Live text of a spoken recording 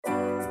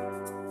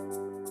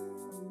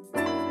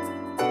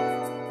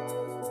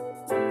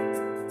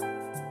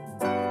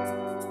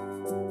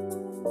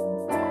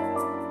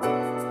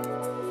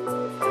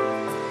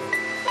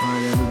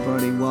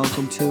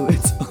welcome to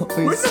It's Always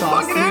Where's the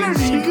Saucy fucking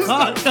energy? in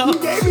Chicago. You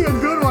gave me a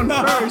good one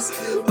first.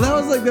 Well, that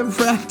was like the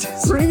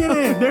practice. Bring it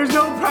in. There's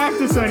no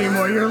practice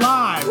anymore. You're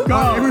live. Go. All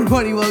right,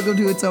 everybody, welcome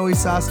to It's Always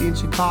Saucy in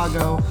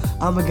Chicago.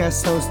 I'm a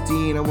guest host,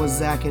 Dean. I'm with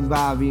Zach and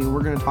Bobby, and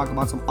we're going to talk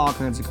about all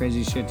kinds of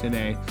crazy shit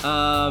today.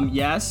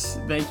 Yes.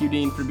 Thank you,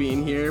 Dean, for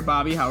being here.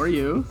 Bobby, how are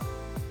you?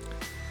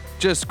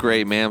 Just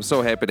great, man. I'm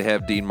so happy to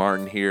have Dean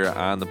Martin here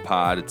on the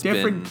pod. It's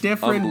been Different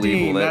unbelievable.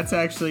 Dean. That's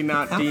actually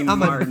not Dean I'm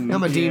Martin.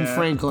 a Dean Yeah.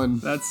 Franklin.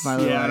 That's by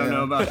the way. I don't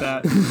know about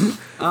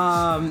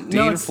that.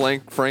 Dean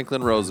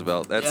Franklin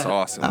Roosevelt. That's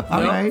awesome.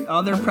 All right.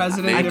 Other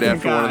president, Named different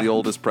after guy. one of the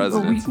oldest Well, we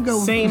presidents. can go.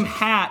 Same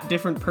hat,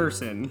 different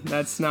person.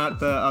 That's not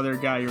the other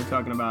guy you were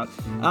talking about.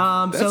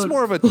 That's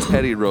more of a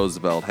Teddy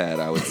Roosevelt hat,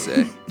 I would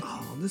say.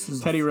 This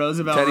is Teddy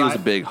Roosevelt. Teddy was a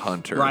big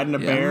hunter. riding a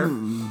Yeah. bear.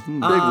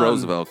 Big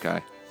Roosevelt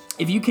guy.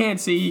 If you can't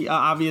see,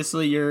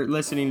 obviously you're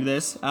listening to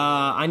this.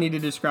 I need to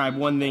describe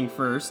one thing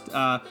first.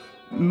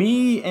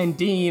 Me and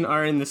Dean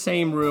are in the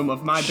same room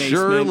of my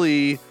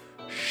basement.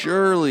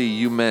 Surely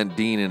you meant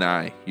Dean and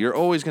I. You're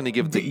always going to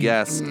give the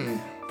guest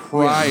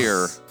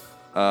prior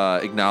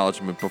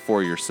acknowledgement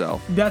before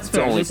yourself. That's It's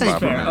fair. only This is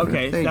proper fair. manner.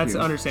 Okay, Thank that's you.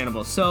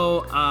 understandable.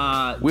 So,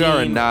 We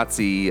are a Dean,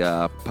 Nazi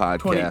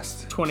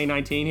podcast.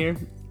 2019 here.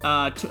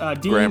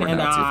 Dean Grammar and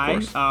Nazi, of I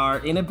course. are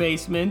in a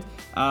basement,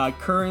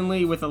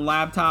 currently with a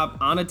laptop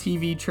on a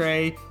TV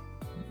tray,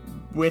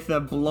 with a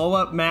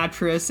blow-up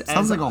mattress.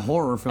 Sounds like a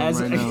horror film as-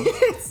 right now.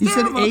 It's You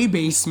said terrible. a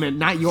basement,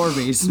 not your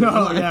basement.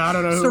 No, yeah, I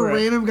don't know It's who a we're at.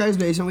 random guy's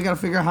basement. We got to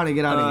figure out how to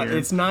get out of here.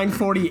 It's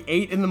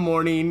 9:48 in the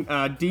morning.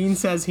 Dean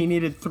says he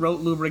needed throat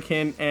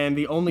lubricant, and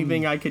the only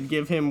thing I could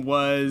give him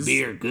was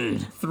beer, good.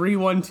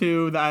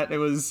 312 that it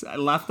was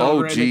left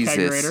over in the Jesus.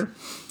 kegerator.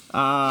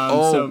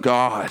 Oh,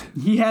 God.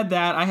 He had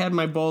that. I had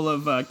my bowl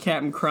of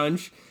Captain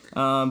Crunch.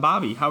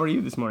 Bobby, how are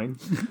you this morning?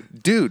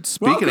 Dude,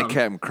 speaking Welcome. of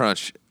Captain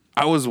Crunch,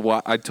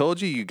 I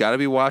told you got to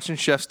be watching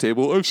Chef's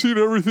Table. I've seen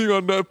everything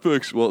on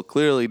Netflix. Well,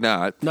 clearly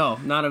not. No,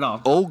 not at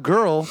all. Old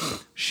girl,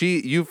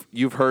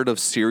 you've heard of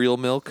cereal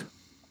milk?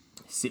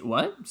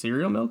 What?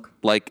 Cereal milk?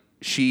 Like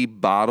she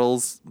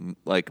bottles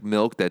like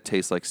milk that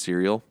tastes like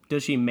cereal.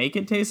 Does she make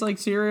it taste like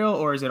cereal,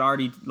 or is it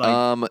already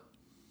like?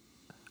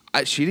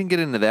 She didn't get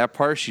into that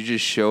part. She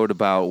just showed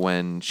about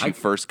when she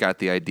first got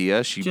the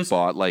idea. She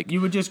bought like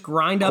you would just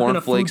grind up in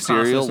a food cornflake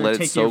cereal, processor, let it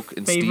take soak your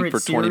and steep favorite for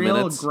 20 cereal,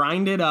 minutes.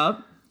 grind it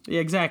up. Yeah,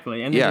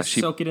 exactly, and then just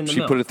soak it in the she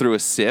milk. put it through a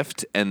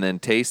sift and then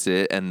taste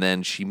it, and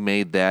then she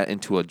made that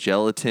into a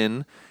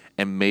gelatin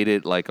and made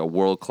it like a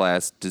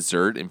world-class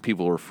dessert, and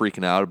people were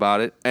freaking out about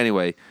it.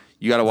 Anyway,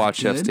 you got to watch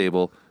Chef's good?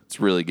 Table. It's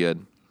really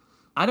good.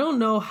 I don't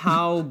know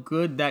how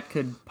good that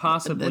could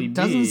possibly be. It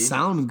doesn't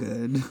sound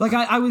good. Like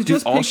I was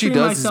just all she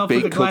picturing does is myself with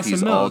a bake glass of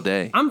cookies milk. all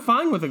day. I'm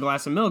fine with a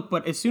glass of milk,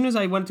 but as soon as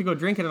I went to go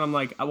drink it, and I'm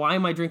like, why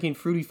am I drinking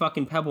fruity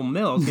fucking Pebble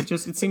milk? It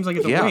seems like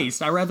it's a Yeah.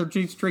 waste. I'd rather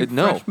just drink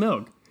No. fresh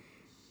milk.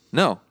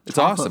 No, it's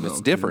Chocolate awesome. milk,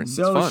 It's different.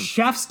 So it's fun.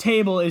 Chef's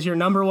Table is your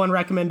number one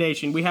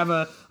recommendation. We have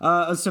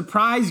a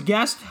surprise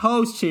guest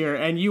host here,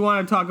 and you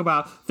want to talk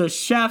about the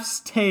Chef's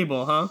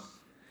Table, huh?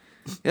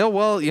 Yeah,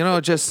 well,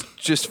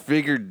 just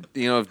figured,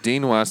 if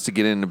Dean wants to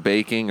get into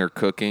baking or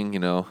cooking,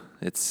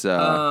 it's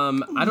I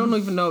don't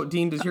even know,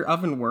 Dean, does your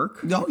oven work?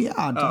 Oh,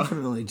 yeah,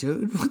 definitely,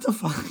 dude. What the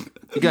fuck?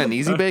 you got an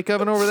easy bake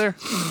oven over there?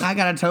 I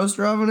got a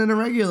toaster oven and a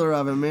regular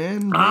oven,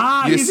 man.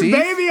 You He's see? a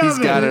baby He's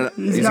oven.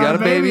 got a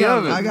baby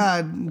oven. I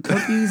got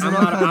cookies and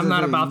all kinds I'm of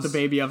not about the things.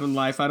 baby oven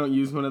life. I don't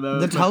use one of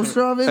those. The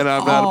toaster oven? And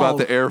I'm not about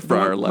the Oh, air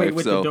fryer life. Wait,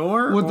 with so the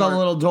door? with the or-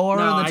 little door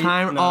No, and the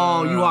timer.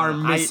 no. You are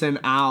missing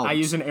out. I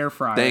use an air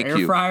fryer. Thank air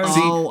you. fryer. See,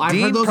 Oh, I've heard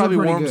Dean those are probably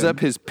pretty warms good. up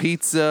his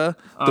pizza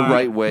the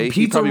right way. He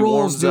Pizza probably rolls,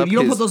 warms dude. up You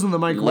don't his put those in the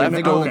microwave.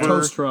 They go in the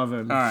leftover toaster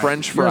oven.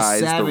 French You're a fries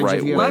the savage right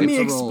if you way. Let me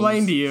Pizza rolls.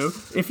 explain to you.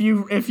 If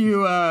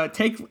you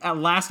take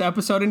last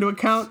episode into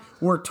account,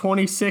 we're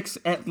 26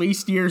 at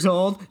least years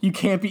old. You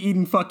can't be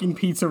eating fucking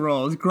pizza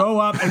rolls. Grow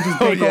up and just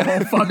bake a whole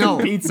fucking No,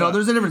 pizza. no,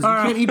 there's a difference. All You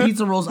right. can't eat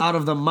pizza rolls out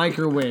of the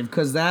microwave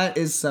because that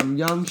is some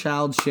young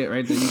child shit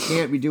right there. You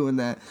can't be doing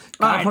that.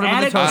 All Gotta right, put 'em in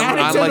add the it, toaster add oven.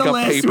 it on to like the a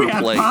list. paper We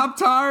have plate.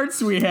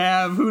 Pop-Tarts. We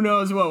have who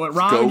knows what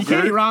ramen. You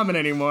can't eat Go-Gurt? ramen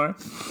anymore.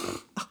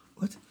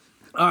 What?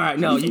 All right,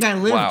 no. You think I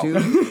live, Wow. dude?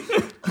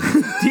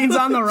 Dean's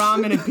on the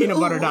ramen and peanut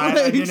butter diet.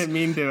 I Right. didn't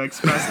mean to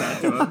express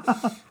that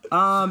to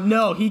him.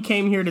 No, he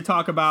came here to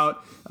talk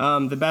about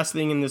the best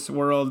thing in this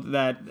world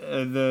that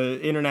the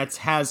internet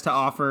has to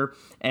offer,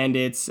 and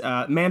it's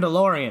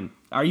Mandalorian.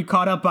 Are you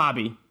caught up,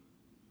 Bobby?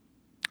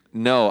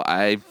 No,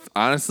 I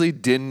honestly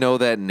didn't know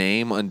that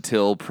name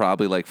until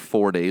probably like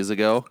 4 days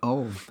ago.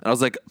 Oh, And I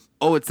was like,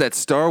 oh, it's that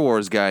Star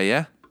Wars guy,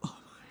 yeah?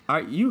 All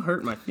right, you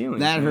hurt my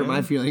feelings. that hurt man.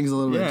 my feelings a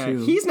little Yeah, bit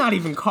too. he's not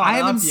even caught I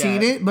up haven't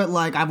seen yet. it, but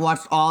like I've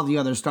watched all the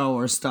other Star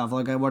Wars stuff.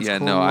 Like I watched Yeah,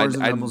 Clone no, Wars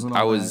and Rebels and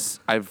all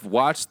I've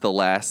watched the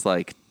last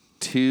like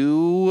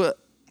two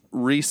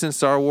recent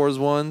Star Wars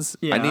ones.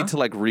 Yeah. I need to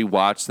like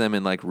rewatch them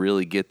and like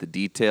really get the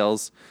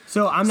details.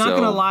 So I'm not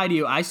gonna lie to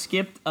you. I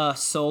skipped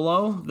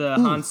Solo, the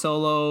Han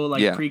Solo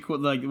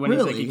prequel, like when he's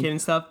like a Really? kid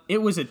and stuff.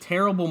 It was a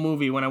terrible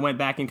movie when I went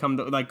back and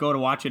go to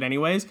watch it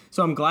anyways.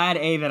 So I'm glad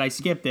that I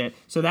skipped it.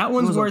 So that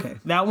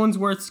one's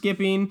worth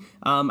skipping.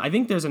 I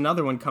think there's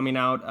another one coming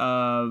out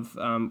of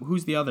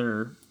who's the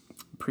other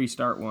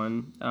pre-start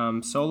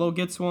one? Solo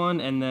gets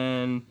one, and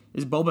then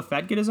is Boba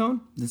Fett get his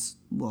own?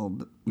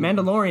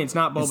 Mandalorian's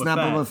not Boba Fett. It's not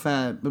Boba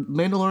Fett. But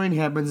Mandalorian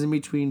happens in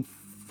between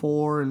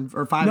 4 and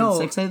 5 and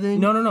 6, I think.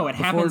 No. It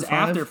happens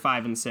after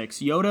 5 and 6.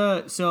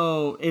 Yoda.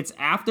 So it's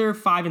after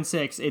 5 and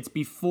 6. It's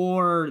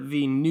before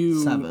the new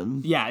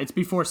 7. Yeah, it's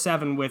before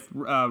 7 with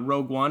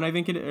Rogue One. I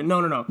think it.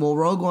 No. Well,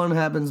 Rogue One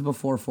happens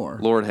before 4.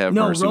 Lord have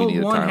No, mercy. We Rogue need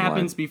a One timeline.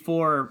 happens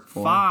before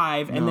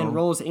 5 and then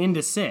rolls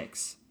into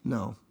 6.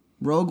 No.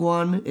 Rogue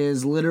One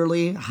is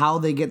literally how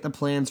they get the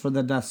plans for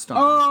the Death Star.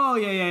 Oh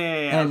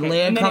yeah. And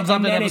okay. Leia comes up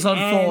in then episode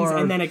it ends, 4.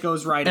 and then it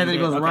goes right. And then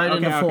into, it goes okay, right okay,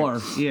 into okay.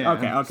 4.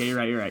 Yeah. Okay.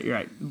 You're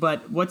right.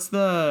 But what's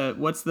the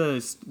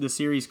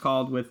series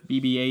called with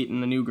BB-8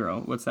 and the new girl?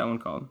 What's that one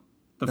called?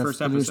 The That's first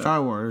the episode. new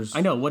Star Wars. I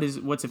know.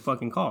 What's it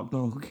fucking called?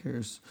 Oh, who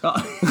cares? All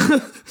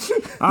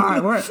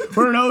right,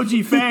 we're an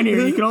OG fan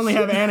here. You can only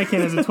have Anakin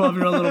as a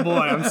 12-year-old little boy.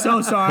 I'm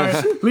so sorry.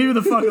 Leave it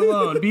the fuck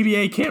alone.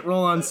 BB-8 can't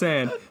roll on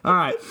sand. All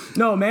right.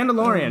 No,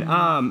 Mandalorian.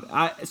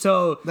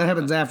 That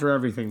happens after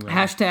everything, though.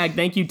 Hashtag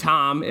thank you,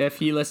 Tom, if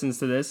he listens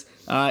to this.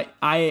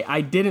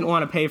 I didn't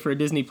want to pay for a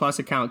Disney Plus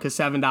account because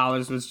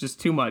 $7 was just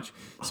too much.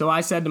 So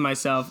I said to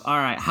myself, all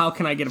right, how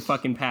can I get a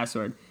fucking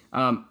password?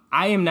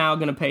 I am now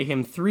going to pay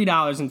him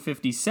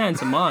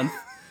 $3.50 a month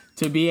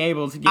to be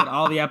able to get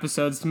all the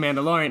episodes to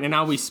Mandalorian, and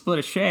now we split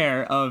a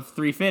share of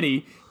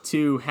 $3.50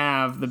 to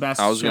have the best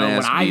I was show. going to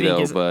ask what I Vito,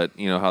 think is, but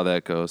you know how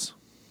that goes.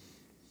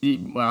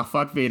 well,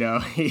 fuck Vito.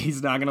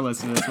 He's not going to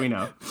listen to this. We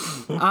know.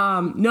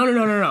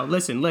 No.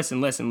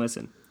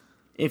 Listen.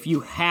 If you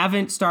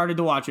haven't started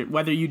to watch it,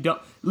 whether you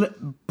don't,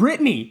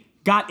 Brittany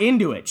got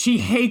into it. She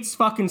hates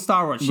fucking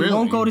Star Wars. She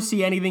won't go to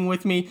see anything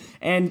with me.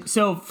 And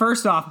so,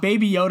 first off,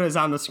 Baby Yoda's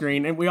on the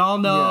screen. And we all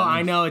know,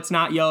 I know it's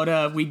not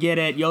Yoda. We get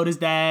it. Yoda's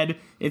dead.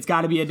 It's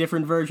got to be a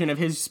different version of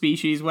his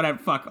species. Whatever.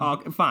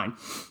 Fine.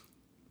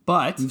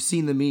 But You've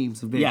seen the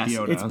memes of Baby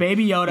Yoda. It's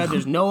Baby Yoda.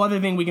 There's no other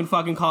thing we can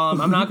fucking call him.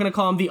 I'm not going to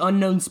call him the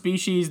unknown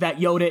species that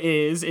Yoda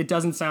is. It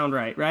doesn't sound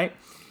right?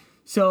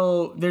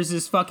 So there's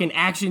this fucking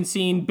action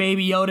scene.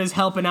 Baby Yoda's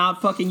helping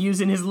out, fucking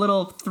using his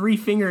little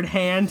 3-fingered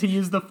hand to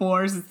use the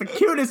Force. It's the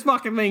cutest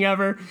fucking thing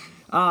ever.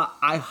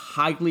 I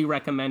highly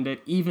recommend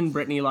it. Even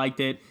Brittany liked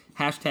it.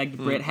 Hashtag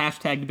Brit,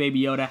 hashtag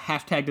Baby Yoda,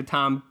 hashtag to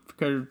Tom,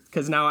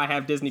 because now I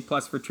have Disney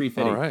Plus for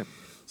 $3.50. All right.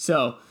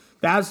 So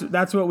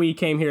that's what we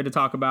came here to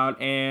talk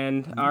about.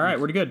 And all right,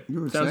 we're good.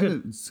 You were Sounds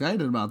good.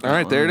 excited about that. All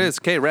right, one. there it is.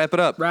 Okay, wrap it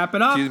up. Wrap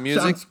it up. Cue the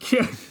music. Sounds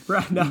cute.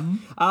 Right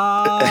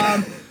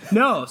now.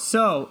 No.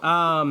 So,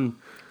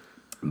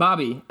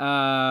 Bobby,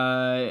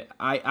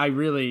 I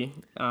really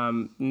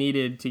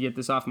needed to get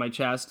this off my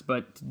chest,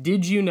 but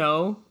did you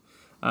know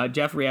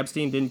Jeffrey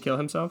Epstein didn't kill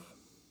himself?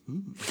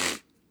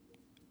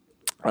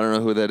 I don't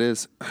know who that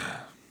is.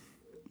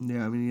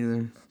 Yeah, me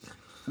neither.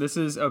 This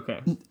is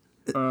okay.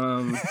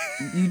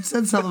 You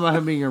said something about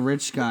him being a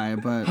rich guy,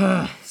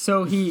 but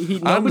So he On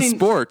to nobody.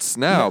 sports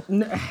now. We'll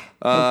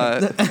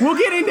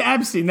get into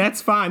Epstein.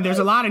 That's fine. There's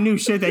a lot of new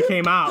shit that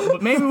came out,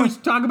 but maybe we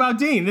should talk about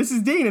Dean. This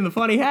is Dean in the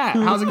funny hat.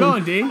 How's it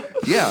going, Dean?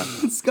 Yeah.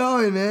 it's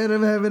going, man.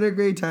 I'm having a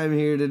great time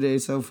here today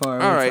so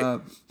far. All What's right.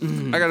 up?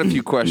 I got a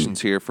few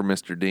questions here for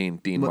Mr. Dean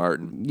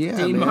Martin. Yeah,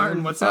 Dean man.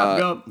 Martin, what's up?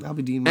 Go. I'll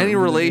be Dean Martin. Any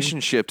today.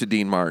 relationship to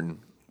Dean Martin?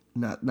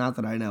 Not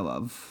that I know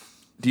of.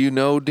 Do you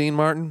know Dean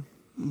Martin?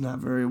 Not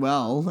very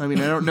well. I mean,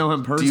 I don't know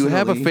him Do personally. you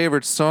have a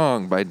favorite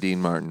song by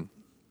Dean Martin?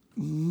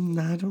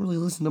 Nah, I don't really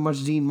listen to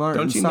much Dean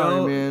Martin. Don't you Sorry,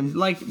 know, man.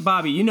 like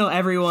Bobby? You know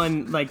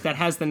everyone like that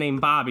has the name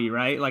Bobby,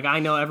 right? Like I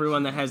know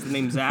everyone that has the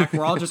name Zach.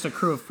 We're all just a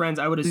crew of friends.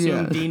 I would assume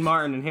Yeah. Dean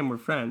Martin and him were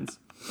friends.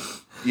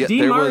 Yeah, Dean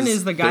there Martin was-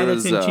 is the guy there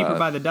that's was, in Cheaper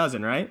by the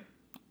Dozen, right?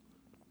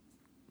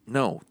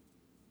 No,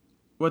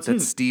 What's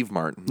that's his? Steve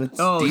Martin.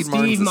 Oh, Dean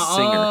Martin's Steve. a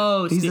singer.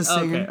 Oh, He's Steve. a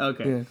singer.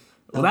 Okay. Yeah.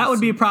 Well, that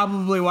would be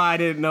probably why I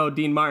didn't know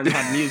Dean Martin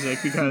had music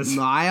because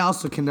No, I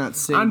also cannot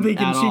sing. I'm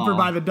thinking at Cheaper all.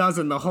 by the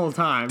Dozen the whole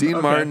time. Dean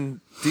Okay.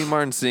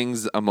 Martin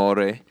sings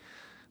Amore.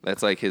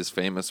 That's like his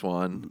famous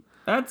one.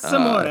 That's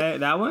Amore.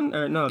 That one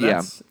or no?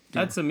 That's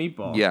a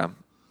meatball. Yeah.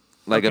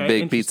 Like Okay, a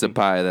big pizza interesting.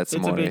 pie. That's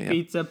It's Amore. a big yeah.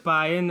 pizza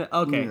pie.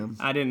 Okay, Yeah.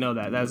 I didn't know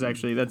that. That's My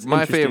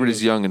interesting favorite news.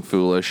 is Young and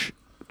Foolish.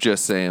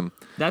 Just saying.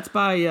 That's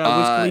by Wiz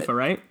Khalifa,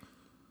 right?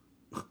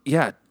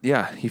 Yeah.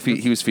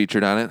 He was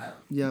featured on it.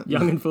 Yeah.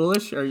 Young and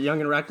Foolish or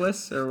Young and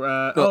Reckless or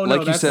like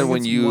you that's said when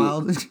It's you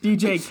wild.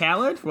 DJ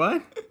Khaled.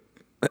 What?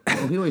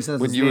 Well, he always says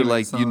when his you were name in the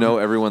like song. you know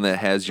everyone that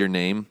has your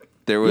name.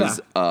 There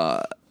was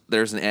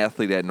there's an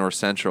athlete at North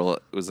Central.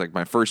 It was like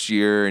my first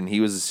year, and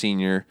he was a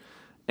senior.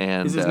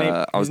 And Is his name?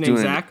 I was his name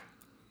doing Zach.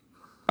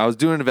 I was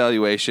doing an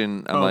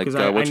evaluation. I'm Oh, like, 'cause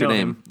I what's your know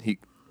name?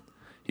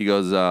 He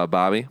goes,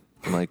 Bobby.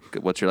 I'm like,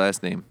 what's your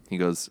last name? He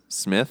goes,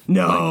 Smith. I'm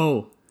like,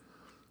 No.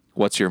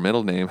 what's your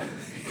middle name?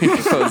 He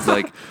goes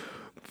like,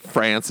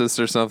 Francis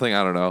or something.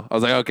 I don't know. I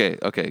was like,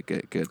 okay,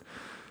 good.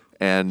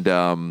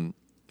 And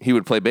he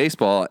would play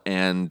baseball,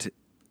 and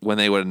when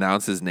they would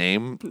announce his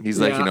name, he's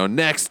like,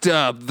 next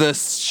up, the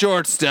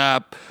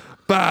shortstop,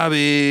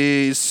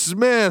 Bobby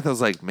Smith. I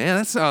was like, man,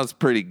 that sounds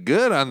pretty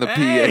good on the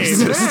PA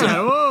system.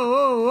 Man,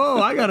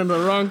 whoa. I got in the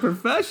wrong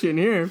profession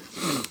here.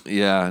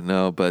 Yeah,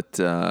 no, but...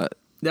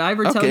 Did I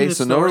ever tell you okay, the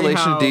so story no relation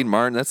how, to Dean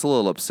Martin. That's a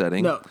little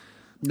upsetting. No.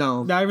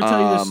 Did I ever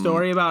tell you this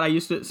story about I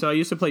used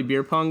to play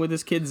beer pong with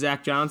this kid,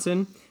 Zach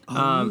Johnson.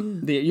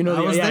 The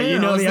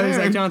other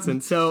Zach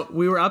Johnson. So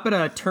we were up at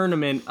a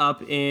tournament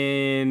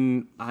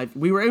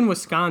we were in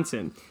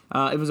Wisconsin.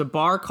 It was a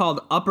bar called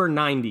Upper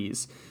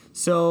 90s.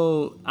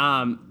 So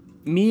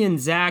me and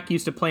Zach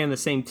used to play on the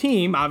same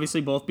team,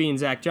 obviously both being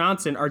Zach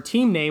Johnson. Our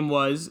team name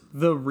was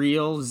The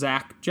Real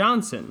Zach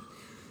Johnson.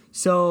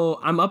 So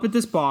I'm up at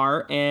this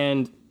bar,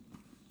 and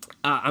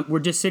we're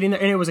just sitting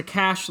there, and it was a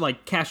cash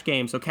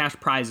game, so cash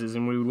prizes,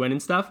 and we would win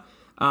and stuff.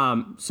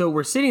 So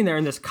we're sitting there,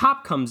 and this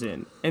cop comes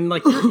in, and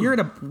like you're at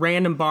a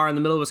random bar in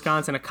the middle of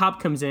Wisconsin. A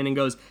cop comes in and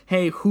goes,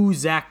 "Hey, who's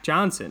Zach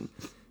Johnson?"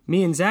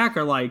 Me and Zach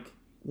are like,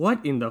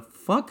 "What in the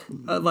fuck?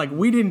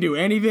 We didn't do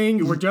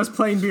anything. We're just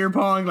playing beer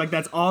pong. Like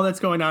that's all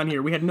that's going on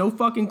here. We had no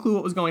fucking clue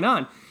what was going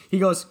on." He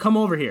goes, "Come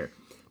over here."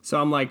 So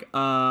I'm like,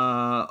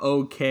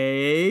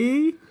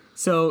 okay.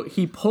 So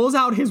he pulls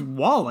out his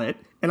wallet,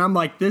 and I'm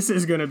like, this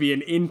is gonna be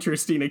an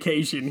interesting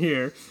occasion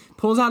here.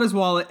 Pulls out his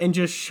wallet and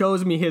just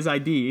shows me his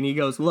ID, and he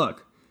goes,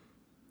 "Look."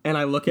 And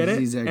I look at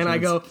it, and I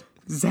go,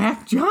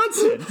 "Zach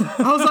Johnson."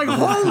 I was like,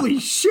 holy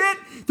shit,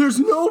 there's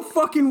no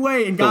fucking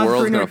way. And The God's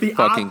world's greener, going to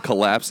fucking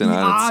collapse in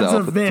on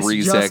itself with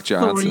three Zach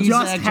Johnsons.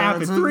 Just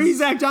happened. 3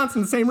 Zach Johnsons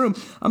in the same room.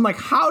 I'm like,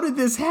 how did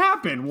this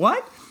happen?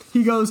 What?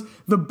 He goes,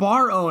 the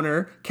bar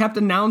owner kept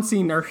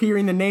announcing or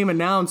hearing the name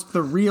announced,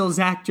 The Real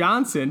Zach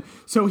Johnson.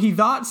 So he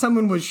thought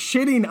someone was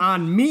shitting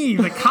on me,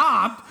 the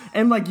cop,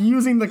 and like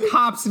using the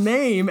cop's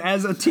name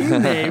as a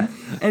team name.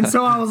 And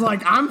so I was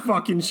like, I'm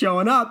fucking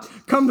showing up.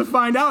 Come to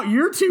find out,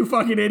 your 2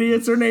 fucking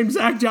idiots are named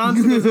Zach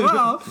Johnson as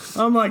well.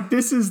 I'm like,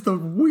 this is the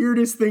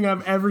weirdest thing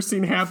I've ever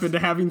seen happen to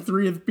having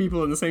 3 of the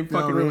people in the same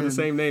fucking room with the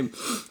same name.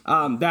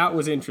 That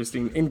was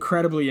interesting.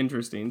 Incredibly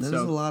interesting. There's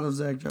a lot of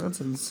Zach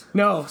Johnsons.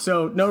 No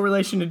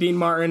relation to Dean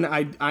Martin.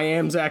 I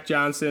am Zach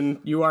Johnson.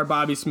 You are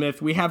Bobby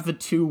Smith. We have the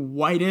 2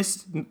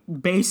 whitest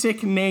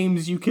basic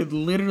names you could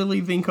literally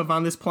think of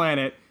on this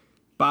planet.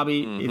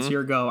 Bobby, It's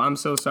your go. I'm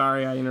so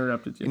sorry I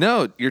interrupted you.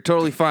 No, you're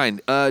totally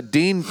fine.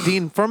 Dean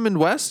from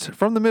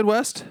the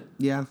Midwest?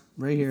 Yeah,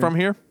 right here. From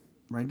here?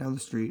 Right down the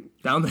street.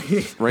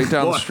 Right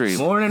down the street.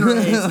 Born and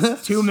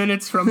raised 2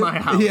 minutes from my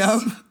house.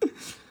 Yep.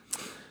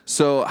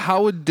 So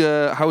how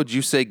would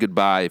you say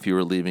goodbye if you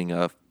were leaving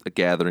a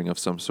gathering of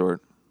some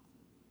sort?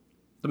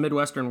 The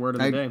Midwestern word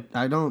of the day.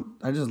 I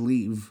just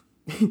leave.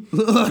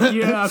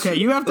 Yeah, okay.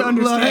 You have to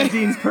understand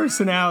Dean's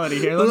personality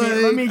here.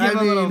 Let me give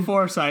a little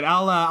foresight.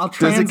 I'll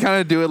Does it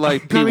kind of do it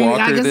like Pete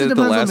Walker did the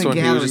last one?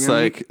 He was just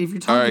like, if you're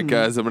talking, all right,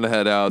 guys, I'm going to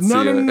head out.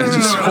 No, and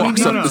just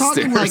walks up the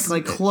talking stairs.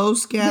 like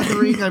close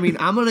gathering. I mean,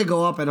 I'm going to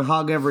go up and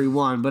hug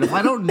everyone. But if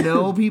I don't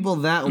know people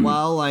that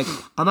well, like,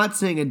 I'm not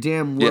saying a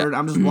damn word.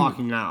 I'm just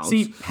walking out.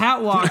 See,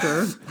 Pat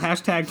Walker,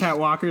 hashtag Pat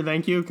Walker,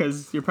 thank you,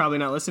 because you're probably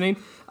not listening.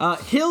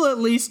 He'll at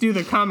least do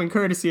the common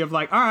courtesy of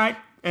like, all right,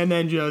 and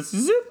then just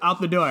zoop out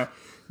the door.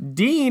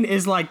 Dean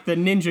is like the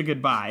ninja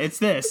goodbye. It's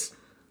this.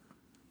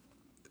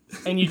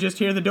 And you just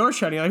hear the door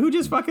shutting. You're like, who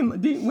just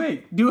fucking... Dean,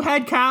 wait, do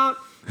head count.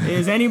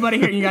 Is anybody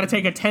here? You got to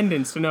take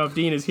attendance to know if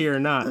Dean is here or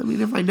not. I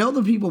mean, if I know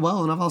the people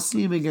well enough, I'll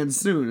see him again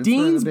soon. It's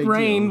Dean's not a big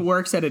brain deal.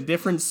 works at a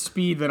different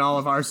speed than all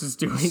of ours is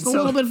doing. It's a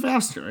little bit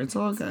faster. It's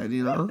all good,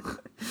 you know?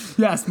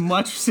 Yes,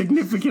 much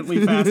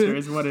significantly faster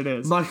is what it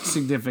is. Much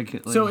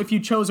significantly. So if you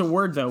chose a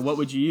word, though, what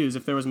would you use?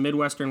 If there was a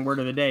Midwestern word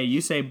of the day,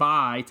 you say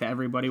bye to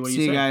everybody. What do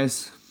you say? See you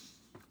guys.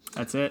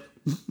 That's it.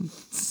 The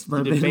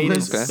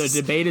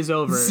The debate is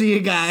over. See you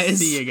guys.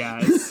 See you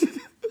guys.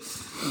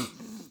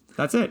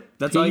 That's it.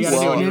 That's all you got to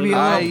do. Maybe a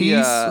little piece.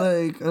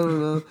 Like, I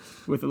don't know.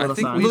 With a I little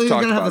think sign. we've Well,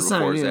 talked you're gonna about have it a sign,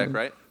 before, yeah. Zach,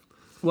 right?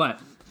 What?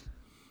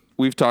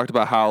 We've talked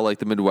about how like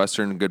the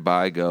Midwestern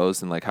goodbye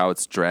goes and like how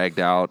it's dragged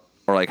out,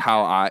 or like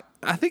how I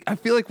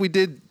feel like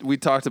we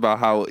talked about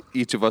how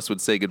each of us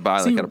would say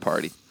goodbye like at a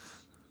party.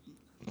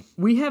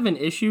 We have an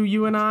issue,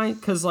 you and I,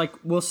 because like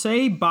we'll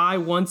say bye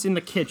once in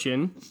the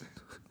kitchen.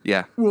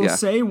 Yeah. We'll yeah.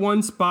 say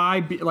once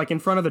bye like in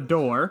front of the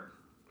door.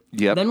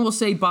 Yep. Then we'll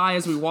say bye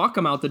as we walk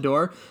him out the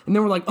door, and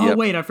then we're like, oh, Yep.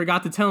 wait, I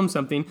forgot to tell him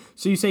something.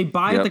 So you say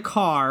bye Yep. at the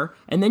car,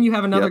 and then you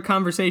have another Yep.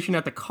 conversation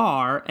at the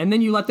car, and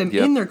then you let them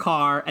Yep. in their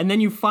car, and then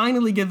you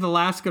finally give the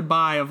last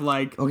goodbye of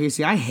like, Okay,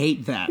 see, I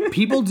hate that.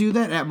 People do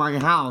that at my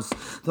house.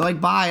 They're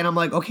like, bye, and I'm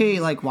like, okay,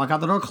 like, walk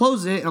out the door,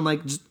 close it. And I'm like,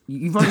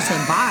 you've already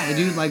said bye,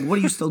 dude. Like, what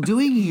are you still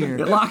doing here?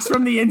 it locks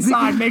from the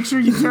inside. Make sure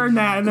you turn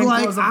that, and then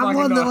Like, close the I'm fucking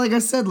one door. that, like I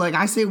said, like,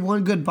 I say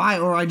one goodbye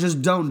or I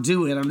just don't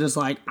do it. I'm just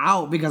like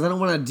out because I don't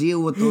want to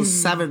deal with those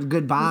 7 of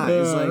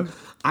goodbyes. Yeah. Like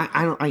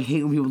I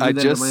hate when people do I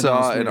that. just at my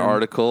saw house, an man.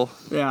 article.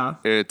 Yeah.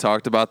 It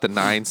talked about the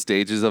 9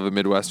 stages of a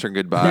Midwestern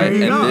goodbye, There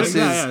you and go. this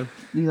Yeah, is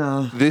yeah.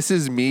 Yeah. this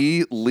is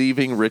me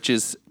leaving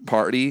Rich's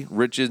party,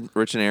 Rich and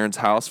Aaron's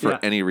house for Yeah.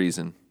 any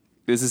reason.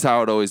 This is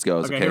how it always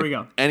goes. Okay, Okay, here we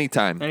go.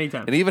 Anytime.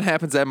 Anytime. It even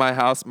happens at my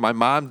house. My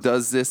mom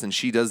does this, and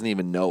she doesn't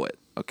even know it.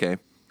 Okay.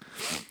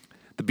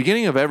 The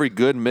beginning of every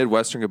good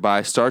Midwestern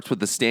goodbye starts with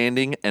the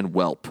standing and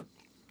whelp.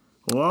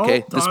 Whoa.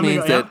 Okay, this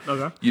means that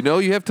Okay. you know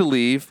you have to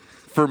leave.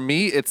 For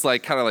me, it's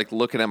like kind of like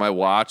looking at my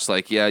watch,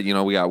 like, yeah, you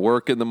know, we got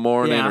work in the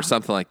morning Yeah. or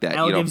something like that.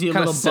 Elle you know, gives you a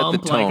kind little of set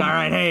bump, the tone. like, all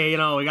right, hey,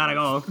 we gotta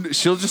go.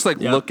 She'll just like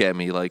look at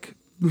me like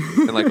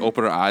and like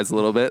open her eyes a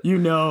little bit. You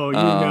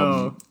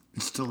know.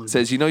 Still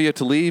Says, you know, you have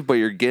to leave, but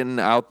you're getting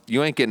out.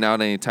 You ain't getting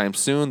out anytime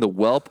soon. The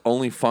whelp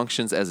only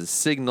functions as a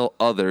signal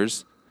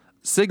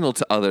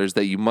to others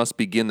that you must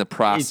begin the It's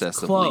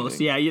process of close.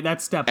 leaving. Yeah,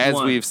 that's step As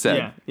one. we've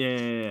said.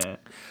 Yeah.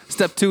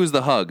 Step 2 is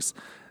the hugs.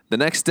 The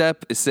next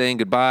step is saying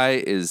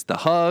goodbye is the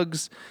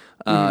hugs.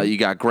 You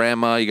got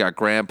grandma, you got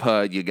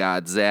grandpa, you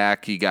got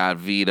Zach, you got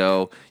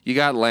Vito, you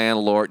got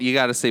landlord. You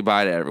got to say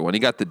bye to everyone. You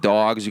got the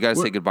dogs. You got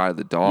to say goodbye to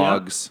the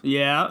dogs.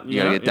 Yeah.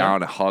 You got to get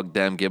down and hug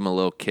them, give them a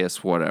little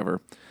kiss,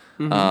 whatever.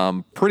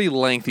 Pretty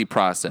lengthy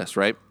process,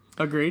 right?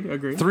 Agreed.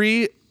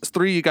 3,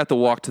 you got the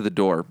walk to the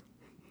door.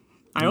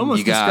 I almost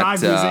You got,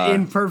 described it as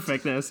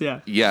imperfectness. Yeah.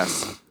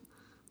 Yes.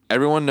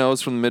 Everyone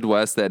knows from the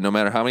Midwest that no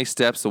matter how many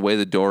steps the way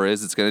the door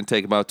is, it's going to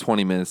take about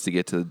 20 minutes to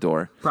get to the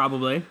door.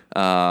 Probably.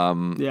 Yeah.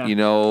 You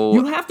know,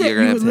 You have to. you're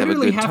gonna You have a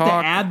literally good have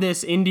talk. to add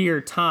this into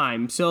your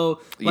time. So,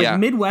 like Yeah.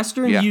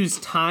 Midwestern Yeah. use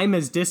time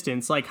as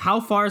distance. Like, how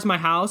far is my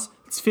house?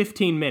 It's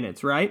 15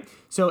 minutes, right?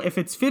 So if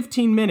it's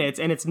 15 minutes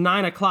and it's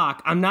 9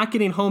 o'clock, I'm not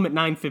getting home at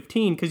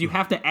 9:15 because you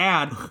have to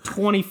add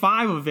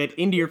 25 of it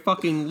into your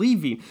fucking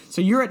leaving.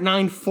 So you're at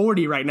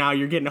 9:40 right now.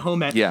 You're getting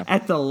home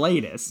at the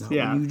latest.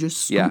 Yeah. You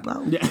just scoop Yeah.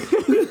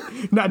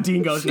 out. Not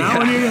Dean goes, now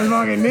when you're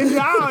fucking ninja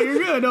out, you're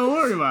good. Don't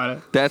worry about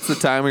it. That's the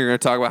time where you're going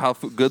to talk about how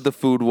good the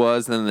food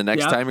was, and then the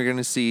next Yep. time you're going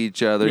to see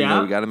each other. You Yep.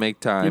 know, we got to make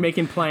time. You're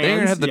making Then you're going to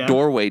plans, have the yeah.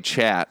 doorway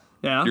chat.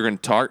 Yeah. You're going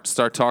to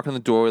start talking in the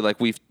doorway like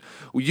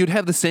you'd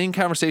have the same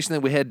conversation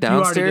that we had You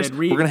already downstairs. did.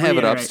 We're going to have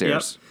it Reiterate.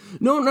 upstairs.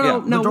 Yep. No,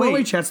 Yeah. The doorway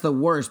wait. chat's the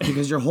worst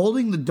because you're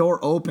holding the door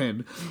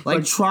open,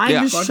 like trying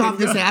Yeah. to shove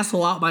this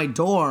asshole out my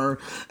door,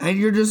 and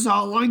you're just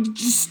all like,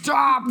 "Just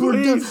stop!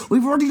 Please.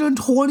 We've already done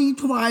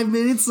 25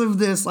 minutes of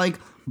this. Like,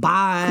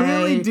 bye."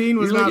 Clearly, Dean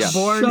was You're, like, not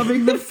born-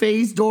 shoving the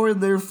face door in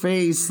their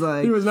face.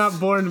 Like, He was not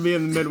born to be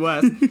in the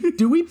Midwest.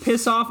 Do we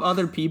piss off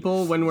other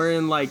people when we're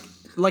in like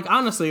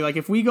honestly, like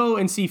if we go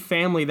and see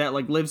family that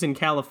like lives in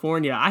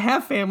California, I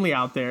have family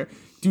out there.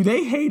 Do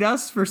they hate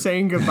us for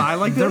saying goodbye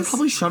like they're this?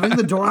 probably shoving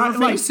the door in our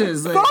Like,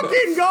 faces. Like,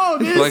 fucking go!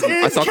 This Like,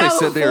 is I thought they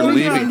said they were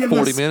California. leaving Give the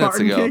 40 minutes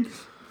Spartan ago. kick.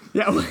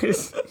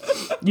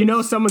 Yeah, you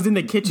know someone's in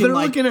the kitchen. They're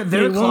like, looking at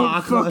their they won't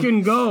clock, like-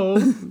 fucking go.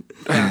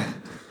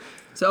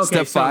 So okay,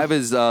 Step 5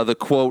 is the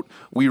quote,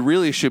 "We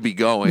really should be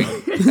going,"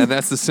 and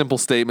that's the simple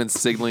statement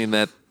signaling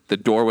that the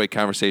doorway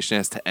conversation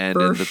has to end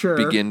For and sure.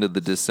 begin to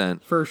the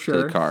descent For to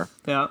sure. the car.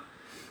 Yeah.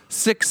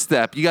 6th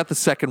step, you got the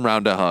second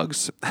round of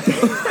hugs.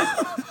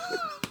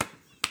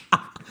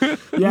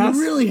 Yes.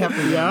 you really have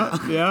to.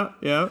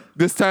 Yeah.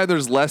 This time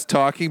there's less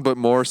talking, but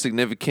more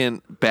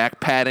significant back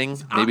patting,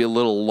 maybe a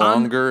little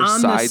longer on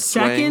side the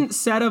second swing.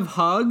 set of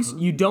hugs,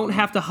 you don't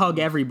have to hug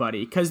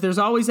everybody because there's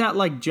always that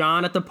like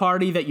John at the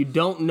party that you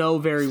don't know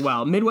very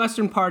well.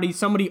 Midwestern party,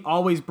 somebody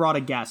always brought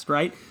a guest,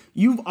 right?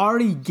 You've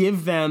already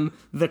give them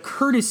the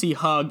courtesy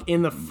hug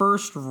in the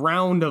first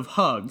round of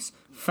hugs.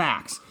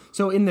 Facts.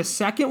 So in the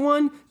second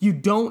one, you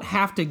don't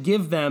have to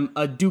give them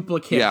a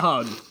duplicate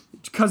hug.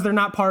 Because they're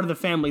not part of the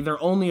family,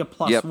 they're only a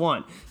plus Yep.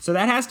 one. So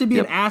that has to be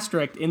Yep. an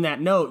asterisk in that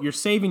note. You're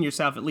saving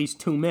yourself at least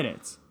 2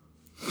 minutes.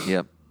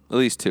 Yep, at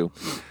least 2.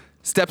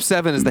 Step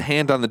 7 is the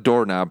hand on the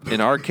doorknob.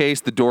 In our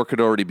case, the door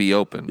could already be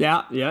open.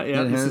 Yeah. This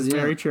has- is yeah.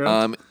 very true.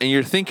 And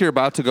you think you're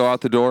about to go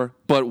out the door,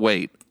 but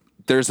wait,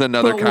 there's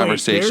another But wait,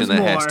 conversation there's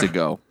that has more. to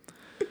go.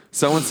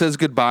 Someone says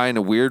goodbye in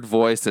a weird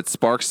voice that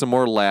sparks some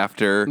more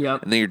laughter.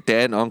 Yep. And then your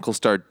dad and uncle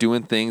start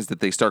doing things that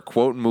they start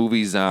quoting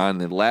movies on.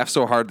 They laugh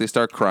so hard they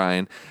start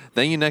crying.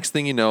 Then next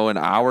thing you know, an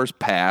hour's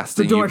passed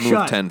The and door you've moved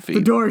shut. 10 feet. The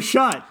door is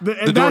shut. The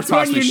And door's that's when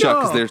possibly you shut know.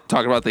 because they're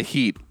talking about the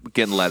heat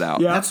getting let out.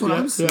 Yeah, That's what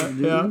I'm saying,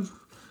 dude.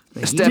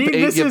 Step Dean, 8,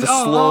 this you have is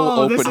the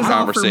slow, this open is all for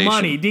conversation.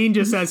 money. Dean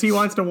just says he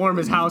wants to warm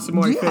his house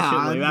more Yeah,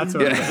 efficiently. That's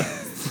what it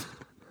is.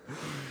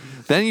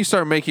 Then you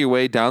start making your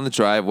way down the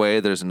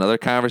driveway. There's another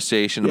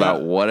conversation Yeah.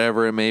 about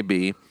whatever it may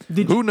be.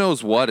 Did- Who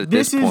knows what at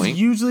this, This is point?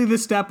 usually the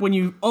step when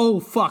you,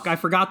 oh, fuck, I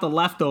forgot the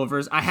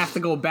leftovers. I have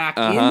to go back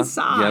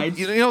inside.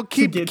 Yep. You know,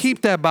 keep get-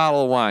 keep that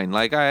bottle of wine. Go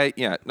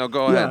Yeah.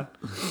 ahead.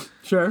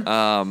 Sure.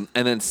 And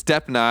then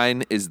step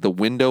 9 is the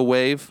window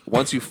wave.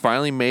 Once you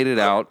finally made it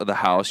out of the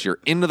house, you're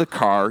into the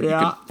car. You Yeah.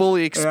 can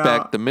fully expect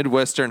Yeah. the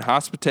Midwestern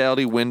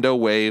hospitality window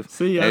wave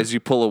See ya. as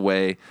you pull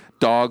away.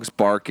 Dogs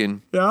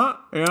barking. yeah.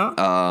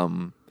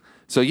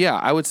 So yeah,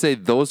 I would say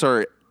those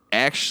are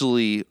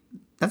actually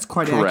That's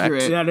quite correct.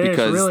 accurate. Yeah, it is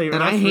because- really.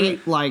 And I that's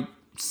hate like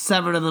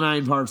 7 of the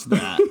 9 parts of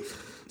that.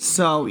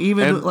 So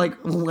even And- like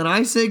when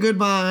I say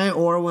goodbye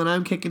or when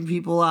I'm kicking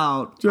people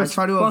out, Just I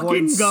try to avoid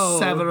fucking go.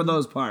 7 of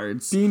those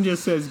parts. Dean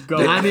just says go.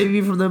 I may be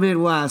from the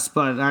Midwest,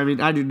 but I mean,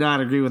 I do not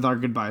agree with our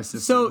goodbye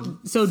system.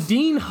 So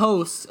Dean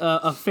hosts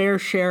a fair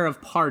share of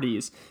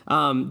parties.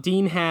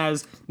 Dean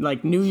has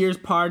like New Year's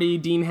party.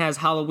 Dean has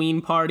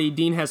Halloween party.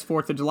 Dean has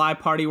 4th of July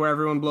party where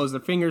everyone blows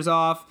their fingers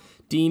off.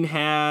 Dean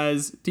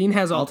has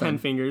all 10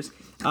 fingers.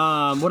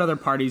 What other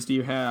parties do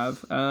you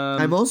have?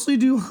 I mostly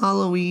do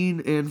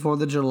Halloween and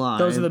 4th of July.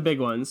 Those are the big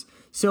ones.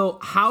 So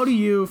how do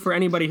you, for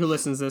anybody who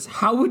listens to this,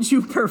 how would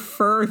you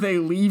prefer they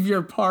leave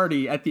your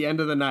party at the end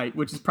of the night,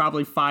 which is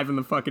probably 5 in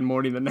the fucking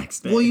morning the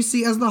next day? Well, you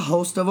see, as the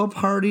host of a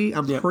party,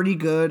 I'm pretty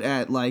good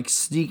at like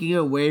sneaking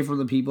away from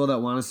the people that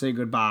want to say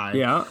goodbye.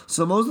 Yeah.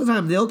 So most of the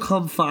time they'll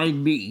come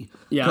find me.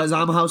 Yeah. Because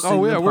I'm hosting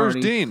Oh, yeah, the where's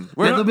party. Dean?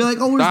 And they'll be like,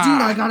 "Oh, where's Dean?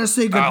 I gotta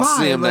say goodbye." I'll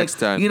see him And, like, next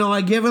time. You know,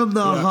 I give him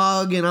the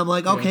hug, and I'm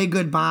like, "Okay,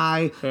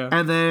 goodbye," Yeah.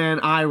 and then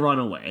I run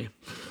away.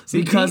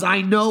 Because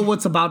I know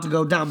what's about to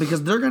go down.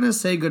 Because they're gonna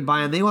say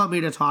goodbye, and they want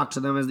me to talk to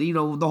them as the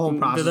whole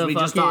process the we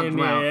just talked fucking-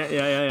 about.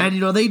 yeah.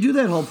 And they do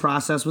that whole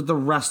process with the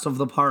rest of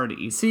the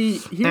party.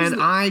 See, here's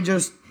And I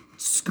just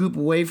scoop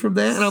away from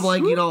that, and I'm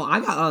like, I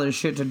got other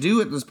shit to do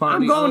at this party.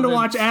 I'm going other to than-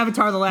 watch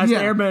Avatar: The Last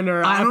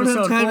Airbender. I don't episode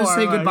have time 4, to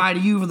say like- goodbye to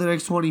you for the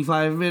next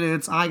 25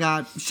 minutes. I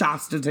got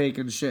shots to take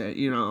and shit.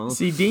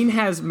 See, Dean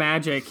has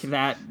magic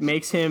that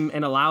makes him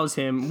and allows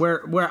him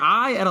where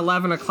I at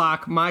 11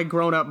 o'clock my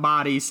grown up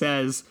body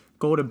says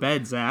go to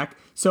bed, Zach.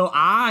 So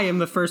I am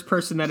the first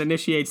person that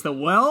initiates the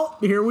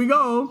here we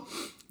go.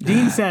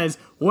 Dean says,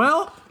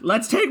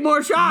 let's take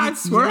more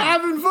shots. We're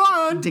having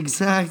fun.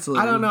 Exactly.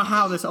 I don't know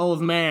how this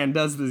old man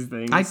does these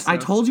things. I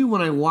told you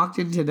when I walked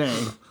in today.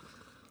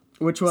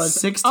 which was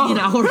 16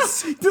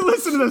 hours.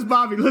 Listen to this,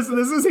 Bobby. Listen,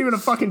 this isn't even a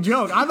fucking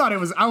joke. I thought it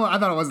was. I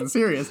thought it wasn't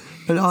serious.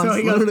 No, it's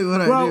he goes, literally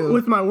what I do.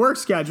 with my work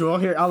schedule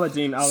here, I'll let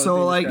Dean.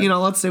 So, like,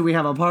 let's say we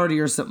have a party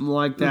or something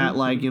like that.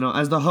 Like,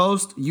 as the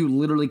host, you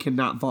literally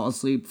cannot fall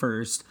asleep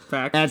first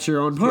Facts. at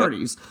your own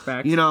parties.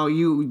 Facts.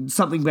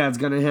 Something bad's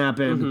going to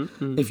happen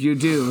if you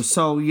do.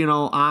 So,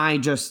 I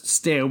just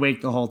stay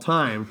awake the whole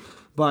time.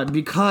 But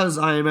because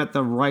I am at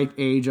the ripe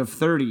age of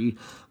 30,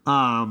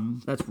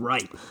 That's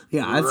right.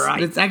 yeah,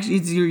 Right. it's actually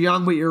you're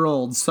young but you're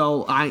old.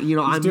 So I'm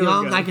doing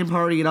young, good. I can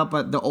party it up,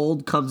 but the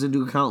old comes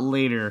into account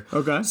later.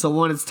 Okay. So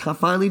when it's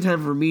finally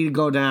time for me to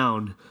go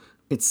down,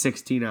 it's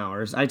 16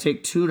 hours. I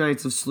take 2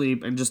 nights of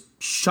sleep and just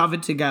shove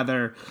it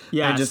together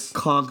Yes. and just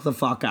conk the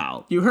fuck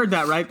out. You heard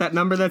that, right? That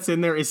number that's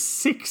in there is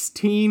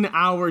 16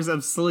 hours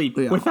of sleep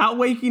Yeah. without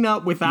waking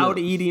up, without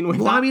eating,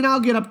 without. Well, I mean, I'll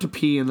get up to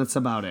pee and that's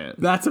about it.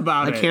 that's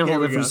about it. I can't Here hold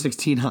we it for go.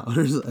 16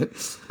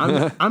 hours.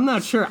 I'm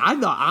not sure.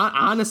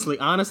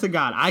 Honest to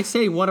God, I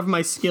say one of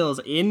my skills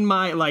in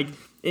my, like,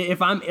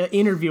 if I'm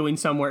interviewing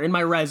somewhere in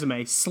my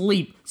resume,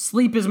 sleep.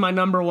 Sleep is my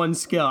number one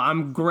skill.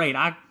 I'm great.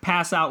 I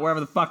pass out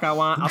wherever the fuck I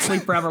want. I'll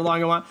sleep for however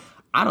long I want.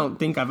 I don't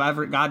think I've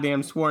ever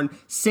goddamn sworn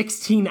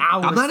 16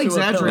 hours. I'm not to a pillow.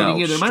 exaggerating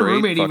No, either. My straight,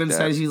 roommate fuck even that.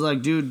 says, he's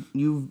like, dude,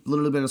 you've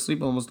literally been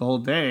asleep almost the whole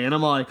day. And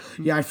I'm like,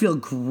 yeah, I feel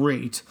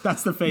great.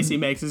 That's the face he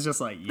makes. It's just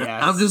like,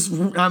 yes.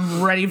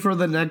 I'm ready for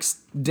the next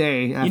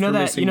day. After You know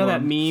that missing that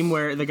one. meme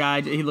where the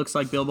guy, he looks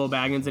like Bilbo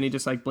Baggins and he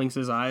just like blinks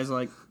his eyes,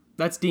 like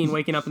that's Dean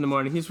waking up in the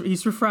morning.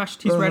 He's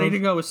refreshed. He's ready to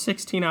go with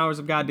 16 hours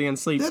of goddamn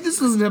sleep. This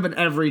doesn't happen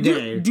every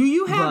day. Do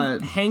you have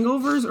but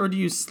hangovers or do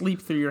you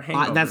sleep through your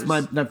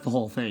hangovers? that's the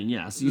whole thing.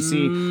 Yes, you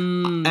see,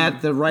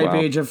 at the ripe Wow.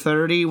 age of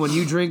 30, when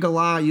you drink a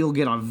lot, you'll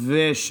get a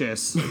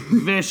vicious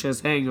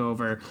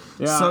hangover.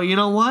 Yeah. So you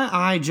know what?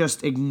 I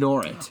just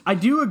ignore it. I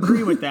do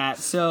agree with that.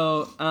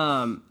 So,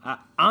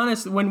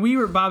 honest, when we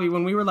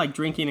were like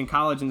drinking in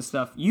college and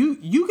stuff,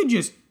 you could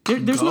just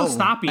there's no Go.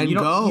 stopping. And You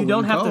don't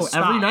go. have to Go.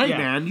 stop Every night, Yeah.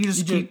 man. You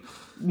just keep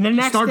the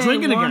next start day,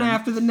 drinking one again.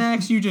 after the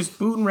next. You just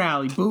boot and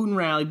rally,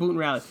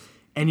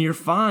 and you're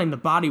fine. The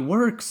body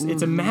works.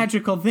 It's a Mm-hmm.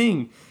 magical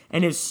thing.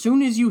 And as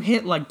soon as you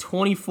hit like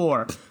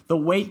 24, the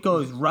weight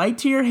goes right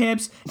to your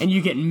hips and you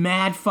get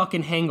mad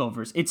fucking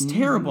hangovers. It's Mm.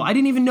 terrible. I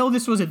didn't even know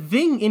this was a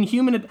thing in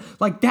human.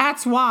 Like,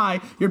 that's why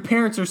your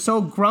parents are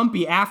so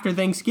grumpy after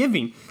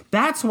Thanksgiving.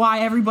 That's why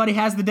everybody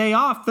has the day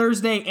off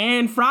Thursday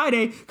and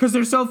Friday because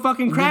they're so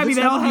fucking crabby. this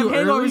They all have happen to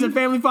you hangovers early? at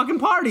family fucking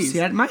parties.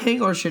 Yeah, my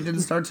hangover shit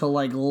didn't start till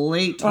like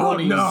late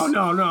 20s.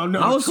 Oh, no.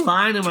 I was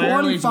fine in my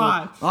early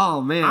 25.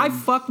 Oh man, I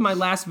fucked my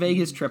last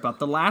Vegas trip up.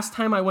 The last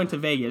time I went to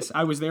Vegas,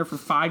 I was there for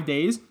 5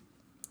 days.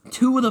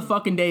 2 of the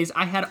fucking days,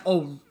 I had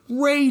a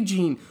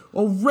raging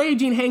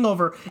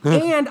hangover,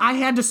 and I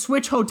had to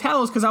switch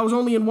hotels because I was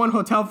only in one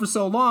hotel for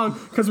so long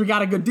because we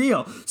got a good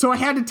deal. So I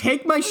had to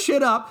take my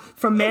shit up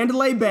from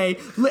Mandalay Bay.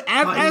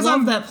 I As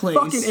love I'm that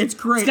place. it's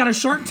great. It's got a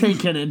Shark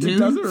Tank in it, dude.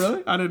 Does it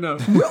really? I didn't know.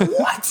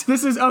 What?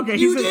 This is okay.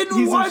 You He's didn't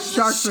he's watch a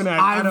shark the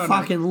fanatic. I don't know.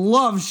 fucking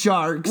love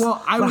sharks.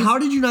 Well, but how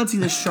did you not see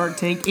the Shark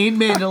Tank in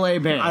Mandalay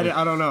Bay?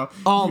 I don't know.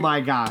 Oh my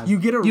god! You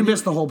get a you real-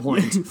 missed the whole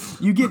point.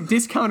 You get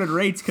discounted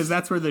rates because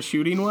that's where the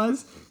shooting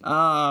was.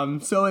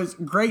 So it's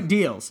great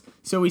deals.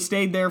 So we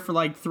stayed there for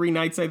like 3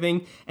 nights, I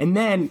think, and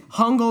then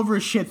hungover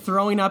as shit,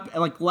 throwing up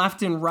like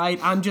left and right.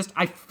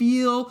 I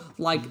feel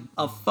like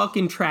a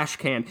fucking trash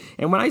can.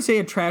 And when I say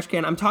a trash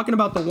can, I'm talking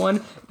about the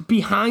one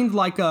behind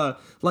like a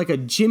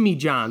Jimmy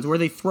John's where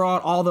they throw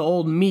out all the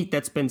old meat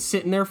that's been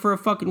sitting there for a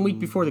fucking week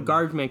before the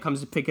garbage man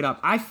comes to pick it up.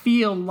 I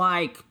feel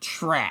like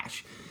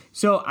trash.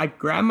 So I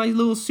grab my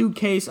little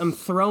suitcase, I'm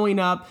throwing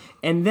up,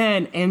 and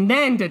then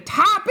to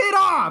top it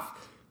off,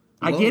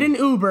 I get an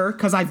Uber,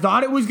 because I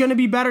thought it was going to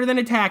be better than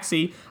a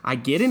taxi. I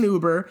get an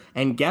Uber,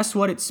 and guess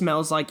what it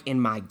smells like in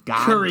my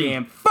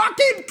goddamn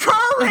fucking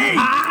curry!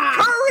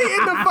 Curry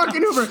in the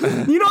fucking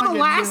Uber. You know the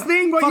last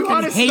thing what you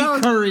want to smell?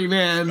 Curry,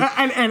 man.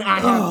 And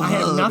I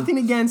have nothing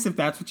against if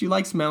that's what you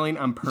like smelling.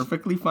 I'm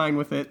perfectly fine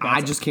with it.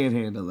 I just can't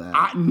handle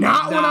that.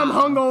 Not when I'm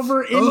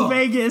hungover in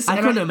Vegas.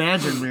 I couldn't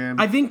imagine, man.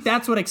 I think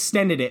that's what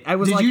extended it. I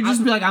was Did like, you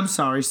just be like, I'm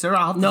sorry, sir,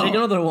 I'll have to take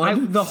another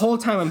one? The whole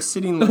time I'm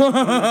sitting like,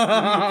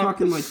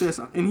 fucking like this,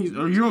 and he's,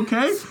 are you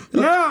okay?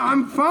 Yeah,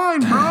 I'm fine,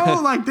 bro.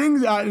 Like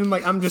things, and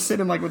like I'm just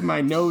sitting like with my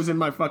nose in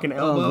my fucking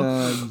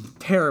elbow.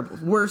 Terrible,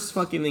 worst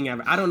fucking thing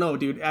ever. I don't know,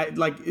 dude.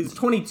 Like it's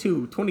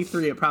 22,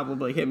 23. It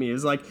probably hit me.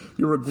 It's like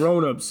you're a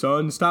grown up,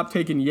 son. Stop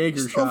taking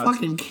Jaeger shots. I'm a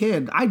fucking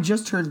kid. I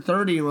just turned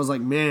 30 and was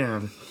like,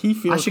 man, he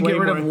feels. I should get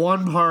rid of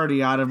one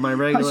party out of my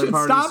regular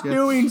party. Stop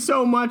doing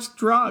so much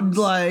drugs.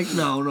 Like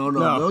no.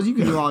 Those you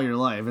can do all your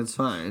life. It's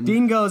fine.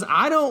 Dean goes,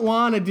 I don't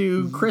want to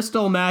do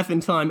crystal meth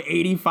until I'm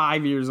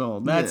 85 years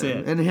old. That's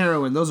it. And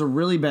heroin. Those are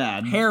really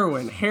bad.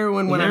 Heroin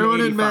when I'm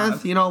 85. And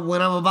meth, you know,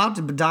 when I'm about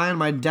to die on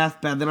my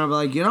deathbed, then I'll be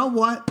like, you know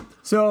what?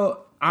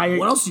 So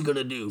what else you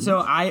gonna do? So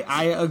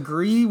I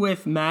agree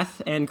with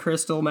meth and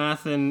crystal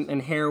meth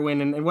and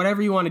heroin and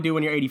whatever you want to do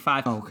when you're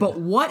 85. Okay. But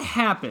what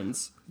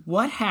happens?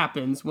 What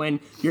happens when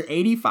you're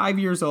 85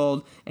 years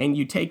old and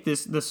you take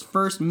this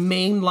first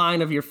main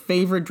line of your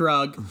favorite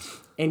drug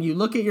and you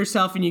look at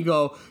yourself and you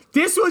go,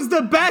 this was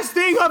the best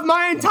thing of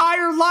my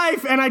entire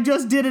life, and I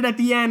just did it at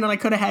the end, and I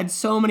could have had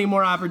so many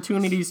more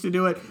opportunities to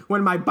do it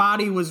when my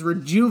body was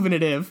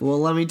rejuvenative. Well,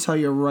 let me tell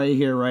you right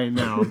here, right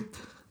now.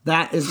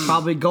 That is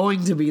probably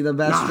going to be the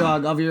best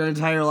drug of your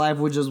entire life,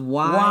 which is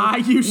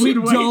why you should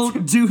wait.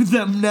 Don't do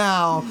them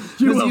now.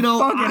 Because, you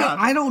know,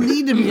 I don't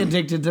need to be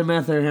addicted to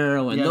meth or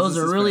heroin. Yes, those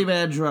are really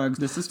bad drugs.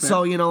 This is fair.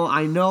 So, you know,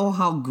 I know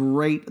how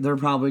great they're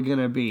probably going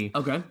to be.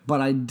 Okay.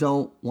 But I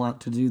don't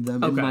want to do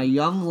them in my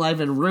young life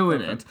and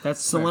ruin it.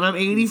 That's so fair. When I'm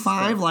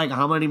 85, like,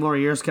 how many more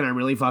years can I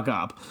really fuck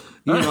up?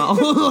 You know,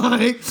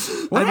 like,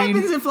 what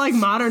happens if like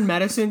modern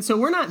medicine? So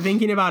we're not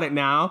thinking about it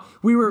now.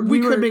 We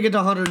could make it to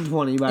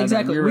 120 by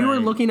exactly. then. We were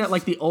looking at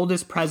like the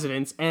oldest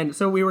presidents, and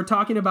so we were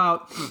talking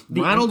about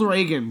Ronald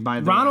Reagan. By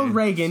the way, Ronald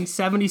Reagan,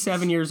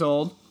 77 years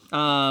old.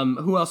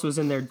 Who else was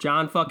in there?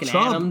 John fucking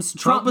Adams.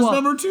 Trump was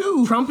number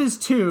 2. Trump is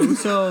 2.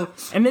 So,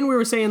 and then we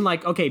were saying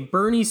like, okay,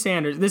 Bernie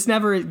Sanders. This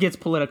never gets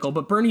political,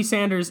 but Bernie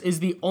Sanders is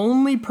the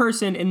only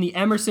person in the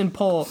Emerson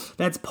poll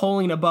that's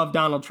polling above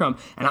Donald Trump.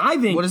 And I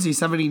think, what is he,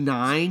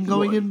 79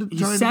 going into?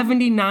 He's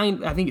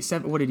 79. I think it's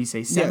 7. What did he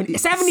say?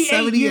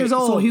 78 years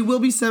old. So he will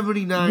be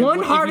 79.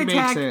 One heart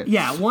attack.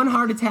 Yeah, one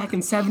heart attack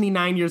and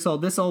 79 years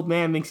old. This old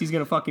man thinks he's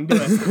gonna fucking do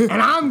it,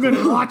 and I'm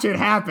gonna watch it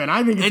happen.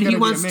 I think it's gonna be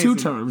amazing. And he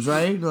wants 2 terms,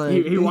 right? Like,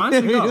 he wants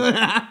to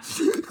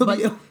go.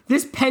 But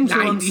this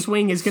pendulum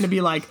swing is going to be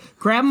like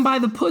grab him by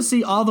the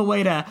pussy all the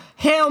way to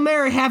Hail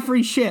Mary, have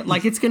free shit.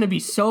 Like it's going to be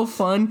so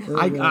fun.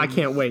 I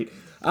can't wait.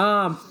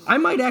 I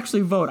might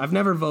actually vote. I've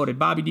never voted.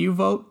 Bobby, do you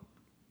vote?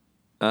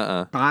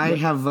 I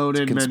have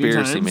voted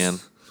conspiracy, many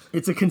times. man.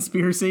 It's a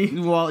conspiracy.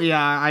 Well,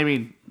 yeah. I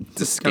mean,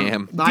 it's a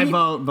scam. I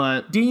vote,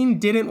 but Dean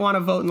didn't want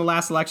to vote in the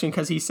last election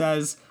because he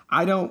says,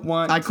 I don't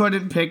want. I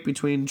couldn't pick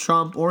between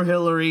Trump or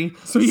Hillary.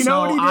 So you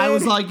know what he did? I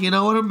was like, you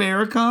know what,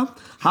 America?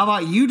 How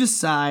about you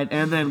decide,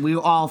 and then we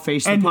all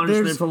face the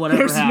punishment for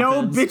whatever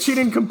happens. There's no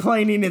bitching and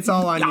complaining. It's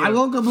all on you. I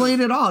won't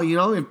complain at all. You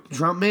know, if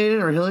Trump made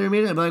it or Hillary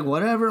made it, I'd be like,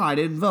 whatever. I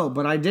didn't vote,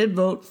 but I did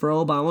vote for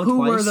Obama twice. Who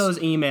were those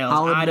emails?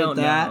 I don't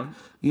know.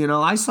 You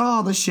know, I saw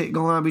all the shit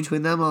going on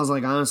between them. I was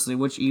like, honestly,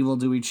 which evil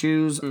do we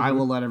choose? Mm-hmm. I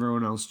will let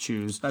everyone else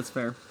choose. That's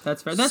fair. I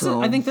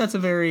think that's a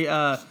very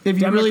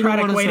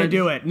democratic really way to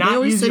do it.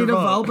 Not use your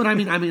vote. But I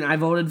mean, I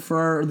voted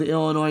for the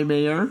Illinois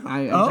mayor.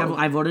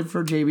 I voted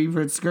for J.B.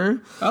 Pritzker.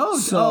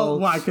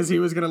 Why? Because he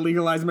was going to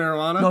legalize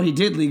marijuana? No, he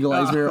did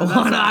legalize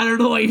marijuana. I don't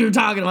know what you're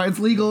talking about. It's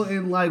legal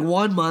in like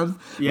 1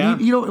 month. Yeah.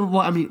 You know,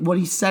 I mean, what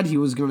he said he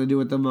was going to do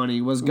with the money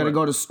was going to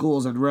go to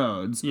schools and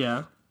roads.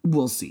 Yeah.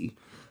 We'll see.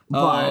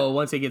 But,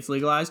 once it gets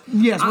legalized?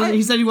 Yes,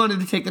 he said he wanted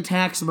to take the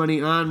tax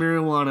money on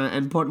marijuana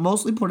and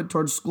mostly put it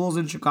towards schools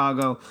in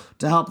Chicago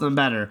to help them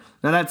better.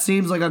 Now, that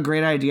seems like a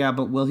great idea,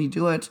 but will he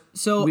do it?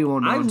 So we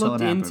won't know until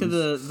it happens. I looked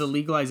into the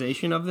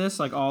legalization of this,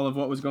 like all of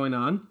what was going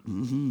on.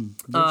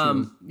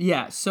 Mm-hmm.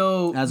 Yeah,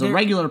 so... As a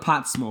regular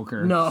pot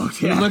smoker. No,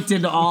 you looked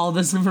into all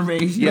this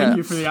information. Yeah, Thank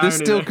you for the irony this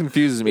still there.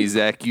 confuses me,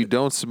 Zach. You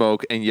don't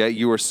smoke, and yet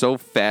you are so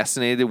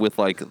fascinated with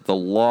like the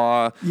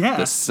law,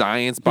 the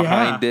science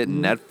behind it,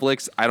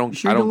 Netflix. I don't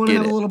get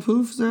have it. A little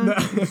poof,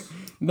 Zach?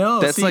 No,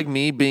 that's like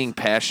me being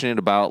passionate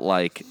about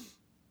like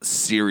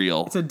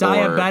cereal. It's a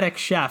diabetic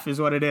chef,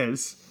 is what it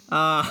is.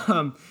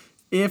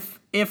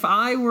 If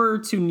I were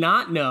to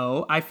not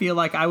know, I feel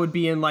like I would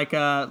be in like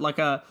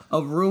a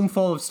room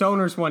full of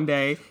stoners one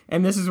day,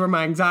 and this is where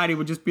my anxiety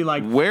would just be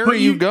like, Where are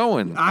you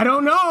going? I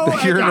don't know.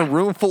 You're in a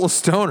room full of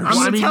stoners. I'm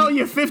going to tell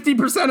you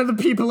 50% of the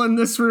people in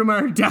this room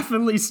are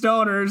definitely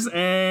stoners,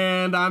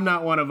 and I'm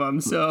not one of them.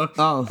 So,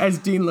 as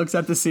Dean looks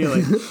at the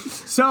ceiling.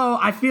 So,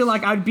 I feel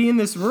like I'd be in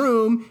this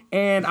room,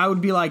 and I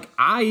would be like,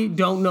 I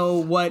don't know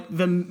what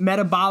the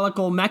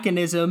metabolical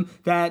mechanism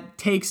that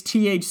takes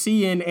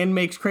THC in and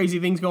makes crazy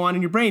things go on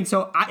in your brain.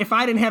 So, if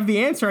I didn't have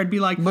the answer, I'd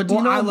be like, but do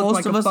you know, I look most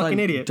like of a us fucking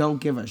like, idiot.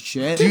 don't give a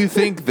shit. Do you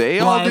think they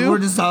all do? We're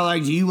just all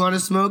like, do you want to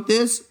smoke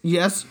this?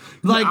 Yes.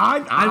 Like,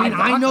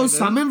 I know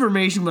some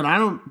information, but I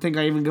don't think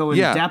I even go in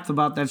depth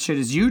about that shit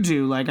as you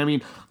do. Like, I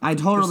mean, I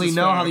totally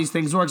know how these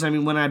things work. I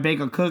mean, when I bake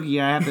a cookie,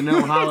 I have to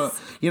know how,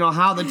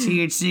 how the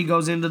THC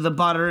goes into the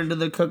butter, into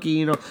the cookie.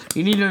 You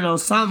need to know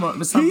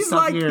some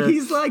stuff here.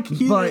 He's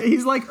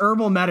like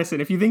herbal medicine.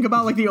 If you think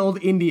about like the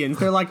old Indians,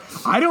 they're like,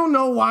 I don't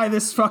know why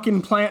this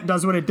fucking plant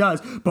does what it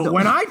does, but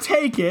when I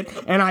take it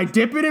and I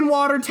dip it in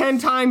water 10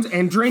 times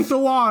and drink the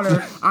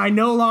water, I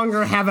no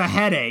longer have a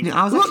headache.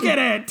 Look at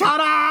it,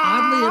 ta-da!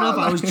 Oddly enough,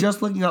 I was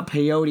just looking up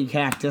peyote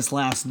cactus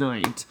last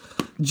night.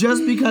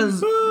 Just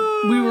because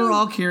we were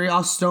all curious,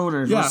 all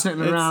stoners, were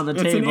sitting around the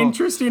table. It's an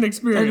interesting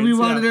experience. And we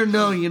wanted to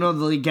know,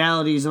 the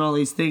legalities and all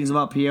these things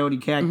about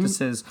peyote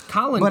cactuses.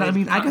 Colin, but I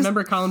mean, I guess,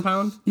 remember Colin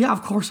Pound? Yeah,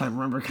 of course I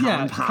remember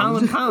Colin Pound.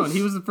 Colin Pound.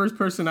 He was the first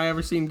person I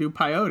ever seen do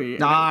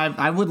peyote.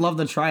 I would love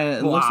to try it.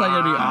 It looks like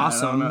it'd be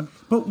awesome.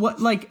 But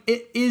what, like,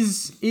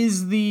 is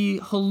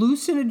the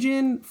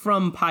hallucinogen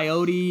from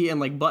peyote and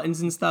like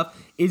buttons and stuff?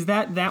 Is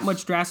that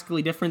much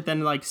drastically different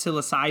than like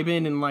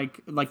psilocybin and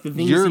like the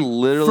things? You're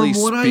literally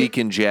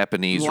speaking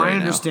Japanese right now. I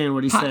understand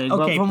what he's saying.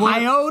 Okay, but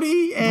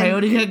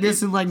peyote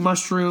cactus and like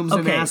mushrooms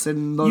and acid.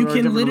 And you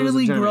can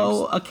literally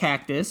grow a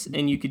cactus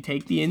and you could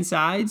take the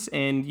insides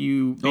and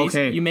you make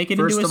it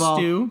into a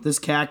stew. This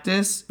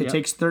cactus, it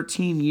takes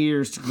 13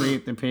 years to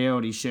create the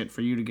peyote shit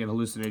for you to get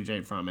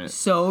hallucinogenic from it.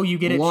 So you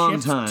get it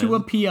shipped to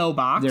a P.O.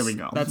 box. There we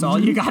go. That's all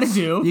you got to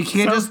do. You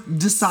can't just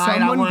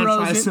decide I want to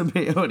try some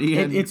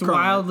peyote. It's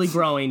wildly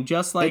growing,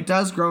 just like it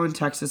does grow in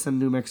Texas and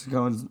New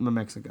Mexico and New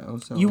Mexico.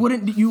 So you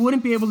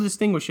wouldn't be able to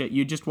distinguish it.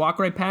 You just walk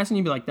right past and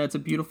you'd be like, "That's a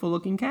beautiful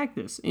looking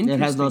cactus." It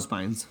has no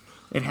spines.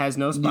 It has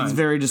no spines. It's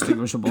very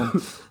distinguishable.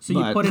 So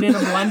you put it in a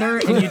blender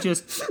and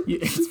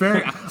it's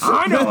very...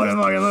 I know what I'm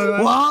looking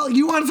at. Well,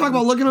 you want to talk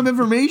about looking up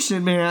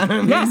information,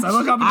 man. Yes, I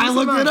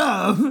looked it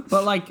up.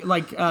 But like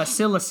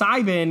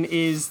psilocybin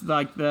is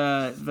like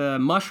the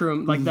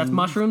mushroom, like that's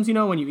mushrooms,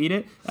 when you eat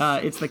it.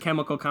 It's the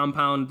chemical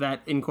compound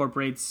that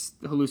incorporates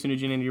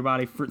hallucinogen into your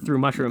body through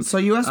mushrooms. So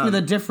you asked me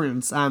the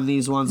difference on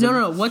these ones.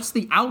 No. What's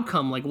the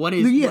outcome? Like what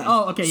is... Yeah.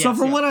 Oh, okay, yes. So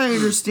from what I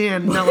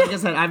understand, now like I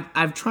said,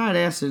 I've tried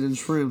acid and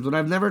shrooms, but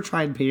I've never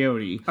tried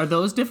peyote. Are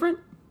those different?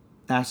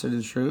 Acid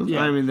and shrooms?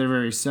 Yeah. I mean, they're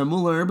very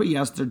similar, but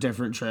yes, they're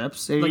different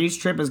trips. And each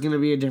trip is going to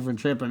be a different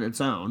trip on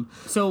its own.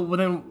 So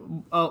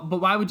then,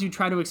 but why would you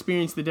try to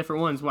experience the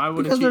different ones? Why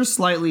wouldn't Because they're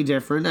slightly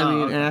different. I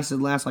mean,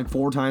 acid lasts like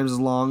 4 times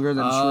longer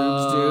than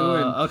shrooms do.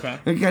 And okay.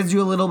 It gives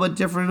you a little bit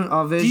different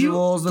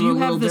visuals. Do you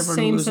have the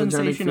same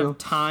sensation of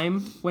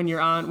time when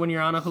you're on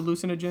a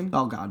hallucinogen?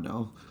 Oh God,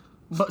 no.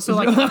 But so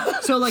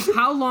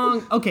how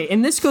long? Okay,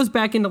 and this goes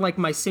back into like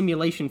my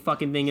simulation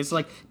fucking thing. Is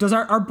like, does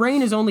our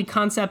brain is only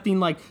concepting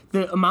like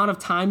the amount of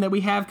time that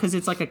we have because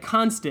it's like a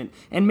constant,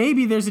 and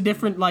maybe there's a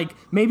different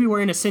maybe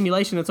we're in a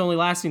simulation that's only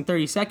lasting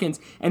 30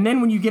 seconds, and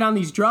then when you get on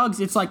these drugs,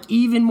 it's like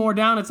even more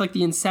down. It's like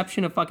the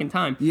inception of fucking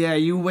time. Yeah,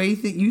 you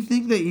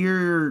think that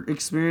you're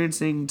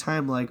experiencing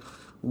time like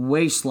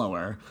way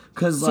slower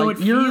because so it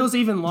feels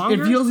even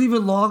longer. It feels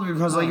even longer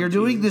because you're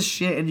doing this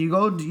shit and you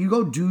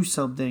go do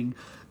something.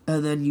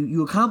 And then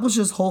you accomplish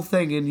this whole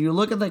thing, and you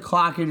look at the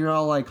clock, and you're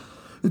all like,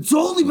 it's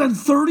only been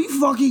 30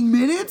 fucking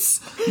minutes?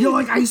 You're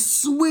like, I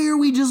swear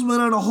we just went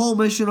on a whole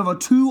mission of a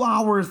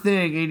 2-hour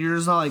thing, and you're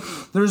just like,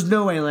 there's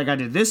no way, like, I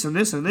did this, and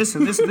this, and this,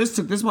 and this, and this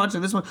took this much,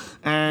 and this one,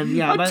 and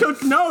yeah. I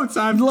took notes,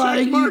 I've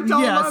checkmarked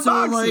all my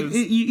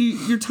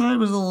boxes. Your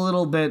time is a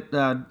little bit...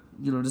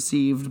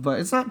 deceived, but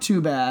it's not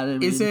too bad. I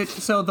mean, is it?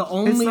 So the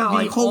only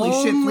holy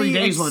shit, 3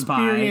 days went by.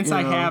 Experience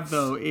I have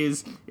though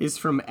is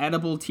from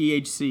edible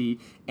THC,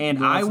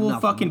 and I will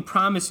fucking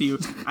promise you,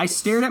 I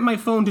stared at my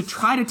phone to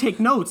try to take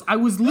notes. I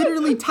was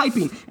literally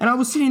typing, and I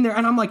was sitting there,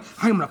 and I'm like,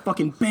 I'm gonna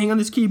fucking bang on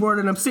this keyboard,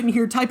 and I'm sitting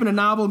here typing a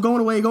novel, going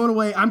away.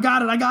 I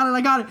got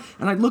it,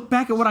 and I look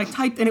back at what I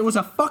typed, and it was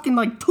a fucking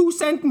 2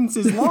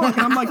 sentences long,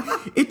 and I'm like,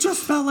 it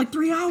just felt like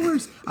 3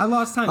 hours. I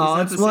lost time. Oh,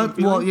 that's what.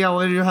 Well, yeah,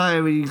 when you're high,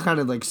 you kind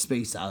of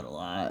space out a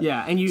lot.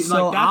 Yeah, and you.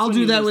 So I'll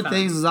do that with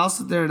things. Is I'll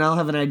sit there and I'll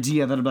have an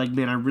idea that I'm like,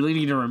 man, I really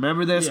need to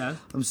remember this. Yeah.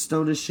 I'm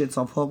stoned as shit,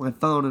 so I'll pull up my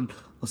phone and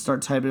I'll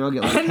start typing. I'll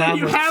get and then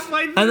you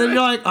halfway through and then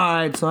you're like, all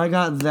right, so I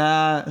got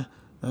that.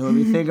 let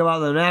me think about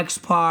the next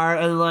part.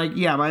 And like,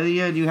 yeah, by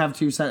the end you have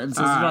 2 sentences.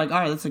 You're like, all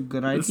right, that's a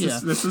good idea.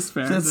 This is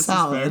fair. That's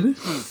solid.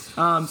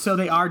 So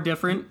they are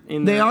different.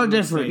 They are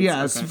different, States.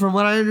 yes. Okay. From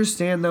what I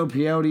understand, though,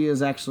 peyote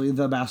is actually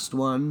the best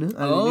one.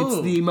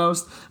 It's the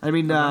most. I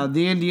mean,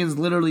 the Indians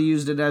literally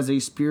used it as a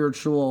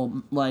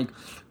spiritual, like,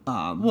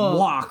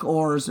 walk,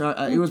 or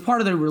it was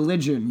part of their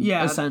religion,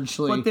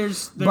 essentially. But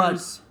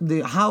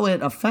there's how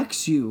it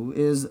affects you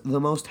is the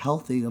most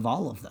healthy of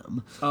all of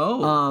them.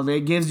 Oh,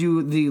 it gives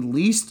you the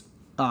least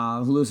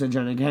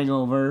hallucinogenic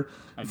hangover.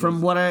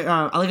 From what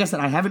like I said,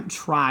 I haven't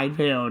tried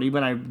peyote,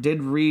 but I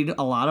did read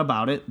a lot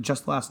about it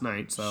just last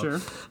night. So,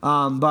 sure.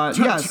 But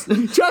yes,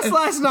 just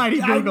last night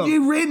he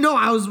googled.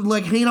 I was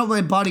like hanging out with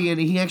my buddy, and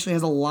he actually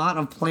has a lot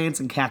of plants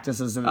and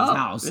cactuses in his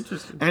house.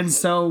 Interesting. And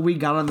so we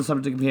got on the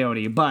subject of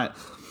peyote, but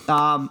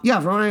from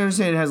what I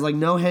understand, it has like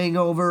no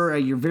hangover.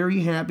 You're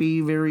very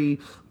happy, very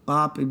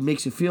up. It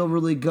makes you feel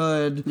really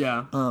good.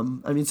 Yeah.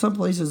 I mean, some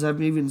places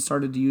have even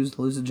started to use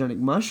hallucinogenic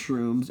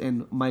mushrooms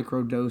and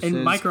microdoses. And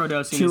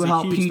microdosing to is a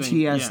help huge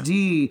PTSD.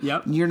 thing. Yeah.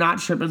 Yep. You're not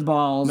tripping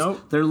balls.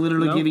 Nope. They're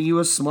literally giving you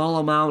a small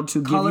amount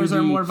to Colors give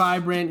you are more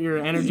vibrant. Your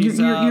energy's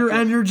up. Your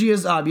energy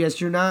is up.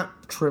 Yes, you're not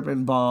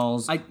tripping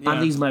balls yeah.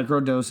 on these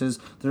microdoses.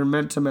 They're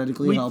meant to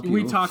medically help you.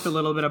 We talked a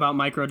little bit about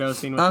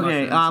microdosing. With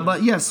okay, mushrooms,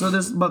 but yes,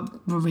 but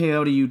from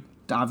peyote, you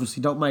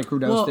obviously don't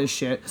microdose this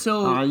shit.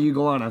 So you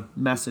go on a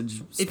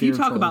message. If you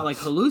talk about like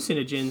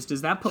hallucinogens,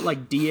 does that put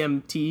like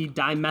DMT,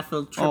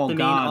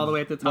 dimethyltryptamine, all the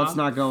way at the top? Let's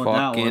not go with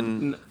that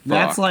one.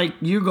 That's like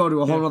you go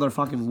to a whole other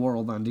fucking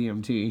world on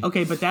DMT.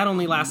 Okay, but that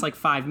only lasts like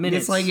 5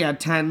 minutes. It's like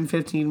 10,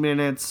 15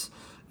 minutes.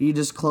 You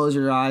just close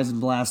your eyes and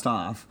blast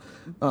off.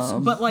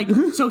 But like,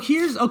 so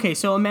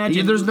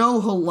imagine there's no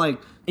like,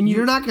 and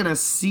you're not gonna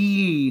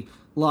see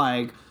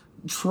like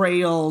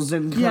trails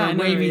and kind of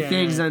wavy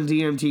things on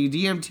DMT.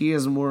 DMT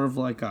is more of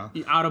like a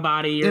out of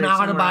body,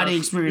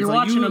 experience. You're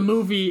like watching a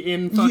movie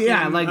in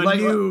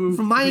fucking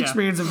from my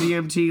experience of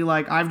DMT,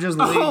 like I've just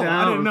laid down.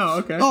 I didn't know.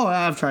 Okay. Oh,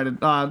 I've tried it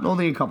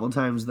only a couple of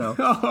times though.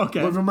 Oh,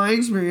 okay. But from my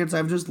experience,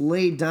 I've just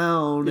laid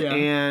down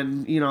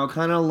and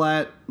kind of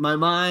let my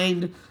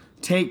mind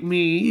take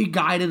me,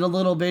 guide it a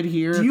little bit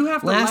here. Do you have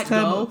to let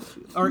go?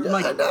 Or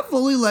like not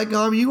fully let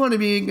go. I mean, you want to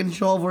be in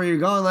control of where you're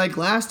going. Like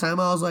last time,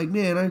 I was like,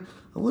 man,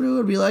 I wonder what it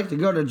would be like to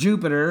go to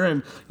Jupiter,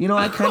 and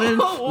I kind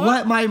of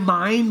let my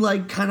mind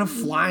like kind of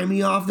fly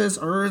me off this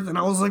Earth, and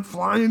I was like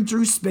flying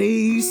through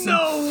space.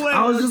 No way!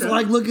 I was just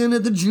like looking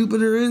at the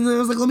Jupiter, and I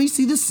was like, let me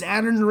see the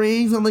Saturn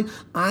rings. I'm like,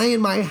 I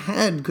in my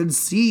head could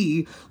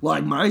see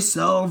like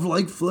myself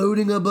like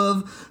floating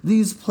above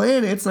these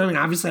planets. I mean,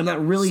 obviously I'm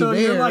not really there. So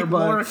you're like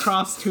but more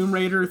across Tomb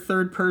Raider,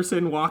 third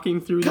person, walking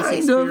through this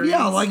kind of,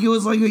 yeah. Like it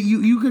was like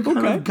you could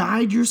kind of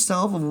guide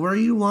yourself of where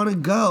you want to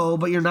go,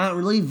 but you're not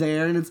really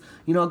there, and it's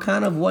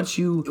kind of what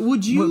you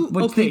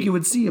would think you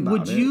would see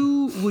about it.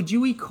 Would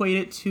you equate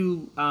it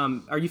to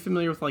are you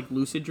familiar with like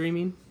lucid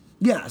dreaming?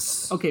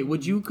 Yes. Okay,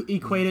 would you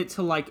equate it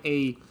to like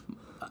a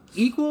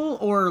equal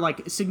or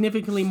like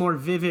significantly more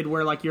vivid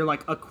where like you're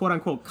like a quote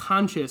unquote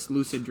conscious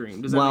lucid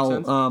dream? Does that make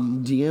sense?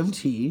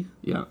 DMT.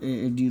 Yeah. Do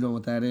you know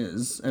what that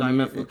is?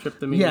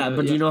 Dimethyltryptamine. Yeah,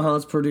 but do you know how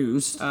it's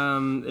produced?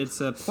 It's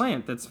a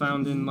plant that's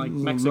found in like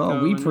Mexico.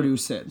 No, we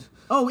produce it.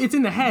 Oh, it's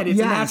in the head. It's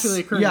a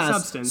naturally occurring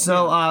substance.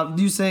 So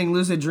you saying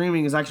lucid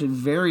dreaming is actually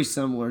very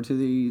similar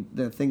to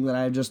the thing that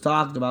I just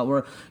talked about,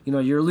 where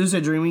you're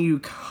lucid dreaming, you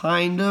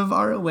kind of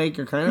are awake,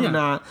 you're kind of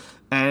not,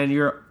 and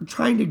you're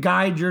trying to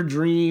guide your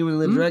dream in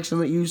the direction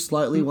that you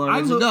slightly want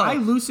it to go. I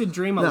lucid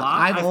dream a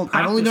lot.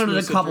 I've only done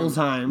it a couple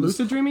times.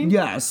 Lucid dreaming?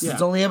 Yes,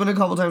 it's only happened a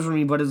couple times for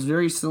me, but it's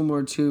very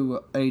similar to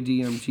a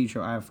DMT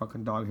show. I have a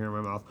fucking dog hair in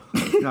my mouth.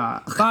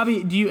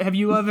 Bobby, have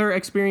you ever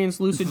experienced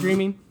lucid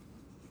dreaming?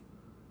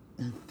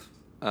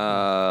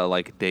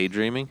 Like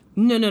daydreaming?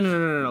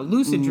 No.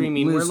 Lucid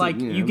dreaming, where like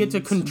you get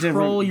to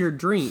control your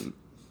dream.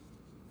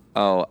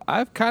 Oh,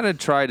 I've kind of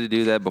tried to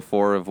do that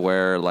before, of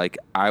where like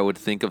I would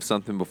think of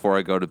something before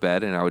I go to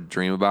bed and I would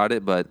dream about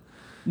it, but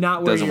it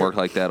doesn't work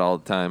like that all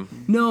the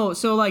time. No,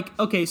 so like,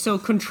 okay, so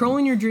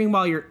controlling your dream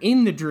while you're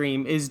in the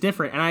dream is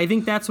different, and I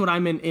think that's what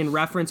I'm in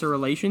reference or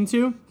relation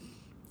to,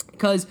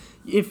 because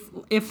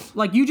if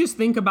like you just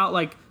think about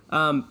like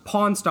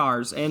Pawn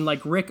Stars and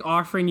like Rick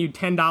offering you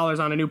 $10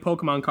 on a new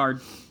Pokemon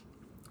card,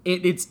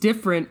 it's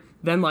different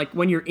than like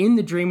when you're in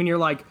the dream and you're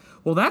like,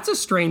 well, that's a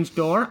strange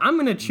door. I'm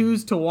going to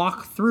choose to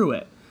walk through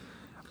it.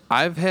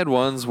 I've had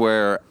ones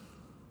where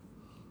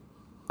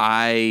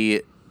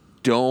I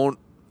don't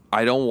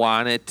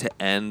want it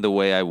to end the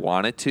way I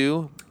want it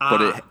to,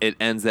 but it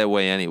ends that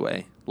way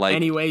anyway. Like,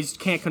 anyways,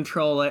 can't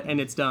control it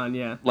and it's done.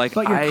 Yeah. Like,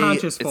 but you're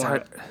conscious for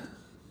it.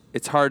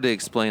 It's hard to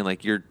explain.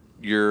 Like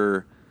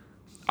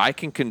I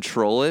can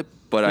control it,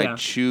 but I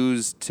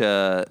choose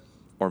to,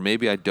 or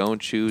maybe I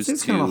don't choose to.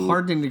 It's kind of a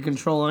hard thing to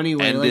control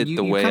anyway. End like it you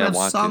the way kind I of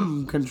want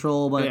some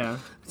control, but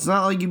It's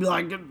not like you'd be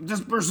like,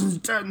 this person's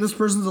dead and this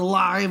person's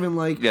alive, and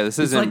like, Yeah, this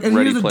it's isn't like, and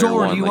Ready here's a Player door.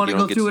 One, Do you like, want you to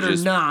don't go get through to it or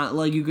just- not?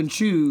 Like, you can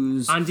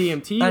choose. On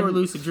DMT or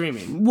lucid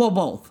dreaming? Well,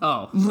 both.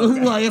 Oh,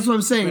 okay. Like, that's what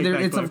I'm saying. Make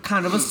that It's clear. a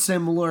kind of a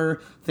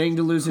similar thing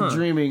to lucid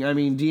dreaming. I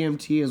mean,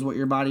 DMT is what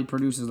your body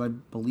produces, I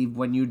believe,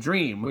 when you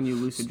dream. When you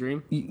lucid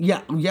dream?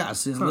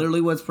 Yes, it's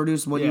literally what's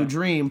produced when Yeah. you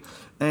dream.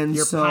 And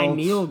Your so,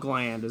 pineal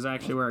gland is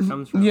actually where it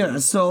comes from. yeah,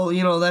 so,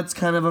 that's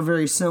kind of a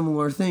very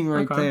similar thing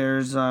right Okay. there.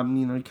 Is,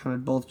 kind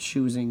of both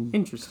choosing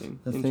Interesting.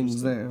 the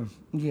things there.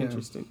 Yeah.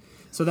 Interesting.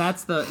 So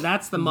that's the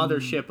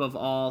mothership of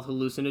all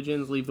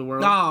hallucinogens. Leave the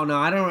world. No,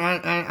 I don't.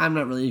 I'm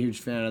not really a huge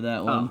fan of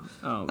that one.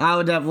 oh. I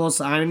would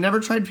definitely. I never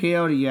tried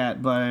peyote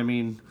yet, but I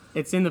mean,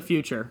 It's in the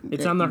future.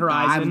 It's on the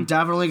horizon. I'm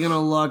definitely gonna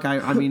look.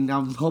 I mean,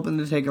 I'm hoping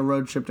to take a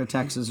road trip to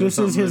Texas. Or This is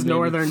something his and maybe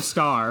northern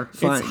star.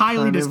 find- It's highly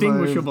find-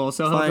 distinguishable,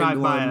 so he'll find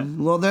drive by it.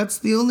 one. Well, that's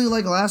the only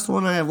last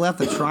one I have left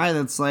to try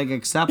that's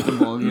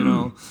acceptable.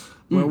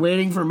 We're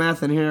waiting for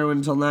meth and heroin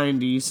until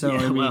 90. So I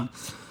mean, well,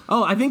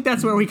 oh, I think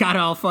that's where we got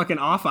all fucking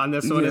off on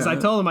this one. Is I Yeah.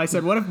 told him, I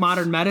said, what if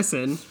modern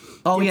medicine?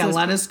 oh gets yeah, us-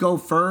 let us go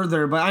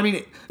further. But I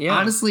mean, Yeah.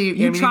 honestly,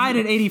 you tried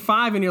at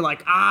 85 and you're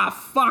like,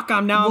 fuck,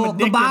 I'm Well,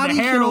 addicted the body to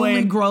can only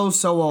heroin. grow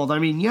so old. I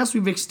mean, yes,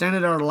 we've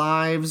extended our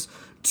lives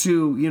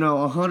to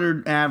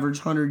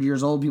 100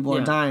 years old. People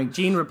Yeah. are dying.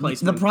 Gene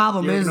replacement. The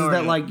problem You're is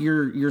ignoring that it.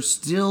 you're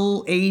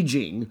still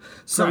aging.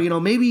 So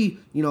Correct. maybe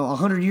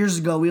 100 years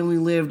ago we only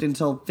lived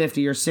until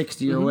 50 or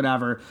 60 Mm-hmm. or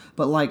whatever.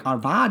 But our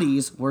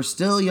bodies, we're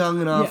still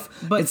young enough.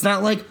 Yeah, but- it's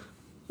not like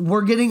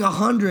we're getting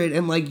 100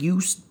 and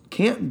you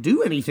can't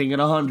do anything at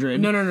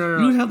 100. No.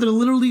 You would have to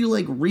literally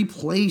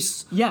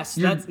replace. Yes,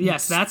 your-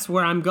 that's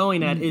where I'm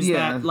going at. Is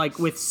Yeah. that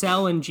with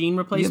cell and gene You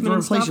replacement have to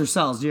and replace stuff, your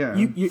cells. Yeah.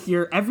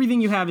 Your everything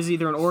you have is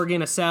either an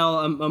organ, a cell,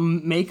 a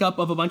makeup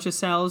of a bunch of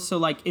cells.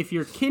 So if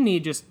your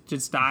kidney just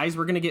dies,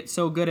 we're gonna get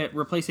so good at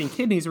replacing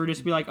kidneys, we're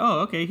just be like,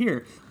 oh, okay,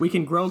 here we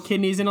can grow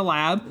kidneys in a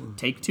lab.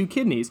 Take 2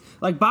 kidneys.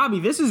 Bobby,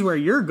 this is where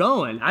you're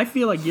going. I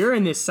feel like you're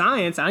in this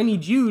science. I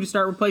need you to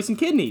start replacing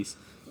kidneys.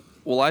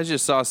 Well, I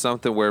just saw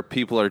something where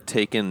people are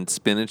taking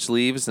spinach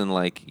leaves and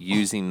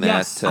using that.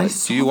 Yes, I to,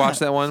 saw do you watch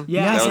that. that one?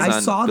 Yes, that was I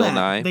on saw Bill that.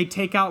 Nye. They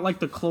take out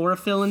the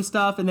chlorophyll and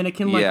stuff, and then it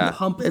can Yeah.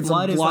 pump It's a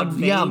blood as blood-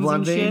 veins yeah, blood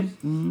and vein.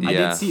 shit. I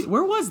Yeah. did see.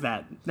 Where was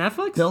that?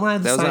 Netflix? Bill Nye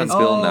the That was on Science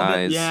Bill Oh,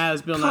 Nye's. yeah, it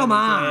was Bill Come Nye.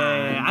 on.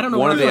 Yeah. I don't know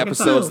One what of the fucking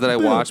episodes song. that I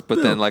watched,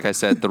 but then, like I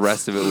said, the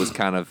rest of it was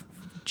kind of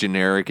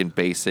generic and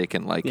basic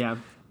and Yeah.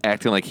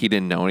 acting like he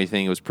didn't know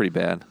anything. It was pretty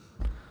bad.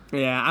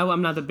 Yeah,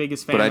 I'm not the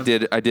biggest fan. But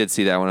of, I did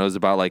see that one. It was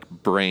about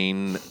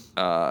brain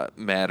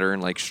matter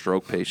and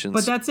stroke patients.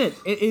 But that's it.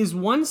 It is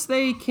once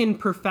they can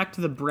perfect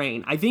the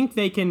brain. I think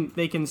they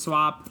can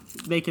swap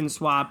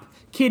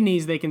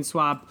kidneys, they can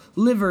swap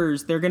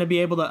livers. They're going to be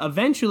able to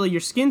eventually.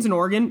 Your skin's an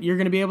organ. You're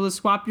going to be able to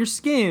swap your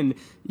skin,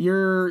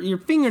 your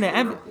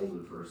fingernail,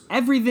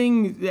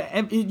 everything.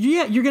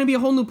 Yeah, you're going to be a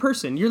whole new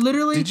person. You're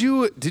literally.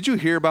 Did you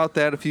hear about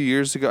that a few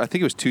years ago? I think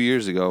it was 2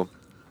 years ago.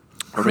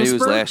 Or maybe it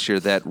was CRISPR? last year.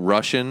 That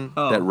Russian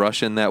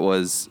that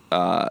was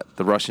the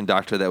Russian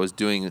doctor that was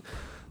doing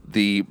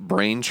the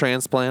brain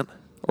transplant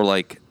or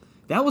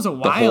That was a the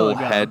while whole ago.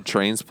 head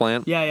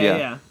transplant.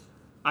 Yeah.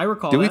 I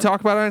recall. Did we that.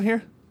 talk about it on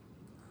here?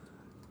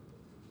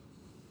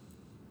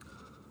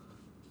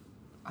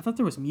 I thought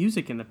there was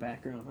music in the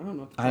background. I don't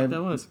know what the I- fuck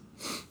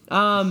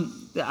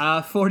that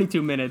was.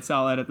 42 minutes.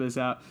 I'll edit this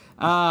out.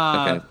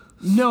 Okay.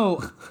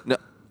 No.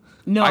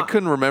 No, I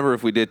couldn't remember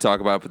if we did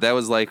talk about it, but that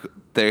was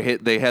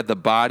they had the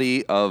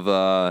body of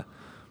a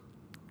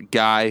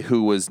guy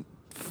who was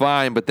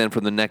fine, but then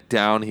from the neck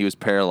down he was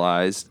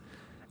paralyzed.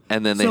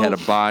 And then they So- had a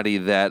body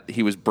that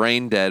he was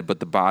brain dead, but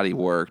the body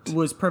worked.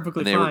 Was perfectly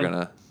And they fine. were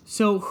gonna.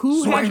 So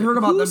who? So I heard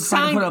about who them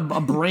trying signed, to put a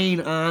brain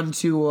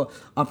onto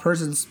a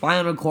person's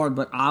spinal cord,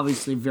 but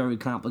obviously very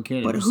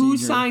complicated. But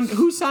procedure.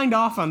 who signed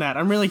off on that?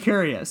 I'm really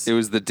curious. It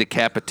was the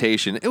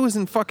decapitation. It was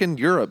in fucking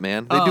Europe,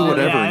 man. They do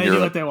whatever yeah, in they do what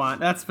Europe. they want.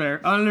 That's fair.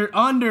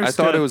 Understood. I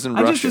thought it was in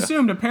I Russia. just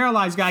assumed a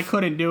paralyzed guy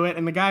couldn't do it,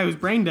 and the guy who's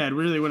brain dead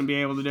really wouldn't be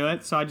able to do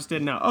it. So I just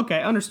didn't know.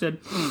 Okay, understood.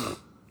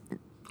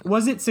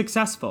 Was it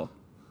successful?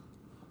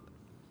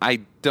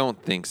 I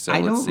don't think so. I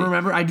Let's don't see.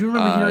 remember. I do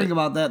remember hearing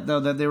about that though.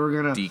 That they were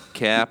gonna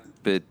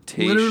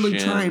Decapitation. literally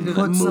trying to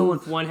put someone.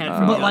 Move one head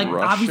from But the like other.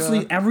 Russia?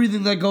 obviously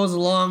everything that goes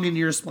along in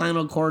your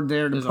spinal cord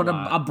there to There's put a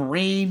lot. a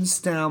brain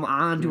stem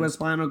onto a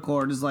spinal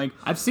cord is like.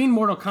 I've seen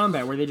Mortal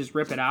Kombat where they just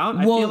rip it out.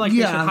 I Well, feel like they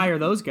should yeah, hire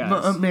those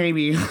guys.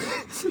 Maybe,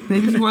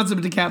 maybe if you want some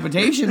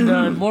decapitation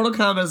done, Mortal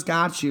Kombat's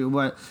got you.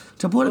 But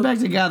to put it back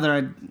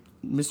together,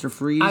 Mr.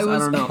 Freeze, I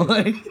don't know.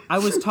 Like, I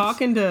was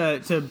talking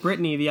to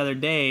Brittany the other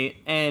day,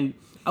 and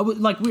I was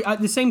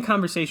the same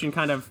conversation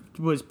kind of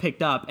was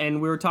picked up,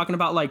 and we were talking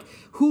about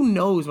who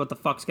knows what the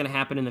fuck's gonna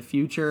happen in the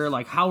future,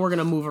 how we're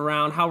gonna move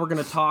around, how we're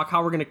gonna talk,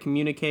 how we're gonna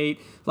communicate.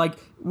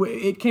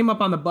 It came up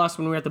on the bus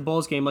when we were at the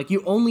Bulls game.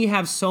 You only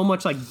have so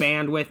much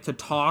bandwidth to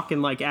talk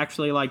and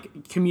actually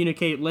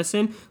communicate,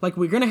 listen.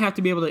 We're gonna have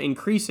to be able to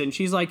increase it. And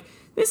she's like,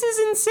 this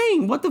is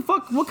insane. What the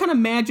fuck? What kind of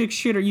magic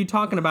shit are you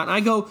talking about? And I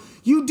go,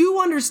 you do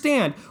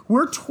understand.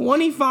 We're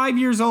 25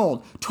 years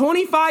old.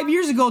 25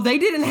 years ago, they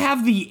didn't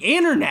have the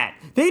internet.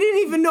 They didn't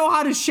even know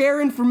how to share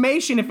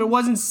information if it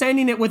wasn't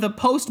sending it with a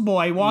post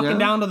boy walking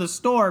down to the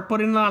store,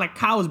 putting it on a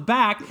cow's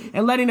back,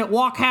 and letting it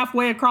walk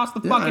halfway across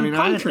the fucking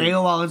country. I had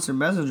AOL Instant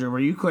Messenger where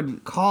you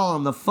couldn't call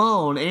on the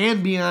phone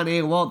and be on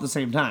AOL at the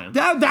same time.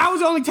 That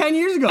was only 10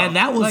 years ago. And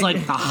that was like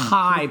a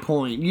high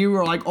point. You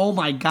were like, oh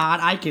my God,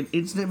 I can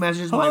instant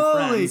message my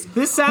friends.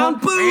 This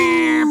sound.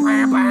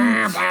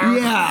 Yeah,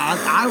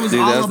 I was Dude,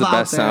 all that was the about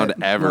best that. sound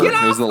ever. Get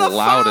It was the off the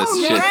loudest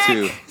phone, shit,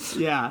 Rick! too.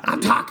 Yeah.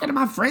 I'm talking to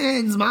my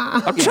friends,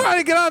 Mom. I'm trying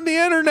to get on the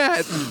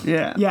internet.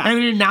 Yeah. Yeah. I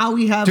mean, now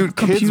we have Dude,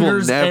 kids will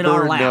computers in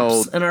our never know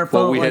laps and our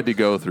phone. what we like, had to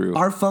go through.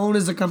 Our phone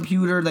is a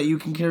computer that you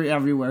can carry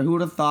everywhere. Who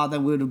would have thought that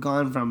we would have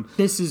gone from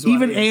This is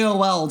even what it is.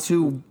 AOL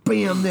to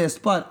bam this?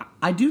 But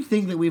I do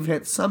think that we've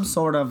hit some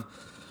sort of,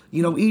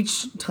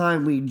 each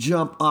time we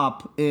jump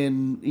up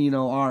in,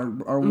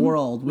 our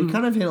world, we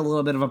kind of hit a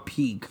little bit of a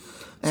peak.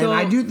 And So-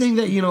 I do think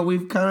that,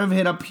 we've kind of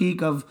hit a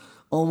peak of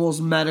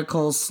almost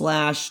medical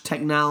 /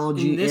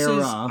 technology This era.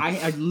 is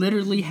I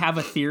literally have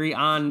a theory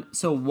on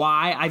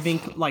why I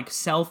think like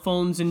cell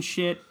phones and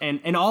shit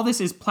and all this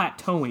is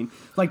plateauing.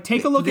 Like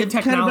take a look They've at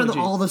technology. kind of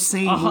been all the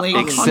same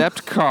lately.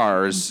 Except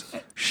cars.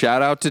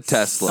 Shout out to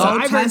Tesla. Oh,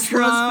 Cybertruck. Tesla's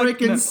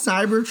freaking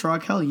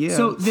Cybertruck, hell yeah.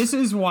 So this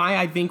is why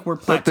I think we're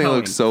plateauing. That thing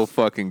looks so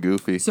fucking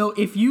goofy. So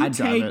if you I'd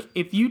drive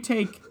it.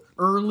 take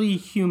early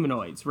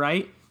humanoids,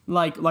 right?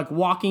 Like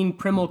walking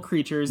primal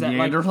creatures that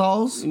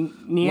Neanderthals?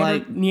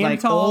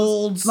 Neanderthals,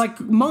 olds?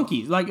 like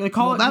monkeys, like they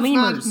call Well, it that's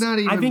lemurs. not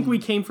even- I think we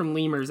came from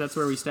lemurs. That's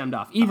where we stemmed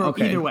off. Either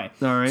way.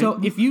 All right. So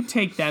if you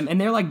take them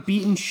and they're like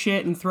beating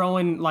shit and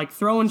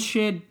throwing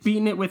shit,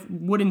 beating it with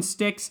wooden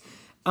sticks,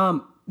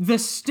 the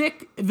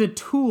stick, the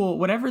tool,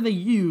 whatever they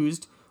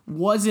used,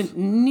 wasn't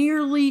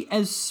nearly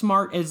as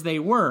smart as they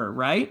were,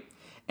 right?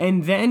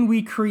 And then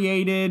we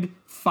created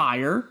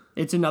fire.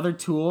 It's another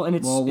tool, and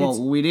it's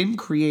we didn't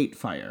create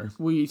fire.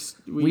 we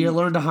We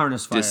learned to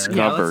harness fire.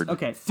 Discovered.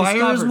 Okay,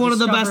 Fire is one of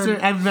the best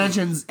discovered.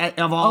 inventions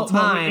of all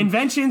time.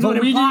 Inventions But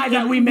would we imply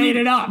didn't- that we made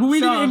it up. But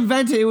we so- didn't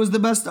invent it. It was the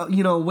best,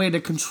 way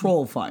to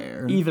control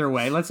fire. Either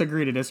way, let's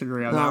agree to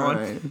disagree on that All one.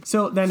 right.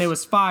 So then it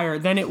was fire.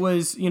 Then it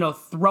was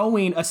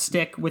throwing a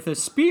stick with a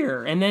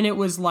spear, and then it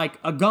was like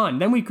a gun.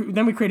 Then we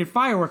created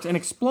fireworks and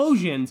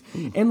explosions,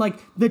 and like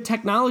the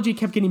technology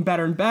kept getting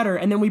better and better.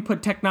 And then we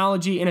put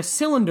technology in a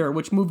cylinder,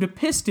 which moved a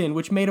piston,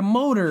 which made a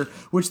motor,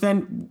 which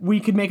then we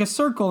could make a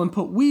circle and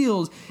put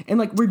wheels, and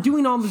like we're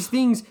doing all these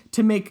things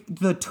to make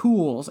the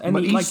tools. And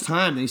But the, each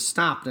time they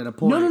stopped at a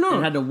point No.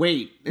 and had to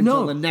wait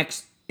until the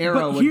next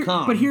era would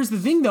come. But here's the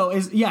thing, though,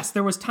 is yes,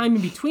 there was time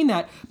in between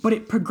that, but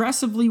it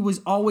progressively was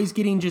always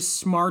getting just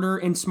smarter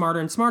and smarter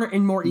and smarter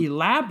and more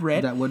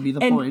elaborate. That would be the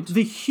and point.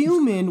 The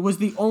human was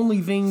the only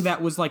thing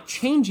that was like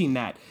changing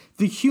that.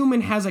 The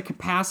human has a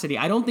capacity.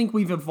 I don't think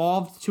we've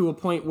evolved to a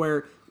point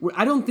where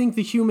I don't think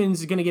the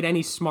human's going to get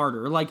any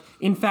smarter. Like,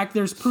 in fact,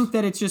 there's proof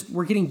that it's just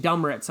we're getting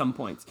dumber at some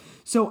points.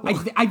 So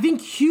I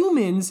think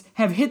humans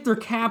have hit their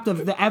cap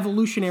of the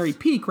evolutionary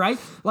peak, right?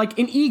 Like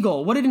an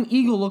eagle. What did an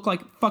eagle look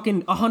like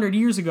fucking 100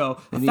 years ago,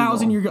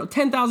 1,000 years ago,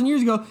 10,000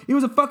 years ago? It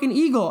was a fucking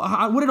eagle.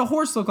 What did a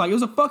horse look like? It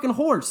was a fucking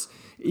horse.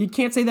 You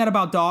can't say that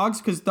about dogs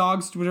because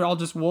dogs were all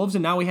just wolves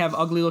and now we have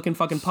ugly looking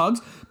fucking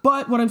pugs.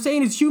 But what I'm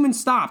saying is humans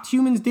stopped.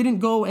 Humans didn't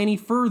go any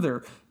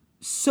further.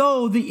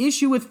 So the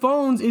issue with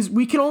phones is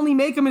we can only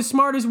make them as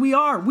smart as we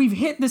are. We've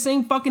hit the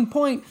same fucking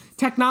point.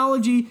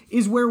 Technology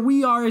is where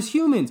we are as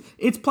humans.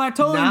 It's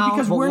plateauing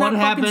because we're not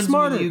fucking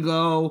smarter. When you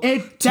go,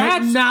 That's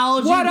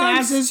technology what I'm-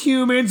 passes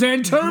humans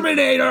and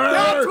Terminator.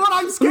 That's what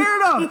I'm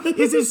scared of.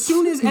 Is as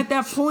soon as at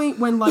that point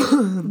when like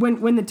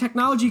when the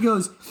technology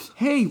goes,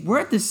 hey, we're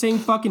at the same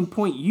fucking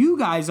point you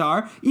guys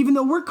are, even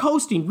though we're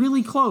coasting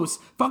really close.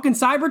 Fucking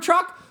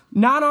Cybertruck,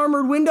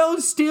 non-armored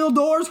windows, steel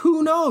doors,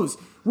 who knows?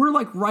 We're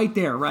like right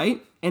there,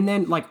 right? And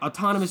then like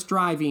autonomous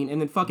driving and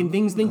then fucking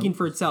things thinking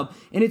for itself.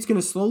 And it's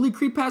gonna slowly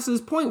creep past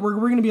this point where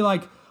we're gonna be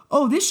like,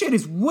 oh, this shit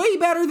is way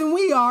better than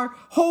we are.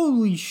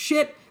 Holy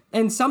shit.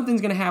 And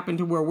something's gonna happen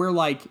to where we're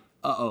like,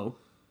 uh-oh.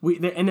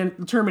 And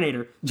then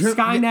Terminator,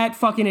 Skynet,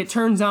 fucking it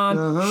turns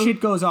on, shit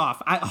goes off.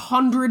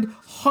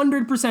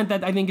 100%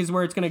 that I think is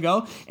where it's going to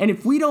go. And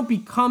if we don't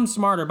become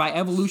smarter by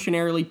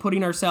evolutionarily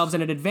putting ourselves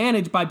at an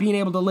advantage by being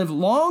able to live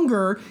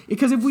longer,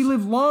 because if we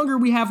live longer,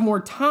 we have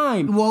more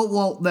time.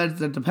 Well, that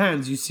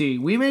depends. You see,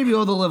 we may be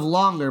able to live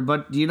longer,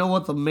 but do you know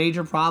what the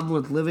major problem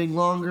with living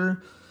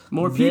longer?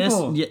 More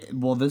people.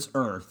 This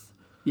Earth.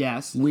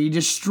 Yes. We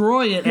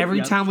destroy it every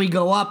Yep. time we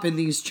go up in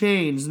these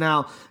chains.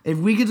 Now, if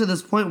we get to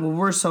this point where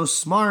we're so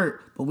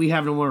smart, but we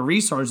have no more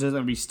resources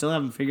and we still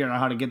haven't figured out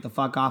how to get the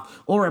fuck off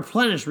or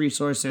replenish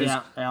resources,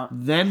 Yeah.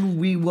 then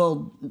we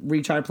will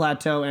reach our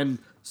plateau and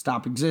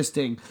stop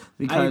existing.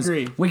 Because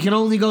agree. we can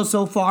only go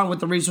so far with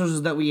the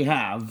resources that we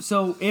have.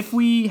 So if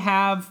we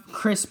have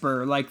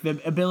CRISPR, like the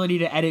ability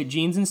to edit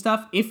genes and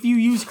stuff, if you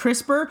use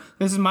CRISPR,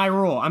 this is my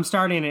rule. I'm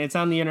starting it. It's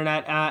on the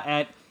internet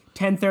at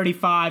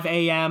 10:35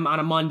 a.m. on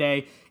a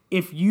Monday.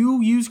 If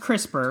you use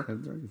CRISPR,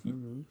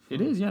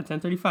 it is,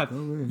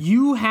 10:35.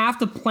 You have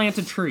to plant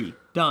a tree.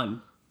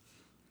 Done.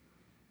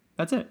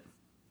 That's it.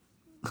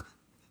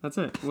 That's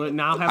it.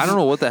 Now have I don't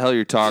know what the hell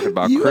you're talking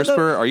about.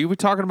 CRISPR? Are you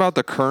talking about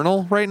the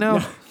kernel right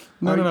now?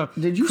 No.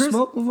 Did you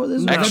smoke before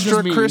this?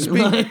 Extra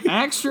crispy.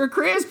 Extra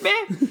crispy.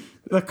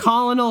 The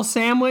colonel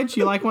sandwich.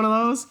 You like one of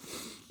those?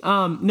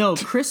 No,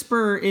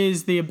 CRISPR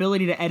is the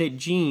ability to edit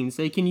genes.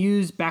 They can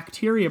use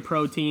bacteria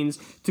proteins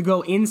to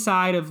go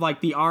inside of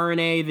like the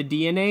RNA, the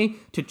DNA,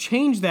 to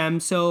change them.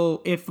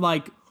 So if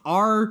like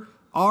our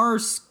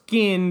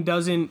skin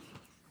doesn't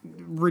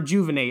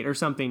rejuvenate or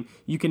something,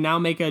 you can now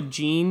make a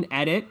gene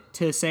edit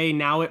to say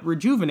now it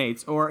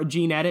rejuvenates, or a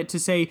gene edit to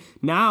say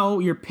now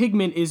your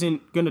pigment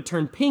isn't going to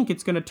turn pink,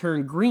 it's going to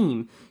turn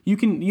green. You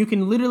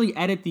can literally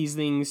edit these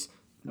things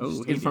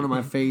in front of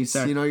my face.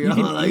 Sorry. You know, you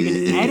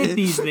can edit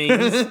these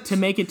things to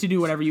make it to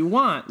do whatever you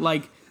want.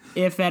 Like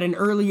if at an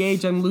early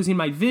age I'm losing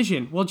my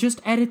vision, well,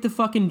 just edit the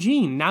fucking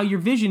gene. Now your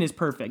vision is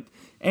perfect.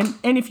 And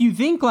if you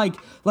think like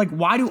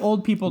why do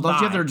old people die? Don't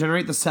you have to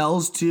regenerate the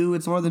cells too?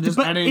 It's more than just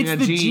but editing it's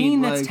a the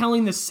gene like, that's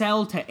telling the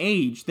cell to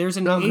age. There's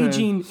an Okay.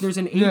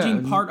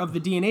 aging part of the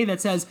DNA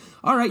that says,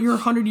 all right, you're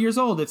 100 years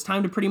old. It's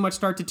time to pretty much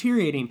start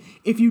deteriorating.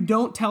 If you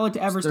don't tell it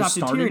to ever They're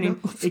stop deteriorating,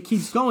 it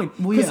keeps going.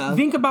 Because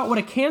think about what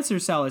a cancer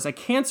cell is. A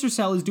cancer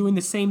cell is doing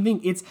the same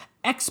thing. It's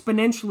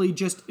exponentially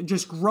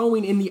just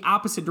growing in the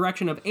opposite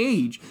direction of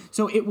age.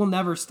 So it will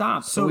never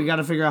stop. So we got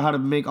to figure out how to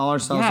make all our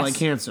cells Yes. like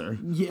cancer.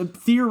 Yeah,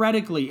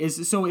 theoretically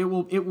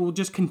it will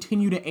just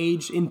continue to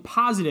age in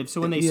positive.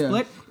 So when they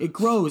split, it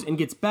grows and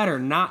gets better,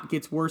 not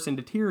gets worse and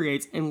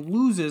deteriorates and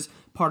loses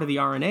part of the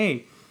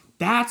RNA.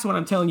 That's what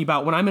I'm telling you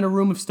about. When I'm in a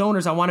room of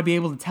stoners, I want to be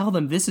able to tell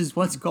them this is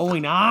what's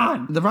going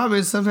on. The problem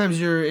is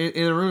sometimes you're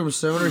in a room of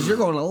stoners, you're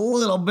going a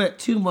little bit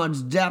too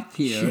much depth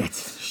here.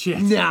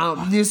 Shit.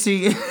 Now, you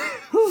see,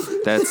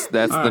 That's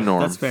the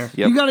norm. That's fair.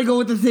 Yep. you got to go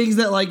with the things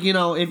that, like, you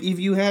know, if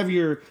you have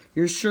your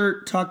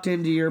shirt tucked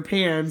into your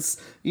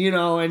pants, you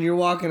know, and you're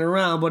walking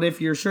around, but if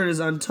your shirt is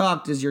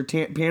untucked, is your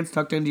pants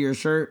tucked into your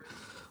shirt?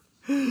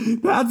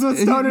 That's what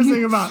stoners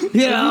think about.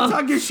 Yeah. If you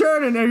tuck your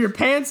shirt in, are your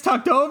pants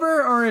tucked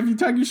over, or if you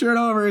tuck your shirt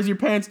over, is your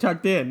pants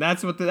tucked in?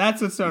 That's what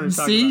stoners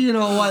talk See, about. you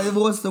know,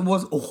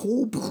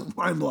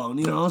 mind blown,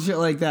 you know, shit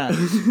like that.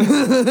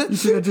 You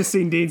should have just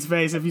seen Dean's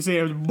face. If you see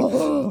it,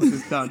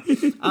 it's done.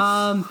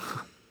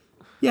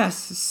 Yes,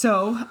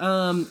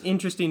 so,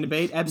 interesting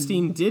debate.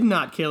 Epstein did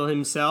not kill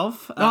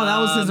himself. Oh, that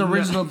was his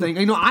original thing.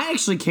 You know, I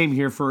actually came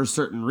here for a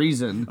certain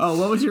reason. Oh,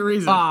 what was your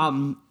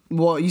reason?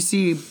 Well, you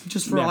see,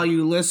 just for all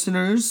you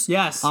listeners,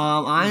 Yes.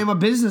 I am a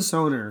business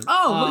owner.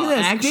 Oh, look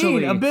at this.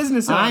 Dean, a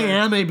business owner. I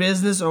am a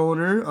business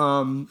owner.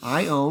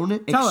 I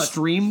own Tell us.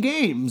 Extreme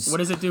Games. What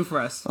does it do for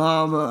us?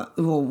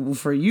 Well,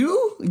 for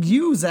you,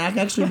 Zach,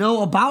 actually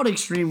know about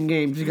Extreme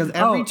Games because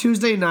every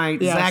Tuesday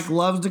night, Yes. Zach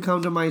loves to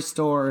come to my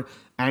store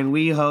and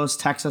we host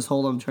Texas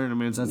Hold'em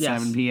tournaments at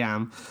 7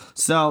 p.m.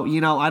 So,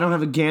 you know, I don't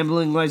have a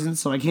gambling license,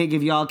 so I can't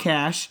give you all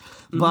cash.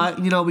 Mm-hmm. But,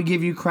 you know, we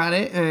give you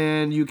credit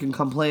and you can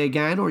come play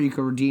again or you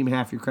can redeem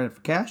half your credit for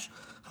cash,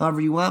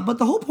 however you want. But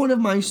the whole point of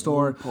my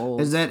store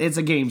is that it's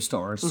a game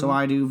store. So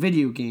I do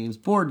video games,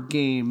 board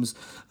games,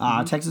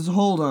 Texas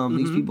Hold'em.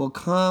 These people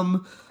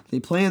come, they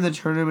play in the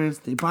tournaments,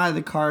 they buy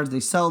the cards, they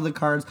sell the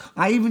cards.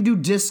 I even do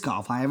disc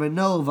golf. I have a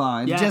Nova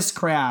and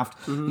Discraft.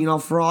 You know,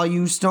 for all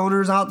you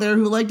stoners out there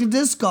who like to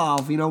disc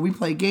golf, you know, we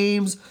play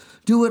games,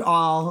 do it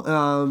all.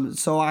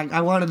 So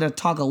I wanted to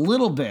talk a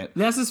little bit.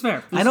 This is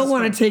fair. I don't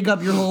want to take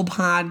up your whole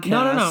podcast.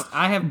 No.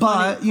 I have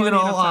But, you plenty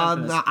know, enough time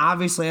for this.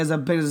 obviously as a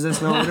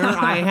business owner,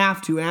 I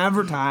have to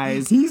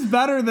advertise He's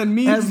better than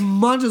me. as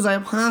much as I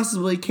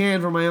possibly can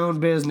for my own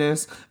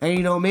business. And,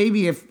 you know,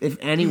 maybe if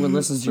anyone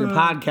listens to your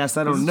podcast,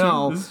 I don't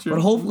know. This is true.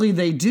 But hopefully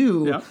they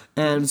do. Yeah.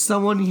 And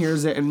someone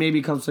hears it and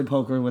maybe comes to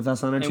poker with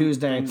us on a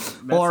Tuesday. and that's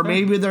Or fair.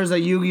 maybe there's a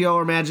Yu-Gi-Oh!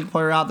 Or Magic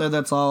player out there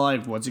that's all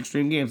like, what's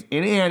Extreme Games?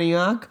 In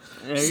Antioch.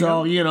 you So,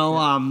 go. you know,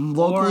 or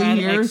locally at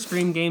here.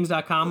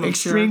 extremegames.com. I'm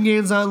sure.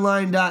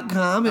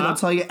 ExtremeGamesOnline.com. It'll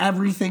tell you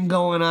everything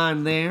going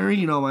on there.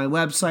 You know, my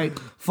website,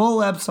 full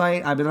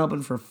website. I've been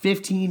open for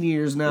 15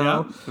 years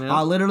now.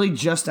 Yeah. Literally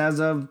just as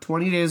of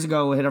 20 days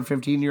ago, we hit our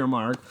 15-year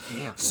mark.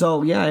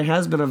 So, yeah, it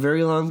has been a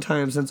very long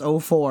time since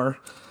 04.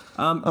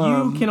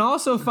 You can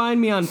also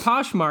find me on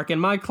Poshmark in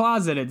my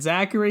closet at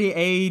Zachary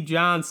A.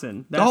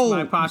 Johnson. That's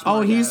my Poshmark.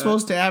 Oh, he's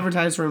supposed to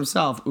advertise for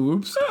himself.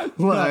 Oops.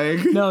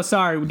 Like, No,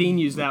 sorry, Dean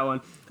used that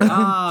one.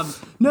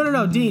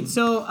 No, Dean.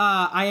 So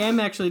I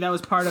am actually, that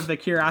was part of the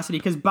curiosity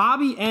because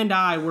Bobby and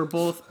I were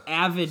both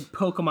avid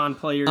Pokemon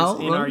players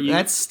in our youth.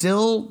 that's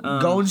still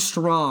going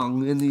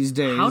strong in these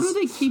days. How do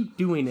they keep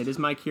doing it? Is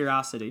my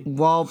curiosity.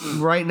 Well,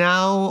 right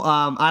now,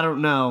 I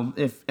don't know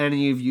if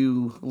any of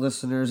you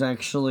listeners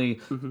actually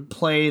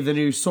play the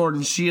new Sword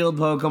and Shield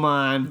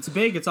Pokemon. It's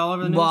big. It's all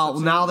over the news. Well,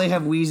 now they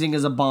have Weezing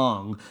as a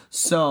bong.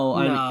 So,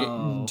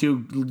 No. to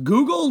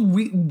Google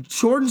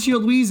Sword and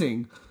Shield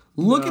Weezing.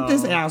 Look at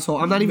this asshole.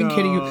 I'm not even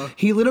kidding you.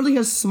 He literally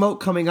has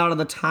smoke coming out of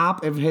the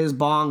top of his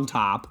bong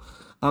top.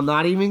 I'm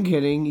not even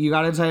kidding. You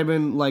gotta type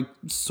in, like,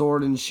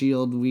 Sword and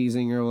Shield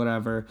Weezing or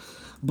whatever.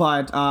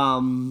 But,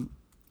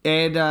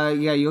 And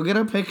yeah, you'll get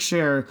a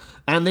picture,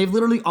 and they've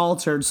literally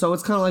altered, so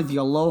it's kind of like the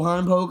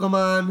Alolan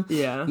Pokemon.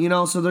 Yeah. You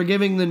know, so they're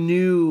giving the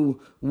new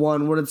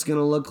one what it's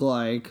gonna look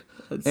like.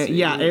 Let's see.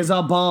 Yeah,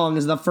 Isabong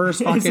is the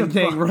first fucking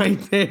thing right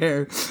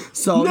there.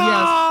 So No!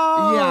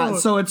 yeah,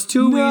 so it's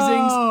two No!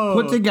 Weezings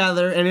put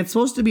together, and it's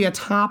supposed to be a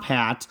top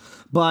hat.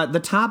 But the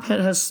top hat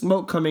has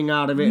smoke coming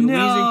out of it. And No!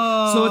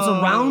 Weezing, so it's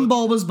a round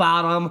bulbous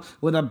bottom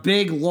with a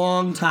big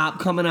long top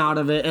coming out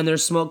of it, and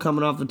there's smoke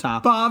coming off the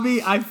top.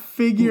 Bobby, I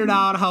figured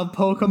out how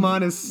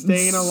Pokemon is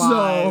staying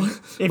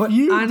alive. So, but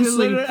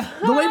honestly,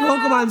 the way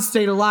Pokemon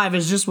stayed alive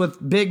is just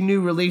with big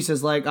new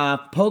releases like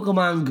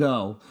Pokemon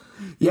Go.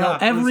 You know,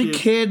 every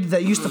kid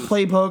that used to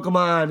play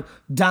Pokemon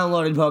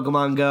downloaded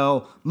Pokemon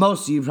Go.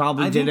 Most of you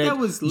probably did it. I think that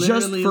was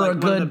just literally for like a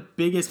good. one of the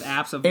biggest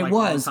apps of It like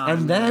was, all time.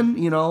 and then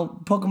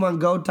Pokemon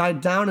Go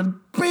died down, and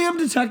bam,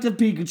 Detective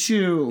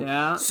Pikachu.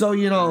 Yeah.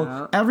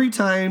 So every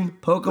time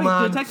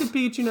Pokemon. Wait, Detective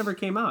Pikachu never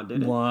came out,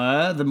 did it?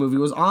 What? The movie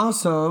was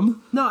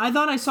awesome. No, I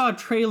thought I saw a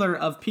trailer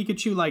of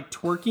Pikachu like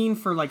twerking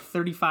for like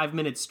 35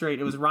 minutes straight.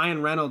 It was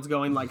Ryan Reynolds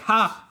going like,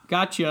 "Ha,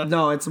 gotcha."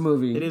 No, it's a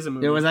movie. It is a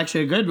movie. It was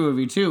actually a good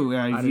movie too.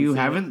 If you see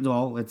haven't,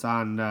 well, it's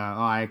on.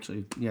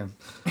 Yeah,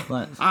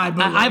 but I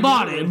I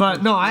bought it.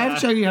 But no, I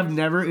actually have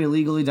never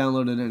illegally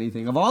downloaded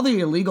anything. Of all the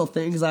illegal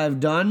things I've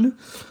done,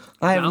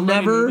 I have Downloading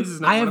never, movies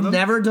is not I one have of them?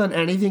 never done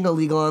anything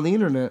illegal on the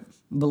internet.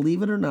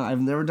 Believe it or not, I've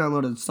never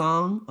downloaded a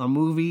song, a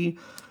movie,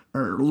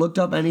 or looked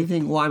up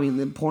anything. Well, I mean,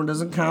 the porn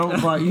doesn't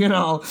count, but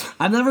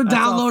I've never all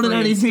downloaded free,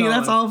 anything. it's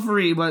That's all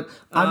free. But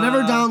I've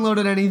never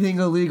downloaded anything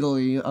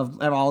illegally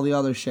of all the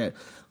other shit.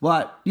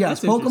 But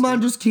yes, That's Pokemon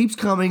interesting. just keeps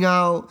coming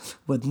out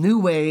with new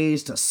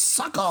ways to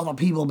suck all the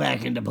people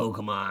back into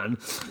Pokemon.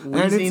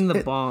 Wheezing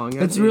the bong.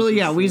 It's really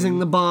Wheezing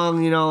the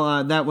Bong.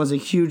 That was a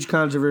huge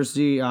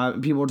controversy.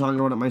 People were talking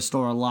about it at my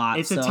store a lot.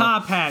 It's a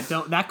top hat.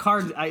 That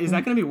card is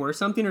that going to be worth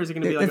something, or is it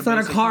going to be like It's not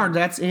a basic card.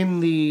 That's in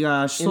the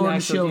Sword and actual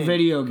Shield game.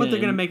 video game. But they're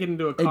going to make it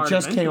into a card. It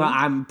just came out.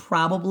 I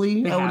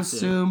would have to.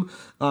 assume.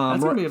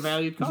 That's going to be a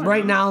valued card.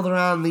 Right now, they're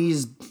on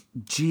these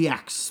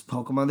GX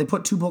Pokemon. They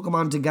put two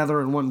Pokemon together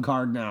in one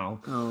card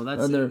now. Oh,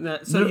 that's And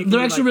so you can they're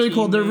do, actually like, really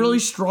cool. team They're really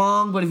games.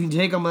 strong, but if you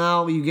take them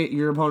out,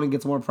 your opponent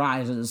gets more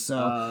prizes.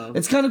 So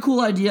it's kind of cool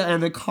idea.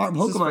 And the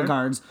Pokemon fair?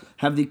 cards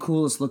have the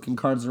coolest looking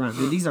cards around.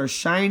 Dude, these are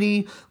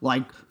shiny,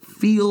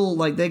 feel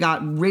like they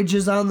got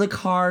ridges on the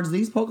cards.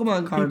 These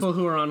Pokemon cards, People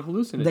who are on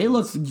hallucinogens. they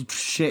look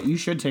shit. You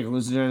should take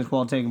hallucinogens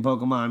while taking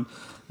Pokemon.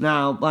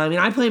 Now, I mean,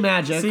 I play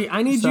Magic. See,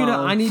 I need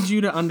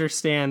you to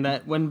understand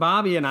that when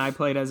Bobby and I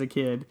played as a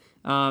kid,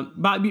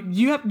 Bobby,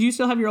 do you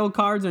still have your old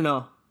cards or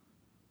no?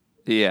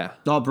 Yeah.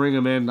 I'll bring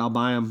them in. I'll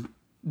buy them.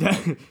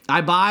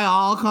 I buy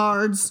all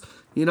cards.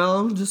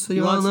 Just so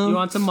you all know. You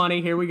want some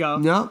money? Here we go.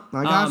 Yep,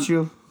 I got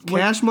you.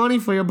 Cash money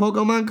for your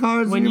Pokemon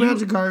cards and your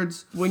Magic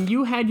cards. When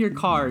you had your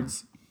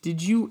cards,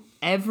 did you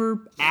ever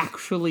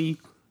actually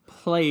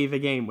play the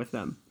game with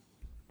them?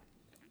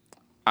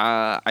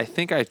 I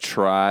think I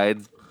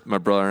tried. My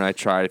brother and I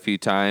tried a few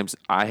times.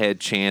 I had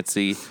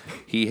Chansey.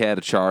 He had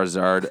a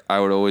Charizard.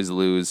 I would always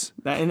lose.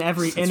 That in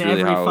every really how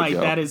it would fight,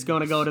 go. that is going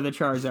to go to the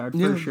Charizard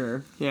for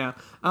sure. Yeah.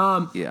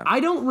 Yeah. I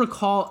don't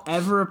recall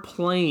ever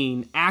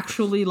playing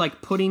actually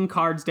putting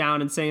cards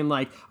down and saying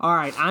all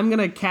right, I'm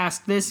gonna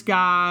cast this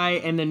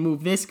guy and then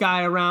move this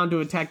guy around to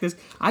attack this.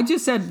 I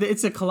just said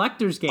it's a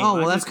collector's game. Oh,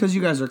 well, that's because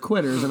you guys are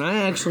quitters, and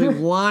I actually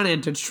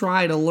wanted to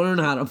try to learn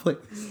how to play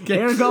this game.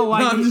 There you go.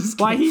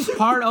 Why he's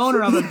part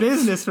owner of a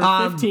business for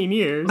 15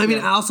 years. I mean,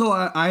 also,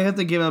 I have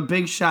to give a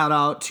big shout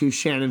out to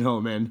Shannon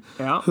Homan,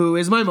 who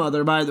is my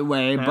mother, by the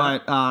way.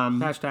 But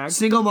Hashtag.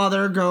 single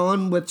mother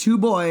growing with two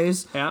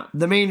boys. Yeah.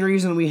 The main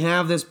reason we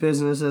have this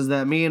business is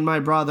that me and my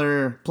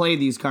brother play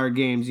these card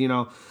games,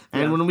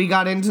 And when we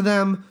got into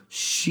them,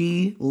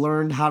 she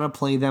learned how to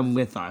play them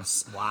with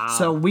us. Wow.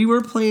 So we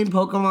were playing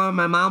Pokemon.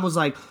 My mom was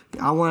like,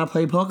 I want to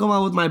play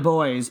Pokemon with my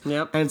boys.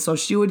 Yep. And so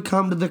she would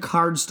come to the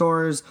card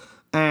stores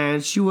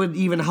and she would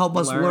even help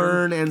us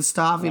learn and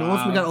stuff.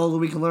 Once we got older,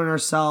 we could learn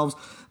ourselves.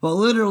 But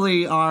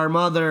literally, our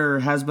mother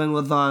has been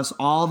with us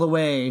all the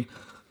way.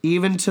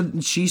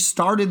 She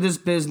started this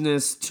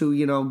business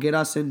to, get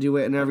us into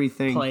it and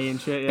everything. Play and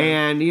shit,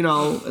 yeah. And,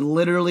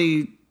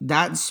 literally,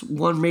 that's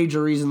one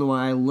major reason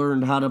why I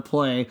learned how to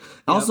play.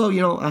 Also,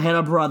 I had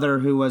a brother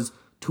who was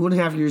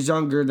 2.5 years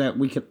younger that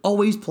we could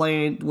always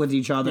play with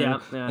each other.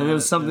 And it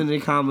was something to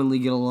commonly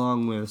get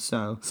along with,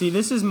 so. See,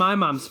 this is my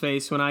mom's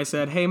face when I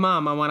said, hey,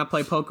 Mom, I want to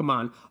play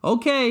Pokemon.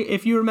 Okay,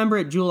 if you remember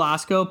at Jewel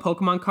Osco,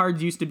 Pokemon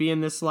cards used to be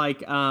in this,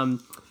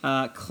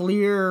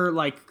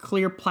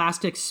 clear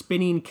plastic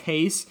spinning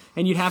case,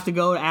 and you'd have to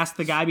go ask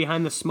the guy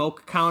behind the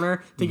smoke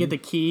counter to get the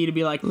key to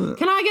be like,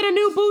 can I get a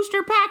new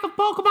booster pack of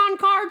Pokemon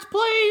cards,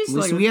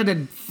 please? So we had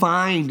to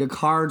find a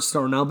card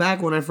store. Now,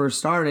 back when I first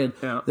started,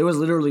 there was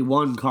literally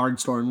one card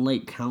store in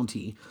Lake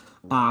County.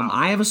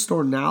 I have a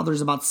store now.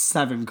 There's about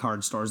 7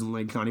 card stores in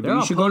Lake County, but They're you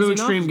all should go to posing up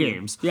Extreme to you.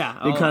 Games. Yeah.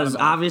 Oh, because I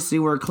bet. obviously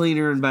we're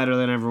cleaner and better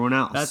than everyone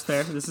else. That's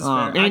fair. This is fair.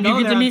 I And go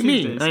you get there to on meet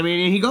me. Tuesdays. I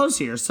mean, he goes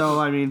here, so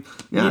I mean,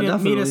 yeah, meet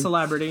definitely. a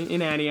celebrity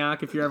in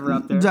Antioch if you're ever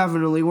up there.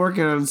 Definitely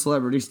working on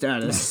celebrity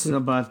status,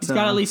 but He's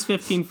got at least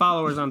 15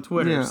 followers on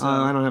Twitter. yeah. so.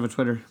 I don't have a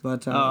Twitter,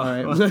 but all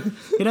right. Well,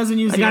 he doesn't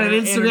use. I got an the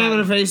Instagram internet.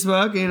 and a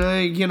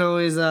Facebook. You can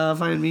always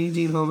find me,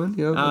 Dean Holman.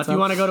 You know, If you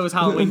want to go to his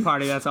Halloween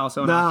party, that's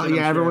also an No, option. I'm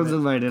yeah, sure everyone's of it.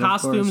 invited, of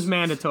Costumes course.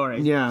 mandatory.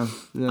 Yeah,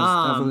 yes,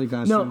 definitely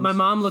costumes. No, my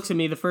mom looks at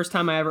me the first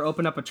time I ever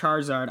opened up a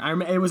Charizard.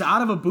 It was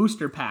out of a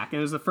booster pack. It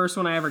was the first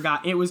one I ever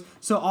got. It was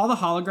so all the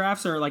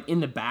holographs are like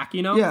in the back,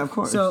 you know. Yeah, of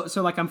course. So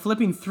like I'm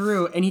flipping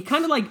through, and he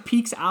kind of like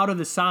peeks out of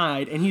the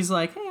side, and he's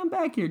like, "Hey, I'm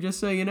back here, just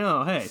so you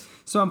know." Hey,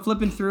 so I'm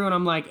flipping through, and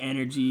I'm like,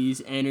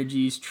 energies,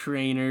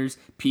 trainers,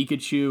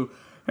 Pikachu.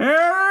 Here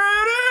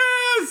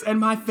it is! And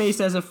my face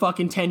as a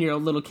fucking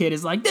 10-year-old little kid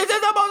is like, "This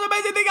is the most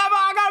amazing thing ever!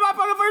 I got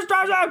my fucking first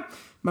Charizard!"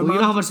 My Well, you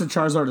know how mom. much the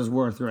Charizard is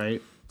worth,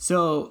 right?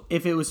 So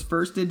if it was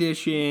first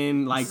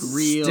edition, like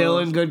real, Still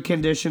in good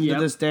condition Yep.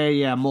 to this day.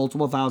 Yeah,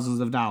 multiple thousands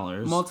of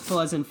dollars.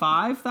 multiple as in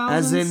 5,000,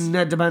 As in,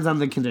 that depends on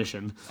the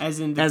condition. as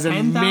in the As in,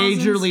 10,000s?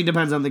 majorly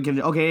depends on the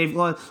condition. Okay,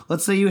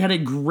 let's say you had a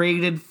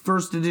graded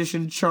first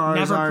edition Charizard.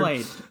 Never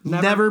played.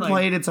 Never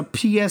played. It's a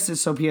PS.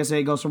 So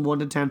PSA goes from 1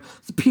 to 10.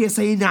 It's a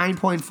PSA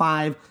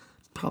 9.5.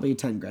 Probably a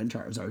 10 grand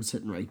Charizard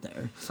sitting right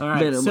there. All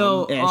right,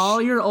 so Minimum-ish. all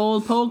your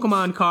old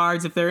Pokemon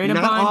cards, if they're in a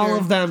Not binder, all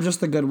of them, just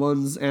the good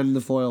ones and the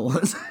foil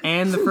ones.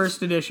 and the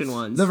first edition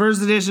ones. The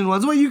first edition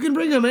ones. Well, you can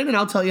bring them in, and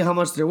I'll tell you how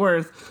much they're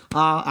worth.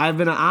 I've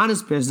been an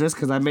honest business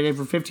because I've been in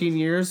for 15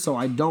 years, so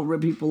I don't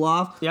rip people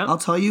off. Yep. I'll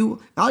tell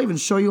you. I'll even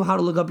show you how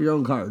to look up your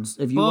own cards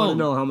if you want to Boom.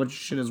 know how much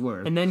shit is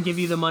worth. and then give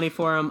you the money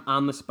for them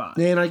on the spot.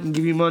 And I can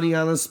give you money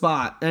on the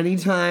spot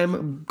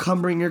anytime.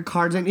 Come bring your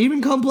cards in.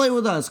 Even come play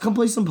with us. Come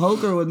play some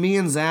poker with me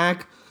and Zach.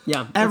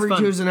 Yeah, it's Every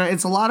fun. Tuesday night.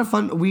 It's a lot of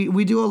fun.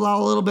 We do a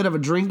little bit of a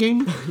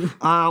drinking.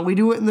 We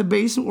do it in the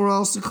basement. We're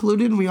all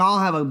secluded, and we all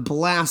have a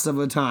blast of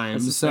a time.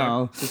 This is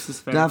So fair. This is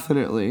fair.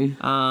 definitely.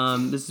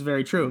 This is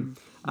very true.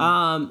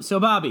 So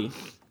Bobby,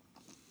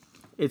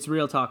 it's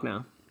real talk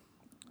now.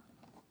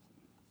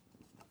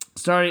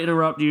 Sorry to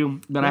interrupt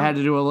you, but I had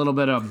to do a little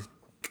bit of,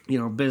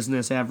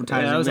 business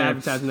advertising. Yeah, that was there.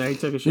 advertising there. He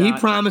took a shot. He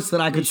promised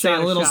that I could say shot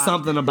a a little shot.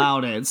 something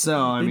about it. So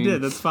I He mean,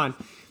 did. That's fine.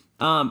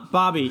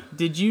 Bobby,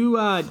 did you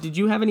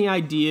have any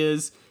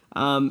ideas?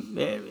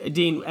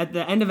 Dean, at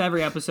the end of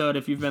every episode,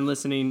 if you've been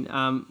listening,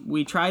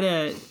 we try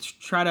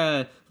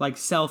to like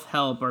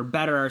self-help or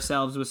better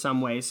ourselves with some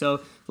way.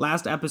 So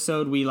last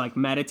episode we like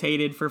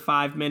meditated for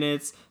 5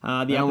 minutes.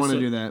 I don't wanna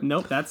do that.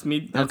 Nope, that's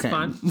me. That's Okay.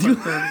 fine.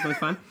 Perfectly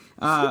fine.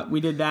 We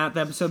did that.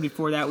 The episode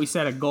before that, we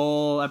set a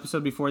goal.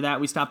 Episode before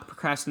that, we stopped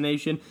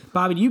procrastination.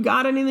 Bobby, do you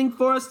got anything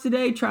for us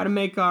today? Try to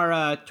make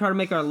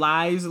our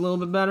lives a little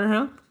bit better,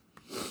 huh?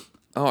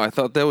 Oh, I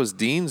thought that was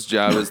Dean's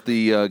job as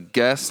the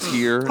guest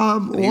here. well,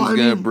 he was I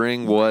going to mean,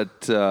 bring what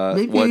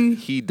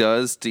he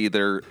does to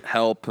either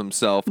help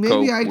himself cope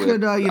maybe I with,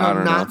 could I don't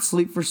know. not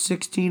sleep for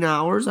 16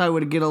 hours. I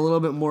would get a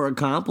little bit more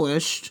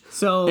accomplished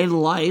So in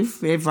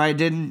life if I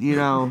didn't,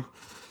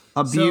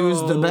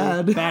 abuse the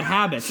bed. Bad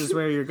habits is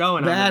where you're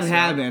going. Bad on this, right?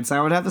 habits.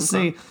 I would have to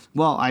say,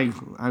 well, I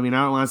mean,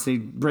 I don't want to say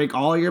break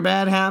all your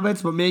bad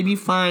habits, but maybe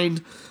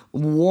find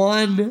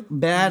one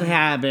bad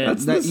habit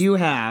that you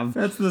have.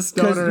 That's the 'Cause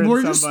stoner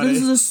in this somebody.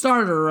 is a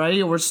starter,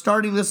 right? We're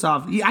starting this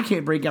off. I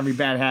can't break every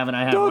bad habit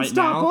I have Don't right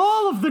stop now.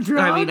 all of the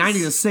drugs. I mean, I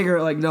need a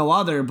cigarette like no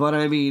other, but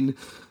I mean,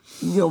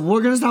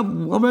 we're gonna stop.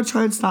 I'm gonna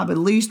try and stop at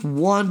least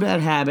one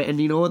bad habit. And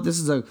you know what? This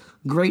is a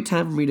great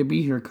time for me to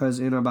be here because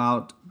in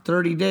about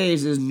 30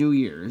 days is New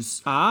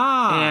Year's.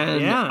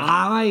 And yeah.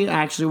 I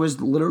actually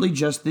was literally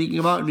just thinking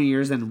about New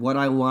Year's and what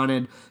I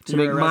wanted to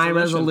Your make my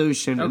resolution.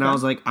 resolution. And Okay. I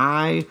was like,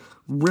 I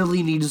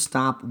really need to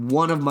stop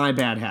one of my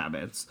bad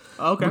habits.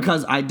 Okay.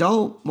 Because I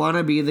don't want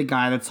to be the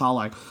guy that's all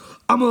like,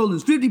 I'm going to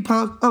lose 50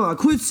 pounds. I'm going to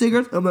quit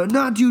cigarettes. I'm going to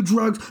not do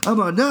drugs. I'm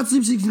going to not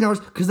sleep 16 hours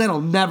because that'll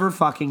never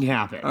fucking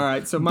happen. All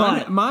right, so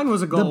But mine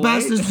was a goal. the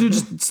best right? is to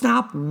just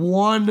stop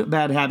one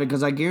bad habit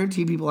because I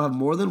guarantee people have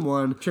more than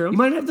one. True. You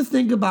might have to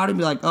think about it and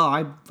be like, oh,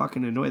 I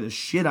fucking annoy the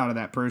shit out of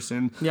that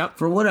person. Yep.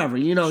 For whatever.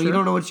 You know, you Sure.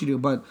 don't know what you do.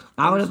 But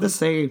I would have to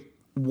say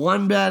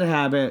one bad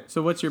habit.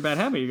 So what's your bad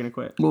habit you're gonna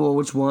quit? Well,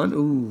 which one?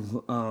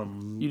 Ooh,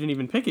 You didn't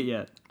even pick it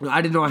yet.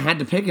 I didn't know I had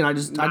to pick it. I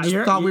just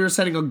you're- thought we were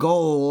setting a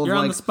goal. Of You're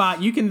like, on the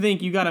spot. You can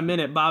think. You got a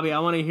minute, Bobby. I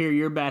want to hear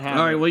your bad habit.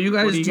 all right, well, you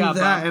guys What do got,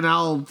 that, Bob? and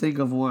I'll think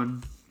of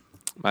one.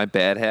 My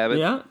bad habit?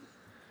 Yeah.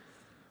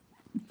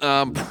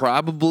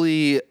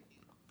 Probably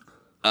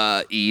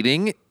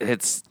eating.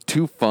 It's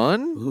too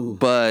fun,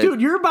 but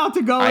Dude, you're about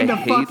to go I into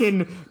hate-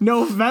 fucking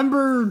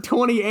November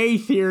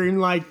 28th here in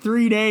like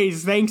 3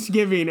 days,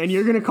 Thanksgiving, and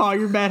you're gonna call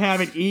your bad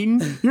habit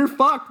eating? You're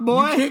fucked, You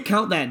boy. can't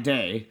count that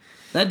day.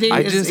 That day I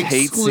is just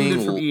hate excluded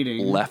seeing from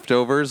eating.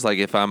 leftovers. Like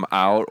if I'm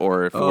out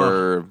or if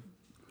we're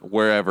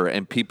wherever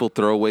and people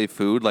throw away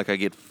food, like I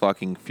get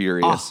fucking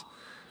furious.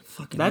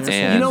 That's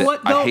And you know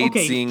what though. I hate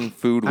Okay, seeing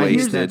food I hate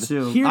wasted. that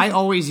too. Here's- I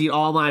always eat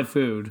all my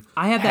food.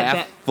 I have that.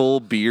 Half full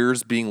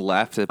beers being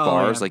left at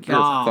bars. yeah. Like you're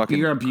fucking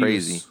beer abuse.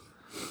 crazy.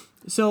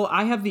 So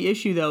I have the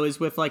issue though is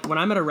with like when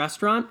I'm at a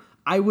restaurant,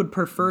 I would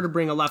prefer to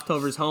bring a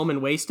leftovers home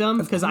and waste them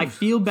because I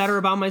feel better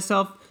about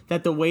myself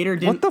that the waiter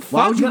didn't. What the fuck?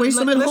 Why would you waste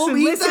them at home?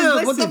 Eat Listen,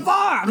 them. What the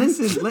fuck?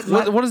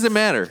 Listen, What does it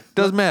matter?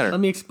 Doesn't matter. let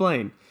me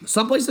explain.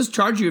 Some places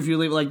charge you if you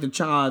leave like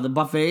the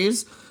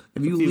buffets.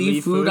 If you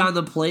leave food on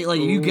the plate,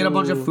 like if you get a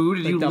bunch of food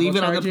and Like you double leave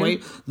it on the charge you?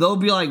 plate, they'll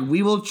be like,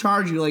 "We will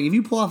charge you." Like if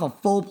you pull off a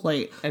full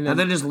plate and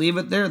then just leave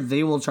it there,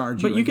 they will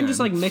charge you. But you can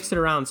just again. like mix it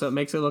around so it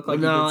makes it look like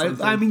No, you did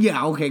something. I mean,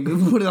 yeah, okay.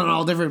 Put it on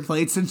all different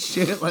plates and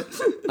shit. Like,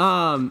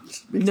 no.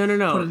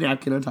 put a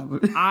napkin on top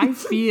of it. I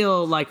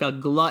feel like a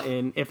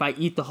glutton if I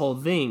eat the whole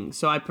thing,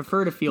 so I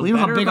prefer to feel Well, you know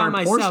how better big about our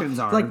myself. portions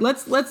are. Like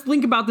let's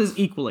think about this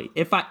equally.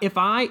 If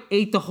I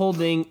ate the whole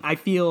thing, I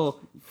feel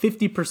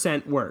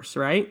 50% worse,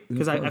 right?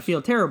 Because I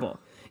feel terrible.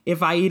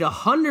 If I eat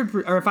 100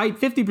 or if I eat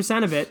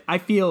 50% of it, I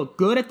feel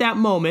good at that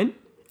moment,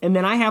 and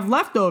then I have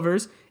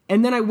leftovers.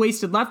 And then I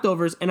wasted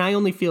leftovers, and I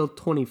only feel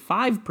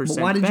 25%.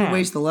 But why did you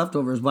waste the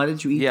leftovers? Why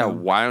didn't you eat Yeah,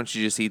 them? why don't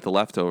you just eat the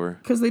leftover?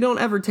 Because they don't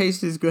ever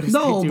taste as good as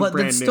No, they do but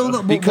brand that's still new.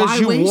 the Because why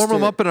you waste warm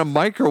them it? up in a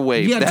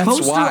microwave. Yeah, That's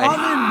toaster why.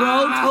 oven,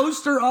 bro.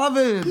 Toaster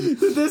oven.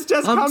 This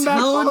just I'm come back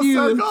full telling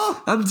you.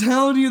 circle. I'm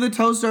telling you, the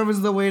toaster oven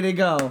is the way to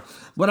go.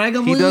 But I He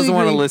completely doesn't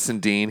want to agree. listen,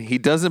 Dean. He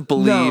doesn't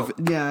believe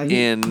yeah,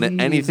 in he's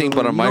anything the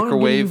but a one. You know what I'm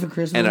getting you microwave for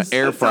and an Christmas?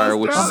 air fryer,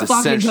 which toaster is Fucking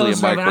essentially a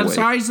toaster oven. microwave. I'm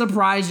sorry to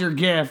surprise your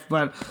gift,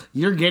 but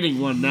you're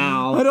getting one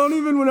now. I don't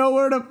even know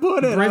where to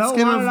put it. I Brit's don't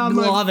want it gonna on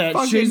my love it.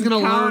 She's fucking gonna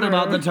learn counter.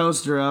 about the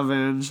toaster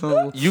oven.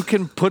 So. You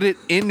can put it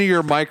into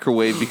your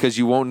microwave because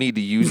you won't need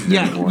to use it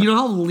Yeah, anymore. you know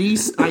how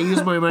least I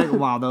use my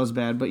microwave. Wow, that was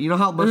bad. But you know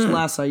how much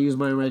less I use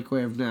my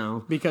microwave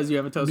now Because you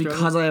have a toaster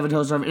because I have a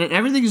toaster oven, and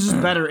everything is just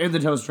better in the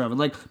toaster oven.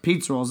 Like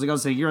pizza rolls, like I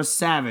was saying, you're a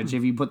savage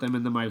if you put them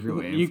in the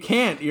microwave. You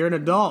can't. You're an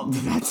adult.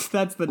 That's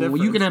the difference.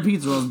 Well, you can have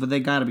pizza rolls, but they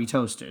gotta be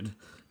toasted.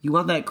 You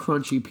want that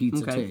crunchy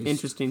pizza Okay, taste.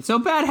 interesting. So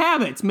bad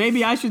habits.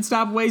 Maybe I should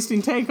stop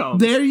wasting take-home.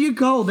 There you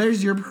go.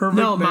 There's your perfect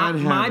No, bad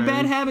my habit.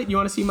 bad habit. You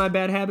want to see my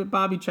bad habit,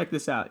 Bobby? Check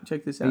this out.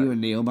 Check this out. Are you a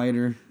nail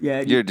biter?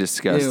 Yeah, You're you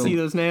disgusting. see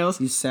those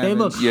nails? You They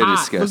look savage. You're hot. Look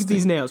at disgusting.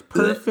 these nails.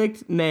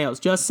 Perfect nails.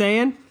 Just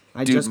saying.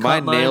 I Dude, just my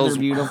cut mine. nails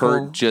They're beautiful.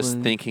 hurt just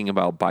Like- thinking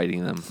about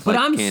biting them. But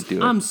I I'm can't do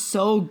it. I'm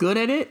so good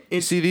at it.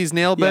 It's See these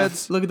nail Yeah,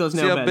 beds? look at those See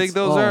nail how beds. big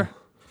those Oh. are?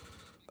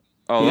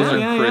 Oh, those Yeah, are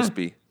yeah, yeah.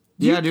 crispy.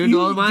 Yeah, dude. you-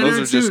 no, mine Those are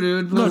are too, just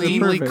dude. No, they're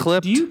cleanly perfect.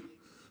 clipped. Do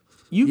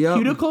you Yep.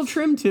 cuticle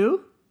trim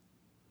too?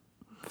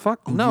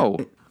 Fuck no.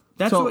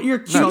 That's So- what your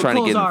I'm not trying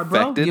to cuticles get are, bro.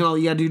 infected. You know,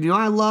 yeah, dude. You know,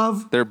 I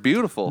love They're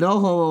beautiful. no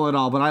homo at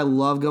all, but I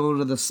love going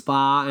to the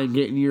spa and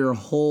getting your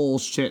whole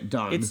shit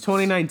done. It's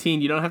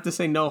 2019. You don't have to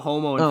say no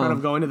homo in Oh. front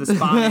of going to the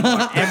spa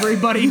anymore.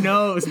 Everybody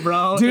knows,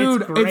 bro.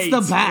 Dude, it's, great. it's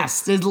the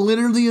best. It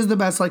literally is the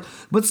best. Like,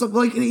 but so,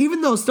 like,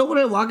 even though still when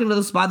I walk into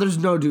the spa, there's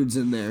no dudes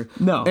in there.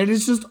 No. and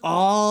it's just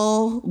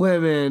all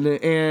women.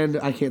 And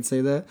I can't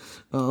say that.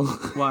 Oh,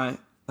 Why?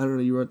 I don't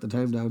know. You wrote the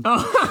time down.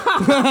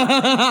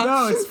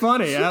 No, it's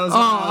funny. I was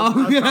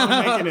probably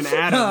making an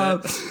ad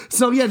of it.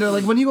 So yeah, no,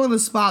 like when you go in the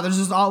spa, there's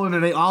just all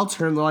women. They all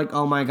turn. They're like,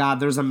 "Oh my god,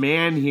 there's a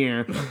man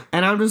here,"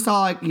 and I'm just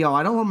all like, "Yo,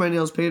 I don't want my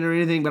nails painted or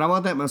anything, but I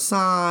want that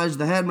massage,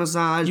 the head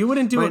massage. You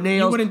wouldn't do my it- you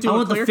nails. wouldn't do I a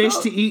want the clear fish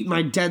coat? to eat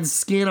my dead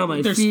skin on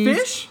my There's feet.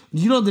 fish?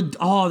 You know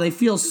they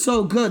feel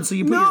so good. So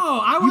you put No, your,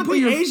 I you want put the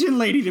your, Asian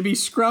lady to be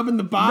scrubbing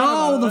the bottom.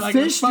 No, of the it like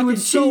a fish do fucking it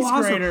so cheese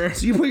awesome. grater.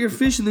 So you put your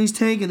fish in these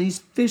tank, and these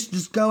fish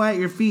just go at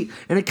your feet,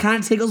 and it kind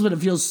of tickles, but it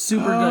feels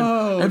super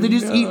good. And they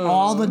just eat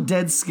all the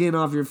dead skin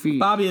off your feet.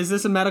 Bobby, is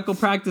this a medical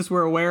practice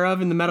we're aware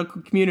of in the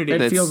medical community?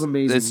 It feels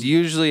amazing. That's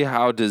usually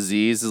how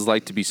disease is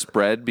like to be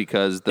spread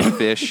because the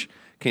fish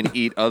can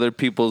eat other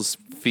people's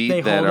feet They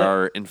that hold it.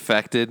 are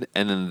infected,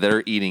 and then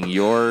they're eating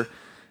your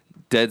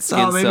dead skin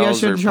Oh, maybe I cells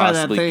should or try that.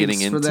 possibly Thanks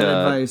getting for into. that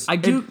advice. I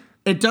do-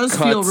 It does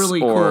feel cuts really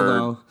cool or-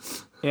 though.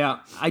 Yeah,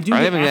 I do. I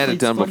get haven't had it athlete's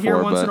done foot here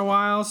before, once but- in a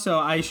while, so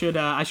I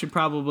should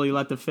probably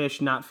let the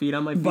fish not feed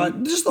on my feet.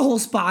 But just the whole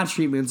spa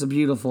treatment's a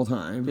beautiful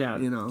time. yeah,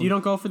 you know. You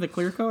don't go for the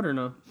clear coat or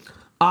no?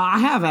 I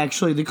have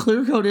actually. The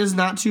clear coat is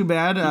not too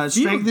bad. It feel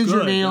strengthens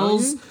your good,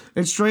 nails. don't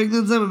you? It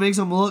strengthens them. It makes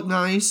them look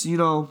nice. You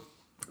know.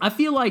 I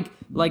feel like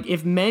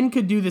if men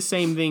could do the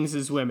same things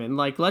as women,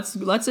 like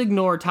let's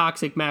ignore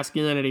toxic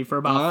masculinity for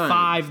about All right.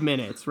 5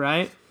 minutes,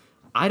 right?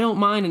 I don't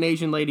mind an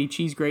Asian lady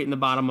cheese grating the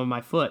bottom of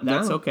my foot.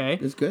 That's No, okay.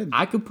 it's good.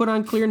 I could put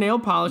on clear nail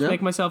polish, Yep.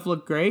 make myself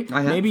look great.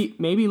 I have.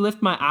 Maybe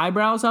lift my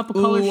eyebrows up a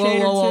color Whoa,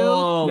 shade whoa, or two.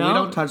 whoa, whoa. No? We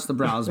don't touch the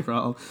brows,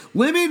 bro.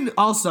 Women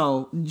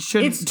also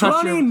shouldn't It's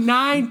touch your.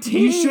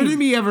 2019. You shouldn't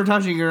be ever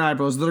touching your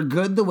eyebrows. They're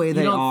good the way You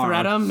they don't are.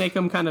 thread them, make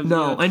them kind of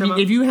No, trim 'em?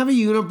 if you have a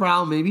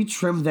unibrow, maybe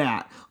trim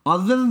that.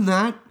 Other than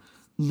that,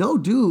 no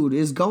dude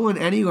is going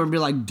anywhere and be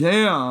like,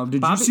 damn,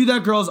 did Bobby- you see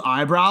that girl's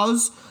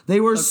eyebrows? They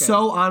were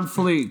so on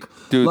fleek.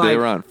 Dude, Like, they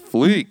were on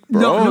fleek,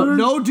 bro.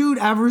 No dude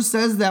ever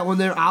says that when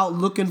they're out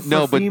looking for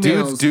No, but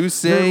females. dudes do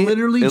say, They're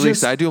literally at just,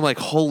 least I do, I'm like,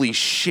 holy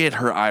shit,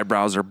 her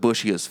eyebrows are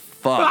bushy as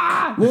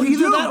fuck. well, You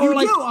either do, that or you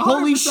like, do,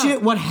 holy 100%.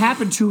 shit, what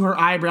happened to her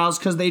eyebrows?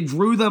 Because they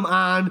drew them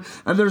on,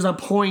 and there's a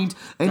point,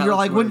 and That you're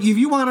looks like, worse. if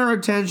you want her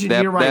attention,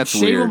 you're right. That's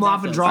Shave weird. them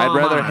off and draw I'd them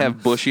rather on.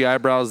 have bushy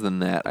eyebrows than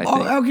that, I think.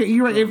 Oh, okay,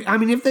 you're right.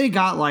 If they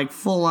got like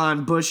full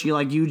on bushy,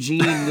 like Eugene,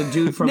 the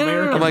dude from No, no, no,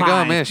 American no. I'm like,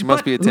 Pie. oh man, she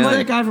must be Who's that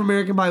Italian. guy from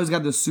American Pie who's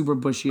got the super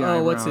bushy eyebrows?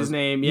 Oh, what's his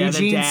name? Yeah, the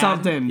Eugene dad.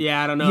 something.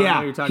 Yeah, I don't know. I know Yeah,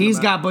 who you're talking he's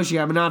about. got bushy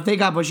eyebrows. Now, if they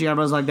got bushy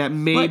eyebrows like that,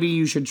 maybe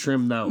you should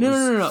trim those.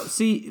 No.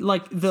 See,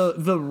 like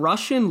the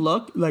Russian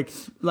look, like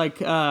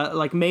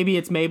maybe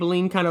it's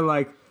Maybelline, kind of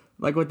like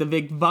with the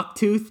big buck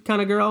tooth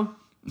kind of girl.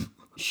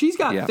 She's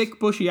got Yeah. thick,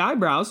 bushy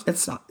eyebrows.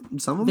 It's some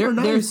of them They're are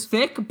they're nice.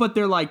 thick, but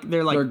they're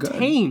good.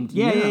 tamed.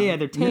 Yeah.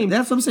 They're tamed.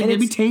 that's what I'm saying. And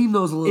Maybe it's- tame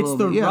those a little It's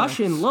the bit. Yeah.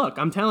 Russian look.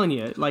 I'm telling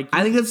you. Like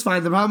I think that's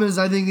fine. The problem is,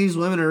 I think these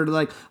women are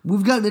like,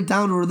 we've gotten it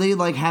down where they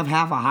like have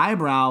half a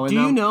eyebrow. And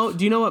Do now-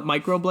 you know what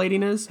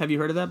microblading is? Have you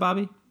heard of that,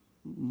 Bobby?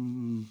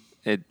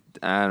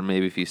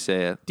 Maybe if you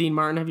say it. Dean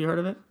Martin, have you heard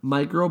of it?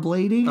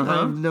 microblading? I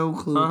have no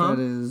clue what that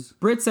is.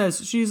 Britt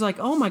says, she's like,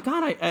 oh my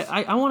God,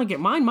 I want to get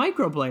mine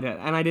microbladed.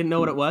 And I didn't know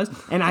what it was.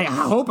 And I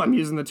hope I'm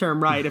using the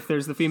term right if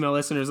there's the female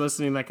listeners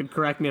listening that could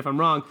correct me if I'm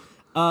wrong.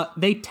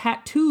 They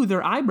tattoo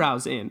their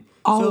eyebrows in.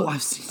 Oh, So-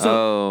 I've seen.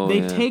 So they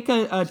yeah. take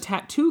a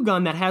tattoo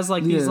gun that has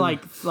like these Yeah.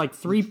 like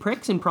 3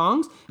 pricks and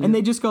prongs, and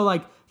they just go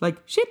like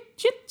shit.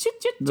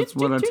 That's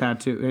what a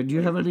tattoo. Do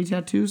you have any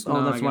tattoos? Oh,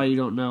 No, that's I why got- you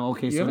don't know.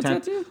 Okay, so have a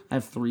tattoo? I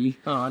have 3.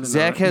 Oh, I didn't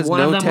Zach know. has One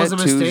of no them was a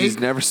tattoos. He's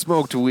mistake? never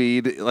smoked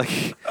weed. Like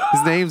his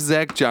name's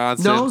Zach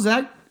Johnson. No,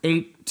 Zach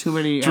ate too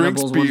many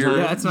Drinks edibles beer. one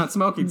Yeah, time. it's not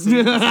smoking.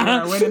 See,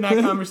 I win in that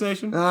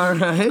conversation. All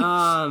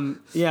right.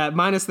 Yeah,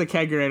 minus the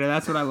kegerator.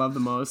 That's what I love the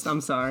most. I'm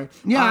sorry.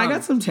 Yeah, I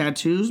got some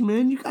tattoos,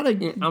 man. You gotta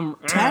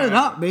tat it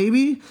up,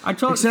 baby. I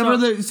told-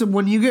 Except so- for so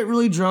when you get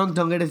really drunk,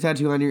 don't get a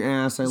tattoo on your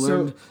ass. I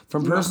learned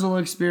from personal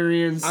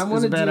experience. I It's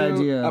want a to bad do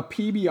idea. a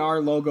PBR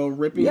logo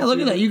ripping. Yeah, look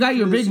at that. You got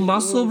your big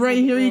muscle right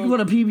here. You can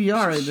put a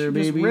PBR right there, Just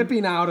baby.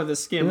 ripping out of the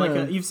skin. Yeah.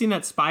 Like you've seen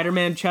that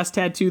Spider-Man chest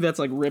tattoo that's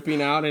like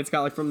ripping out, and it's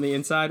got like from the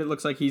inside, it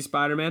looks like he's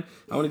Spider-Man.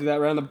 I want to do that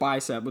around the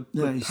bicep with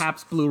Nice.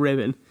 Pabst Blue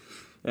Ribbon.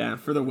 Yeah,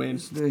 for the win.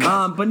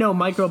 But no,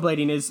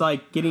 microblading is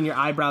like getting your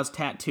eyebrows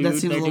tattooed. That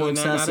seems a They're little doing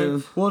that nowadays.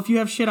 excessive. Well, if you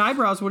have shit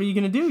eyebrows, what are you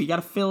gonna do? You got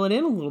to fill it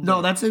in a little bit.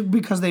 No, that's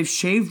because they've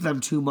shaved them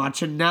too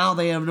much, and now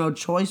they have no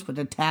choice but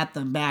to tat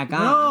them back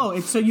on. No,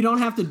 it's so you don't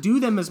have to do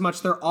them as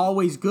much. They're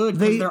always good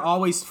because they're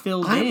always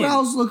filled in.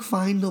 Eyebrows look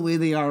fine the way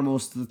they are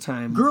most of the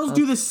time. Girls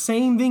do the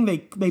same thing.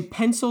 They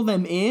pencil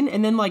them in,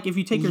 and then like if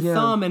you take your Yeah.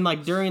 thumb and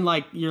like during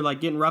like you're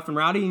like getting rough and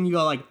rowdy, and you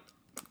go like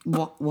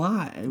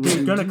Why?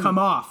 it's gonna come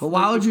off. But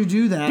why would you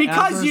do that?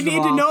 Because you First of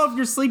need to all, know if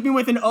you're sleeping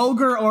with an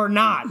ogre or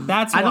not.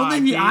 That's why. I don't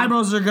think the Dean.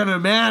 eyebrows are gonna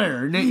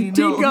matter. You know,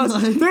 Dean goes,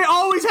 like- they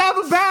always have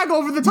a bag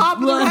over the top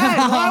of their head.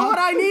 Why would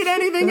I need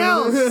anything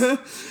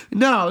else?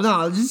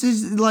 No,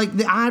 just like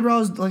the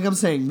eyebrows. Like I'm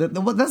saying,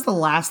 that's the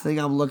last thing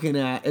I'm looking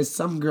at is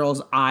some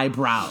girls'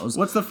 eyebrows.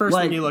 What's the first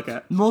thing you look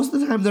at? Most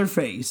of the time, their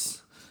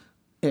face,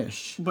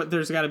 ish, But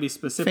there's got to be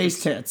specific.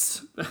 face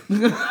tits.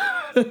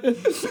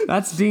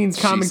 That's Dean's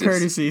common Jesus.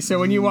 courtesy. So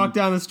when you walk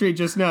down the street,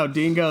 just know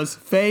Dean goes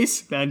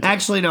face, then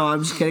Actually, no,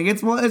 I'm just kidding.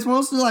 It's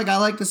mostly like I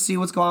like to see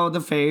what's going on with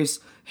the face,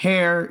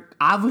 hair.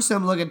 Obviously,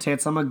 I'm looking at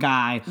tits. I'm a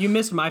guy. you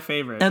missed my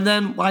favorite. And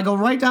then I go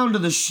right down to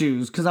the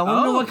shoes because I want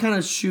to know Oh. what kind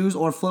of shoes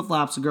or flip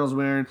flops the girl's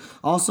wearing.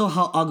 Also,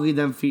 how ugly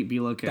them feet be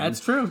looking. That's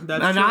true.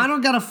 That's and true. I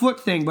don't got a foot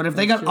thing, but if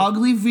they got true.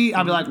 ugly feet,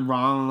 I'd be like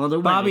wrong other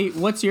way. Bobby,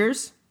 what's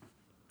yours?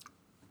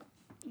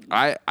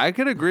 I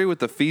could agree with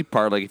the feet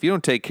part. Like if you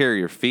don't take care of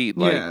your feet,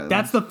 like Yeah.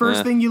 That's the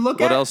first thing you look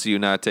what at. else are you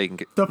not taking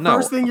care? The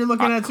first thing you're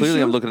looking at is the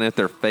Clearly, I'm shoe? looking at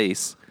their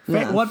face.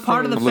 Yeah, What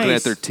part of the I'm face? looking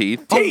at their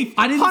teeth. Teeth.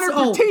 I didn't.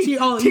 100%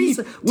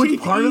 teeth. Which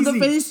Teeth part of the easy.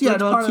 face? Yeah, Which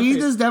part no, of the teeth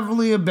face? is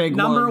definitely a big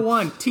Number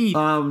one. 1, teeth.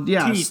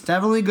 Yes, Teeth.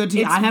 definitely good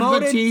teeth. It's I have good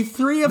voted teeth.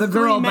 3 of the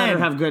girl 3 better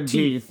men. have good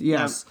Teeth. teeth.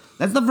 Yes,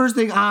 that's the first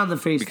thing on the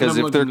face. Because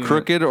that I'm if they're looking at.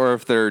 crooked or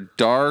if they're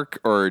dark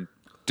or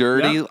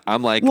dirty, Yep.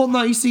 I'm like, Well,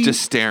 no, you see,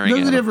 just staring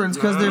There's at a 'em. difference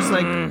because there's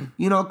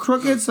like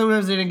crooked.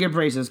 Sometimes they didn't get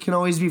braces. Can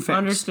always be fixed.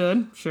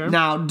 Understood. Sure.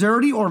 Now,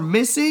 dirty or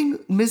missing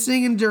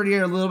and dirty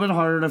are a little bit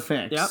harder to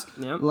fix.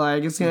 Yep.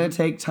 Like it's gonna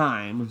take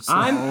time.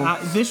 So.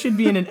 This should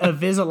be an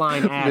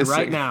Invisalign ad right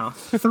Missing. now.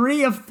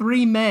 3 of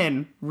 3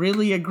 men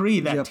really agree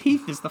that Yep.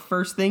 teeth is the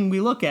first thing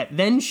we look at,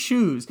 then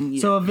shoes.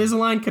 So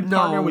Invisalign could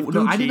partner with Gucci.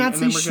 No, I did not and say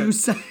then we're good.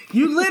 shoes.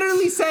 You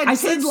literally said I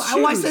said shoes.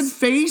 I said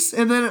face,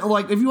 and then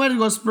like if you wanted to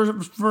go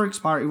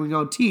first part, we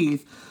go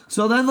teeth.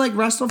 So then like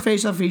rest of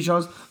facial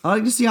features. I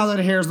like to see how that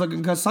hair is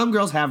looking because some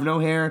girls have no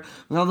hair,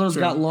 and others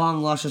got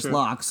long, luscious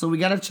locks. So we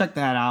got to check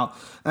that out.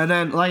 And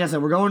then, like I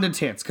said, we're going to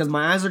tits because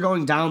my eyes are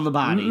going down the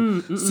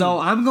body. So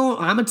I'm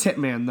a tit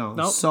man though.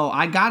 Nope. So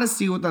I got to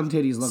see what them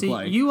titties look See,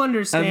 like. you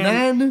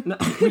understand. And then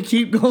we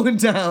keep going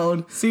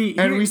down, See,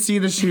 and here- we see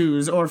the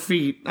shoes or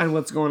feet and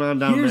what's going on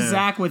down Here's there.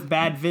 Zach with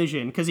bad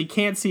vision because he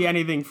can't see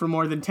anything from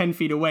more than 10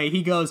 feet away.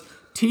 He goes,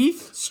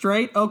 teeth,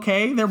 straight,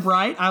 okay, they're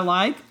bright, I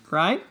like.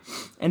 right?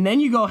 And then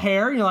you go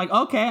hair, and you're like,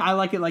 okay, I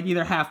like it like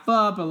either half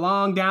up, or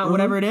long down,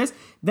 whatever it is.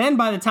 Then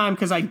by the time,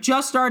 because I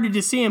just started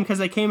to see him because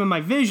they came in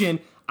my vision,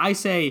 I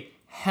say,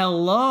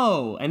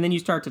 hello, and then you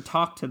start to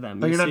talk to them.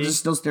 But you're not just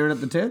still staring at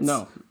the tits?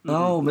 No.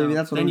 Oh, maybe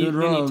that's what then I'm doing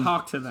wrong. Then you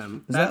talk to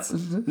them.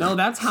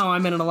 That's how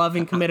I'm in a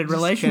loving, committed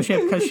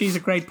relationship because she's a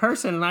great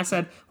person. And I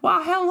said,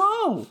 well,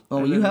 hello.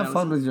 Oh, you have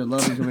fun with your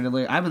loving committed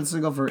relationship. I've been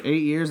single for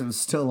 8 years and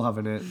still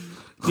loving it.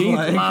 Deep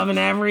loving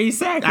every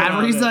second.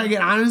 Every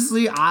second.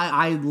 Honestly,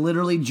 I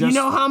literally just...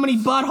 You know how many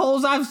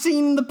buttholes I've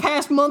seen in the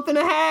past month and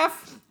a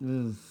half?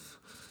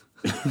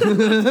 I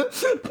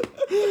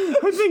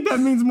think that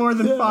means more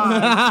than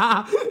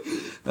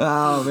 5.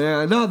 Oh,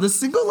 man. No, the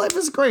single life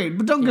is great.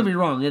 But don't get me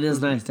wrong. It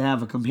is nice to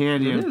have a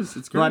companion. It is.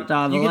 It's great.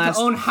 But, you get to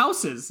own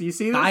houses. You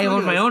see this? I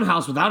own my own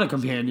house without a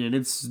companion.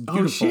 It's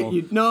beautiful.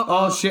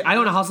 Oh, shit. Shit. I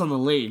own a house on the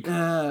lake.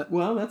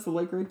 Well, that's the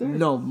lake right there.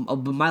 No,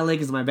 but my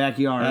lake is my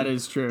backyard. That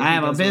is true. I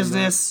have a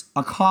business,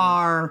 a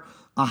car,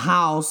 a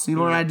house. You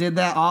know what I did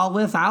that all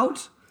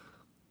without?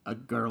 A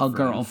girlfriend. A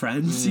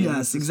girlfriend.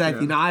 Yes,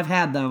 exactly. True. Now I've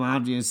had them,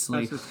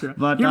 obviously. That's true.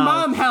 But your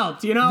mom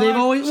helped. You know, they've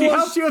always she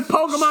helps you with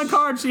Pokemon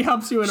cards. She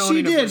helps you in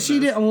owning a business. She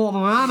did. Well, my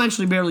mom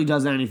actually barely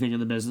does anything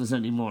in the business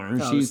anymore. Oh,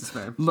 this is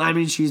fair. I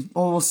mean, she's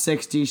almost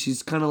 60.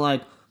 She's kind of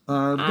like,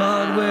 I'm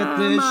done with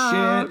this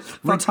shit.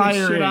 Fuck Retiring.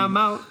 this shit, I'm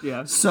out.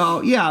 Yeah.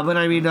 So, yeah, but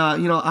I mean,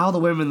 all the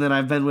women that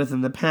I've been with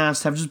in the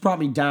past have just brought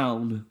me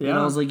down. Yeah. And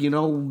I was like,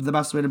 the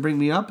best way to bring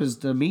me up is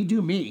to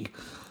do me.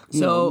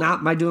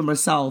 Not by doing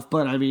myself,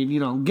 but I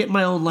mean, get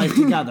my own life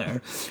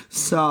together.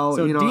 So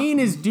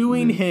Dean is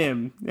doing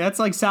him. That's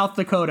like South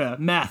Dakota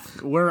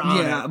meth. We're on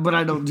Yeah, it. but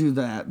I don't do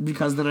that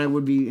because then I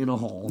would be in a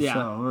hole. Yeah,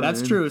 so,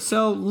 that's true.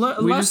 So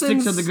we just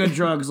stick to the good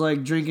drugs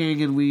like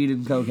drinking and weed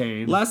and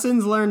cocaine.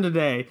 Lessons learned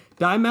today.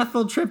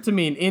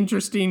 Dimethyltryptamine,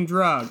 interesting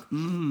drug.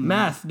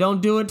 Meth,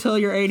 don't do it till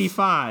you're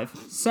 85.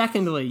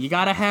 Secondly, you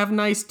gotta have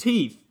nice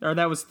teeth. Or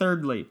that was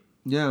thirdly.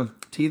 Yeah,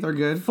 teeth are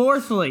good.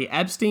 Fourthly,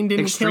 Epstein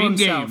didn't kill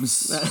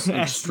himself.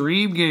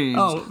 Extreme games.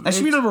 Oh, that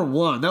should be number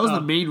 1. That was the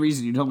main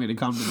reason you told me to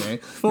come today.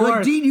 You're like,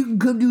 Fourth. Dean, you can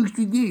come do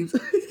Extreme Games.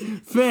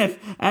 Fifth,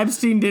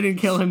 Epstein didn't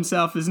kill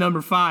himself is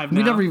number 5 now.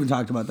 We never even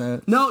talked about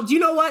that. No, do you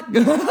know what?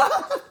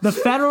 The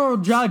federal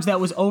judge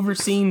that was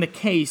overseeing the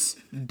case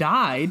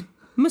died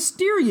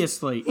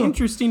mysteriously.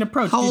 Interesting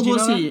approach. How old Did you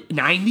was know he? that?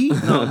 90?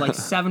 No, like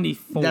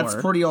 74. That's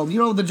pretty old. You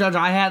know the judge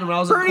I had when I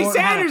was in Bernie court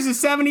had Sanders is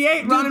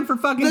 78 running for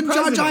fucking the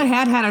president. judge I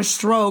had a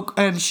stroke,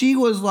 and she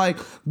was like,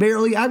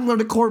 barely, I've gone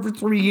to court for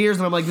 3 years,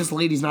 and I'm like, this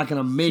lady's not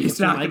going to make it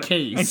through my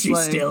case. And she's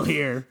still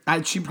here.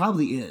 She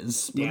probably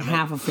is. With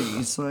half a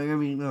face. Like, I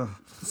mean, ugh.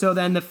 So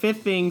then the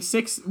fifth thing,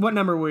 what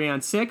number were we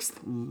on?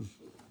 6th?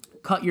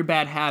 Cut your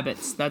bad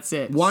habits. That's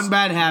it. One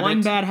bad habit.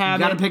 One bad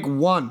habit. You got to pick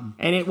one.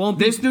 And it won't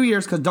be... This New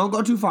Year's, because don't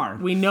go too far.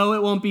 We know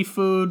it won't be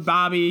food,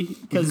 Bobby,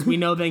 because we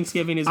know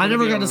Thanksgiving is I gonna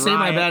never be got a to say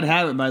my riot. bad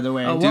habit, by the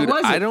way. Oh, Dude,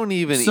 what was it? I don't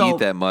even So- eat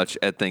that much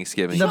at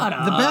Thanksgiving. The Shut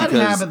up. bad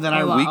Because habit that I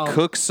Hello. we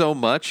cook so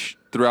much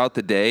throughout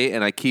the day,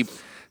 and I keep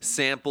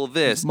sample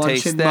this,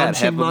 taste Munchin', that,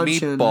 munchin', have a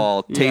munchin'.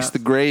 meatball, taste Yeah. the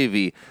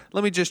gravy.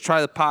 Let me just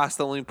try the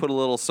pasta. Let me put a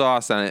little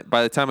sauce on it.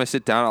 By the time I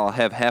sit down, I'll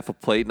have half a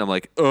plate, and I'm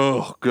like,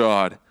 oh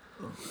god,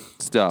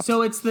 stuff.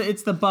 So it's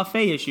the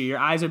buffet issue. Your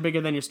eyes are bigger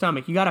than your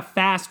stomach. You got to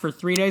fast for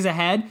 3 days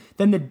ahead.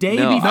 Then the day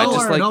No, before. I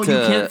just like no, to- you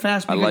can't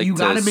fast I because like you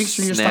got to to make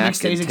sure your snack stomach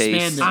stays and taste.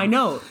 expanded. I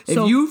know. If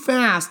So you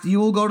fast, you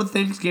will go to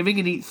Thanksgiving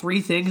and eat 3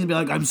 things and be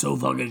like, I'm so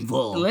fucking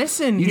full.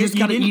 listen, you just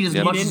got to didn't- eat as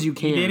much didn't- as you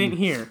can. You didn't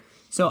hear.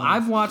 So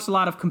I've watched a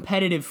lot of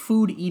competitive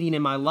food eating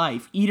in my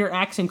life. Eater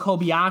X and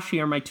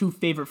Kobayashi are my 2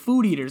 favorite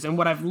food eaters, and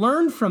what I've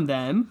learned from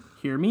them,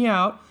 hear me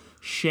out,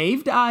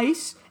 shaved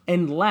ice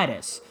and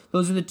lettuce.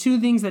 Those are the 2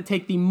 things that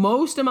take the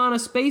most amount of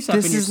space up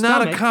this in your is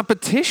not stomach. a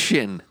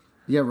competition.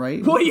 Yeah,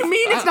 right? What do you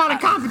mean it's not a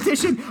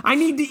competition? I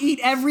need to eat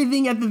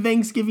everything at the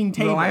Thanksgiving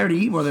table. No, I already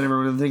eat more than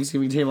everyone at the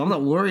Thanksgiving table. I'm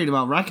not worried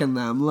about wrecking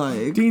them.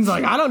 Like, Dean's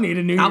like, I don't need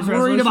a New Year's I'm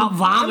worried resolution. about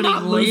vomiting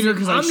I'm not later losing-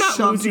 because I I'm not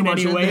shoved too losing much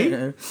any in weight.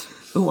 there.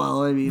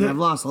 Well, I mean, I've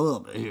lost a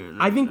little bit here.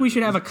 I think we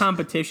should have a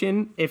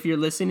competition, if you're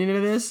listening to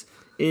this,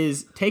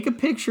 is take a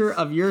picture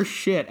of your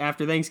shit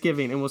after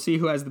Thanksgiving, and we'll see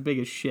who has the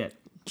biggest shit.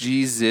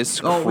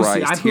 Jesus Oh, we'll see.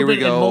 Christ. I Here poop we it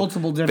in go.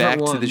 multiple different Back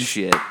to the ones.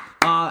 shit.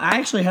 I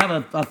actually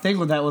have a thing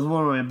with that with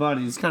one of my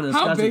buddies. It's kind of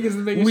How disgusting. big is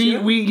the biggest we,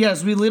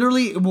 shit? We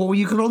literally, well,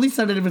 you can only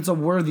send it if it's a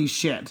worthy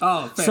shit.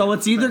 Oh, fair, so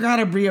it's either got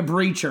to be a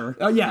breacher.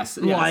 Oh, yes.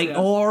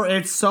 Or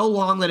it's so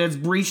long that it's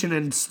breaching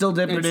and still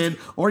dipping in,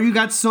 or you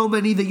got so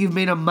many that you've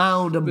made a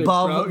mound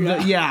above. bro,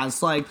 yeah.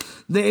 It's like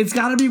it's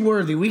got to be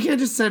worthy. We can't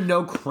just send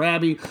no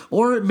crabby,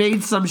 or it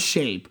made some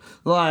shape.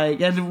 Like,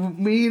 and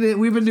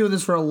we've been doing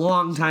this for a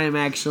long time,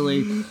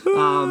 actually.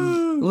 A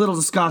little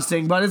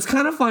disgusting, but it's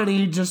kind of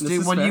funny just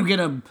is when fair. you get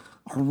a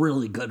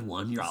really good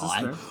one. You're all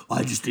like, fair.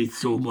 I just ate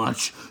so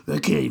much, I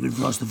can't even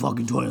flush the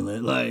fucking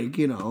toilet. Like,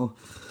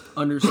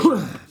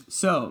 Understood.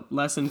 So,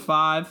 lesson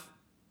 5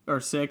 or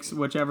 6,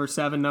 whichever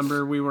 7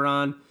 number we were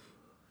on,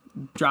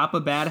 drop a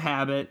bad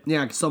habit.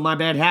 Yeah, so my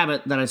bad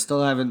habit that I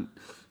still haven't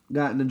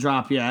gotten a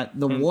drop yet.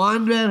 The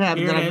one that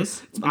happened, here that it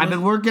is. I've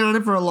been working on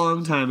it for a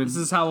long time. This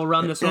is how we'll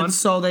run this one. And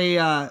so they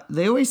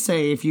always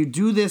say if you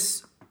do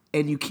this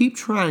and you keep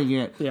trying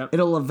it, Yep.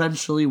 it'll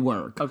eventually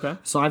work. Okay.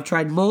 So I've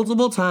tried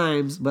multiple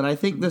times, but I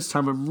think this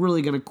time I'm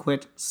really gonna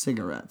quit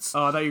cigarettes.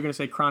 Oh, I thought you were going to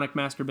say chronic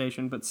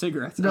masturbation, but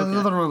cigarettes. No, Okay. There's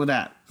nothing wrong with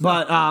that.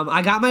 But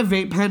I got my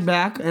vape pen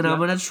back, and I'm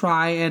gonna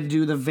try and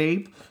do the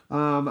vape.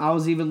 I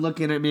was even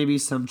looking at maybe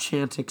some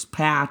Chantix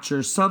patch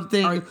or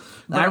something.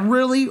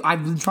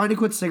 I've been trying to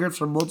quit cigarettes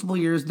for multiple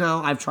years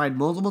now. I've tried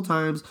multiple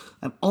times.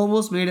 I've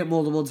almost made it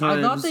multiple times.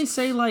 I thought they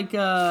say like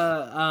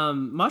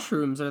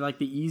mushrooms are like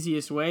the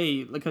easiest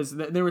way because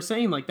they were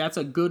saying like that's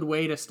a good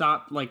way to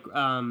stop like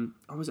or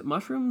was it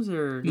mushrooms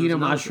or eat a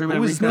mushroom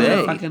every Who's time.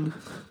 they? Fucking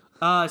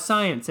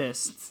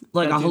scientists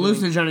like a that do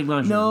hallucinogenic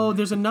mushroom. No,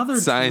 there's another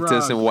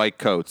Scientists drug. in white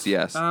coats,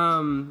 yes.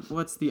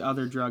 What's the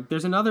other drug?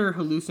 There's another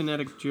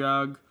hallucinogenic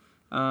drug.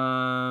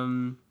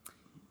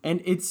 And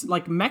it's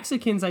like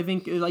Mexicans, I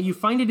think, like you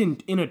find it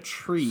in a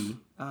tree.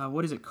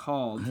 What is it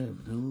called?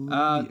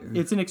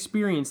 It's an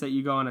experience that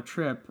you go on a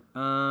trip.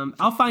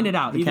 I'll find it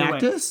out. Either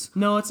cactus? Way.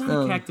 No, it's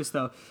not a cactus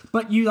though.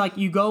 But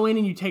you go in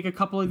and you take a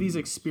couple of these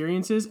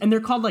experiences, and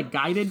they're called like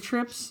guided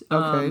trips.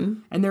 Okay.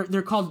 And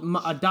they're called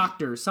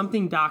doctors,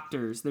 something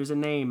doctors. There's a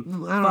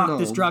name. I don't know.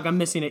 This drug, I'm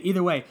missing it.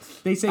 Either way,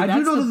 they say I that's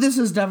do know the- that this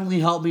has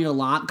definitely helped me a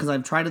lot because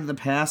I've tried it in the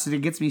past and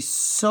it gets me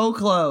so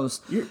close.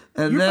 You're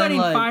and then, fighting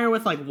like, fire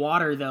with like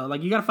water though.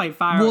 Like you gotta fight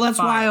fire. Well, with that's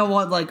why fire. I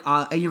want like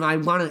I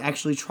want to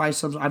actually try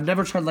some. I've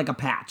never tried like a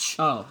patch.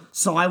 Oh.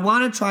 So I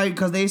want to try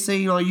because they say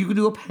you can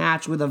do a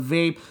patch with a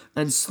vape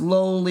and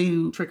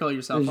slowly. Trickle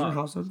yourself Is your off.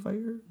 house on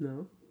fire?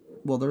 No.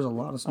 Well, there's a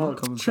lot of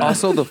smoke coming from.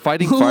 Also, the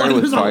fighting fire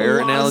with There's a fire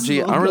lot of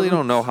analogy, I smoke really coming.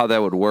 don't know how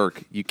that would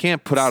work. You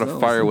can't put out a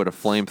fire with a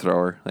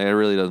flamethrower. Like, it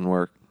really doesn't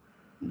work.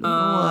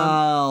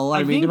 Well, I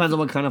mean, think- depends on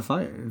what kind of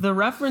fire. The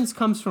reference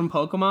comes from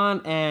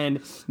Pokemon, and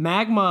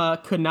Magma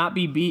could not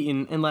be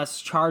beaten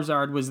unless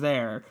Charizard was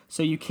there.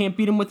 So you can't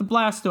beat him with the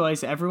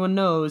Blastoise. Everyone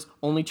knows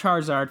only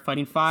Charizard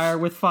fighting fire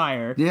with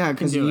fire. Yeah, can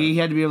because do he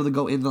it. had to be able to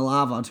go in the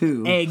lava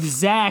too.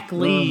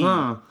 Exactly.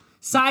 Uh-huh.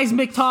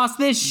 Seismic toss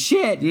this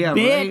shit, Yeah,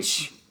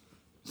 bitch.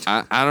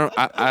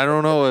 I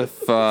don't know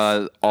if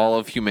all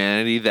of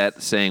humanity,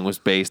 that saying was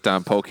based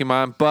on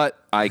Pokemon, but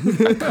I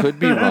could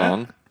be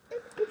wrong.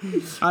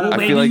 I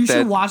Maybe feel like you should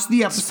that watch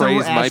the episode where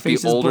phrase Ash might be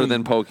faces older Blaine.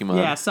 than Pokemon.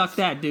 Yeah, suck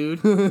that,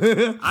 dude.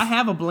 I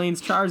have a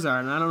Blaine's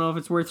Charizard, and I don't know if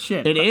it's worth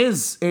shit. It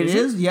is. It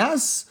is.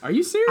 Yes. Are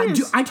you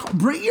serious?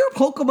 Bring your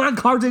Pokemon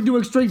cards into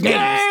Extreme Games.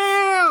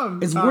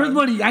 Damn! It's worth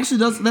money. Actually,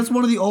 that's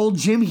one of the old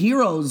Gym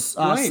Heroes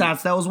Right.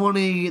 sets. That was one of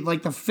the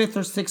like the 5th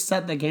or 6th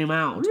set that came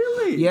out.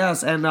 Really?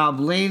 Yes, and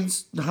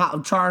Blaine's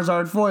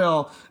Charizard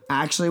foil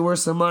actually worth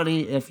some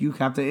money if you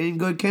kept it in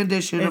good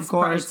condition. Of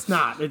course, It's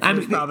not. It's, I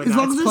mean, it's probably as not.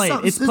 long as It's it's played.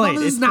 not- It's as long played.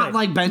 as it's not,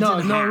 like, bent no,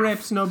 in no half.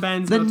 rips, no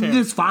bends, then no tears.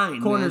 it's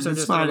fine. Corners man. are It's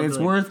just fine. a It's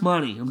little worth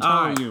money. I'm All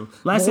telling right. you,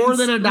 Lessons, more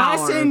than $1.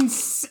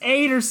 Lessons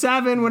 8 or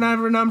 7,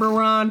 whatever number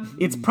we're on.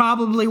 It's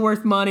probably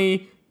worth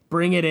money.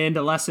 Bring it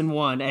into lesson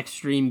 1,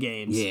 Extreme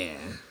Games. Yeah.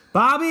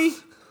 Bobby,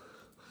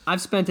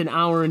 I've spent an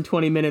hour and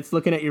 20 minutes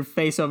looking at your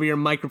face over your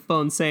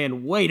microphone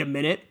saying, wait a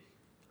minute,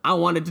 I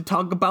wanted to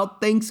talk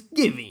about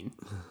Thanksgiving.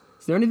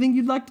 Is there anything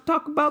you'd like to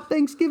talk about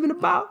Thanksgiving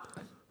about?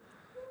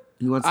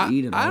 He wants to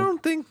eat it. I all.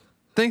 don't think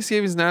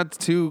Thanksgiving's not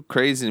too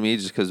crazy to me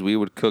just because we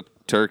would cook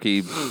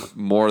turkey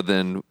more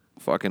than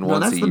fucking No,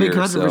 once that's a the year. big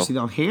controversy,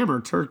 So. though. Ham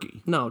or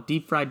turkey? No,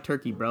 deep fried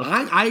turkey, bro.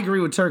 I agree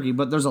with turkey,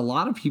 but there's a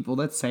lot of people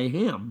that say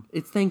ham.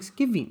 It's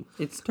Thanksgiving.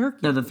 It's turkey.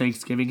 Then the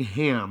Thanksgiving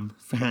ham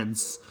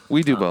fence.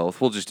 We do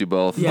both. We'll just do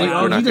both. Yeah. We're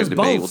Oh, not he going does to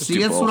debate. both. We'll just See, do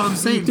that's both. what I'm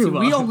saying. Do See,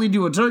 we both. only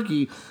do a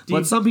turkey,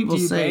 but some people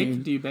do you say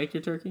bake? Do you bake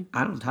your turkey?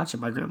 I don't touch it.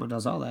 My grandma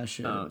does all that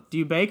shit. Do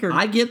you bake or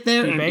I get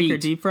there do you and bake or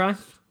eat. deep fry?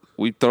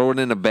 We throw it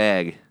in a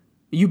bag.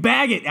 You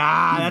bag it.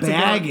 That's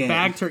bag a good it.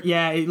 bag turkey.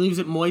 Yeah, it leaves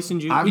it moist and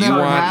juicy. I've You never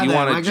want had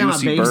that. a My grandma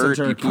juicy bakes a bird,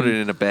 you turkey. put it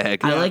in a bag.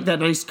 I like that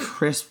nice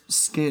crisp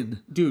skin.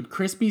 Dude,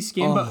 crispy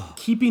skin, but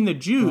keeping the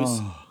juice.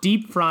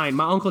 Deep frying.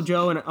 My Uncle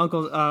Joe and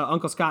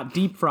Uncle Scott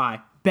deep fry.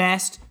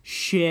 Best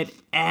shit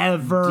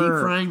ever.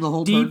 Deep frying the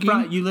whole deep turkey?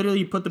 Fry, you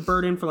literally put the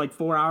bird in for like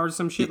 4 hours,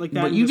 some shit like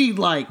that. But and you just- need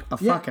like a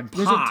fucking pot.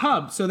 There's a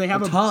tub, so they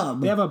have a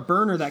tub. They have a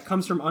burner that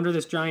comes from under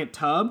this giant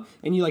tub,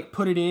 and you like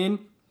put it in,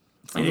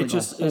 and it like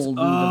just a is whole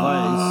new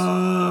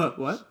device.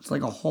 what? It's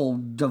like a whole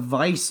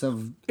device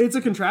of, It's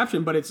a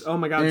contraption, but it's oh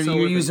my god, and it's so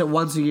you worth use it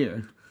once a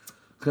year.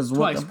 Because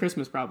twice.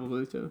 Christmas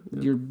probably too.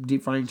 Yeah. you're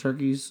deep frying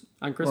turkeys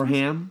On Christmas? or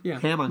ham. Yeah.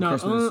 Ham on No,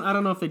 Christmas. I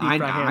don't know if they deep fry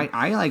ham.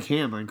 I like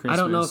ham on Christmas.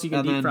 I don't know if you can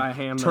And deep then fry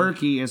ham, though.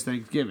 Turkey is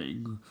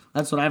Thanksgiving.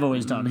 That's what I've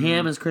always done.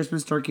 Ham is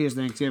Christmas. Turkey is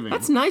Thanksgiving.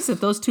 It's nice that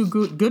those two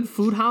good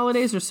food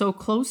holidays are so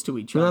close to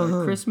each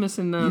other. Christmas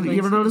and you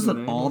ever notice that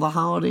Thanksgiving, all the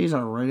holidays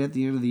are right at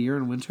the end of the year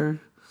in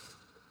winter?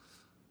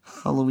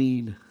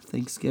 Halloween,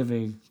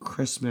 Thanksgiving,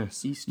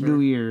 Christmas, Easter. New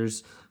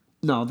Year's.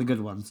 No, the good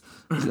ones.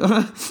 Like,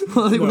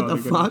 what the good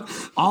fuck?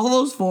 All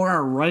those 4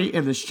 are right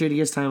in the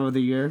shittiest time of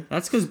the year.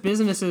 That's because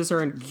businesses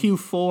are in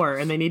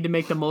Q4 and they need to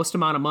make the most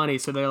amount of money,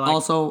 so they're like,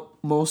 Also,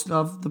 most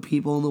of the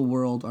people in the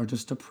world are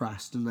just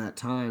depressed in that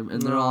time,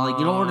 and they're all like,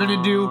 you know what we're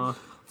gonna do?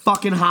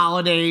 Fucking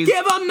holidays.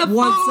 Give them the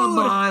once food! a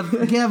month.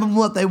 Give them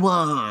what they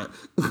want.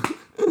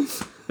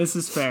 This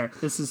is fair.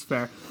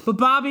 But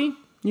Bobby,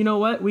 you know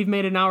what? We've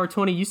made an hour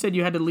 20. You said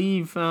you had to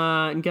leave,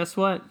 and guess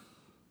what?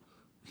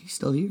 He's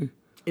still here.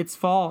 It's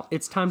fall.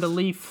 It's time to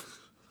leave.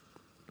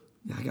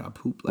 Yeah, I gotta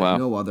poop like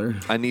no other.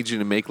 I need you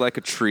to make like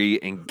a tree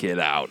and get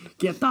out.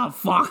 Get the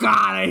fuck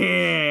out of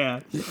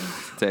here.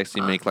 To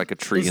actually make like a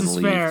tree This and is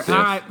leave. fair. Biff. All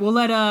right, we'll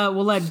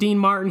let Dean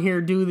Martin here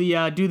do the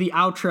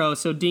outro.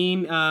 So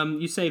Dean,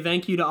 you say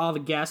thank you to all the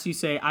guests. You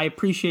say I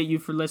appreciate you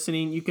for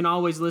listening. You can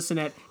always listen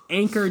at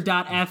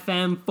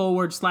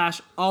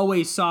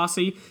anchor.fm/always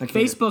saucy.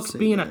 Facebook's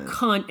being a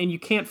cunt and you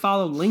can't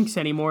follow links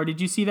anymore.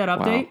 Did you see that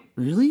update? Wow.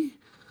 Really?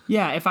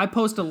 Yeah, if I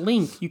post a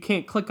link, you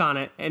can't click on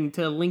it and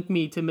to link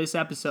me to this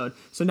episode.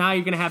 So now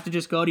you're gonna have to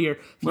just go to your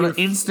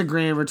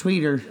Instagram or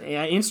Twitter.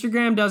 Yeah,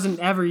 Instagram doesn't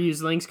ever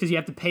use links because you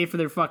have to pay for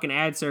their fucking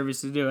ad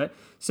service to do it.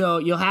 So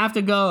you'll have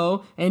to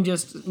go and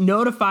just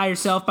notify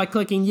yourself by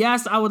clicking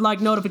yes, I would like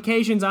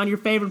notifications on your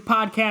favorite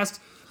podcast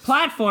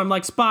platform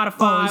like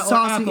Spotify or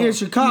Saucy Apple. in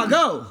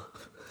Chicago.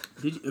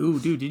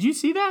 Did you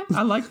see that?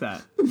 I like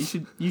that.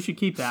 You should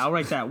keep that. I'll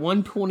write that.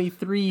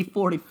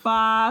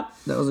 123.45.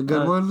 That was a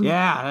good one.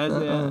 Yeah. I'm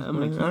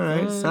gonna keep All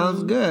right, that.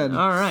 sounds good.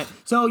 All right.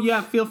 So yeah,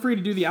 feel free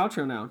to do the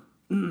outro now.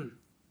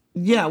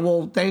 Yeah,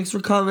 well, thanks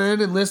for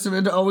coming and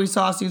listening to Always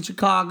Saucy in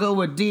Chicago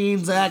with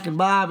Dean, Zach, and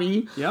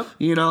Bobby. Yep.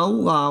 You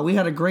know, we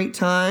had a great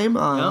time.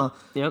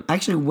 Yep.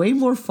 Actually, way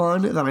more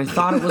fun than I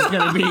thought it was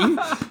going to be.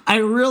 It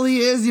really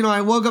is. You know,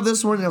 I woke up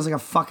this morning, I was like a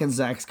fucking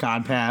Zach's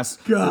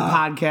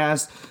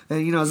podcast.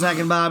 And, you know, Zach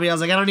and Bobby, I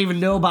was like, I don't even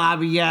know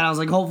Bobby yet. I was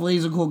like, hopefully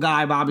he's a cool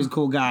guy. Bobby's a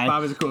cool guy.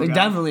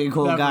 Definitely a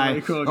cool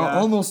guy.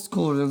 Almost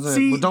cooler than Zach.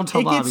 See, Well, don't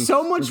tell Bobby. It gets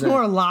so much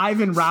more alive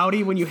and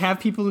rowdy when you have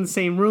people in the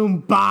same room.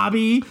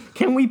 Bobby,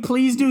 can we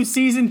please do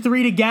season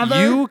 3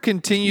 together? You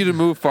continue to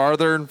move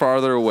farther and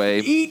farther away.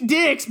 Eat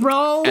dicks,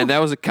 bro. And that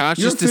was a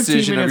conscious You're 15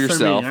 decision of minutes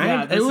from yourself. me.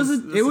 Yeah,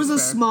 It was a fair.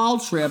 small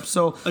trip,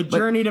 so A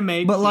journey to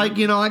make. But like,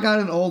 you know, I got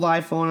an old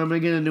iPhone. I'm gonna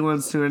get a new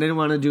one soon. I didn't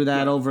want to do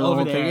that over the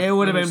whole there. thing. It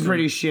would have been Understood.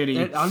 pretty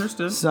shitty.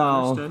 Understood. So,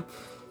 Understood.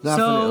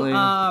 definitely.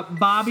 So,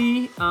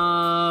 Bobby,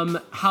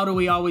 how do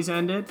we always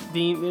end it?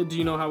 Dean, do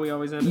you know how we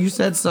always end it? You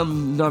said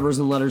some numbers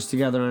and letters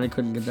together, and I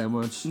couldn't get that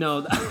much.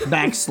 No.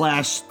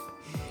 Backslash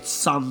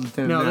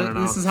something. No, I don't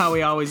know. this is how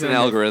we always end An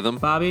it. algorithm.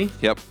 Bobby,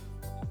 Yep.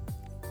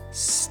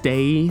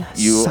 stay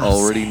You saucy.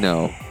 already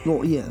know.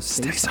 Well, yeah.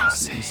 Stay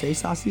saucy. Stay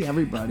saucy,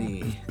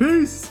 everybody.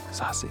 Peace.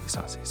 Saucy,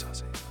 saucy,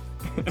 saucy.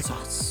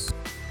 Sauce.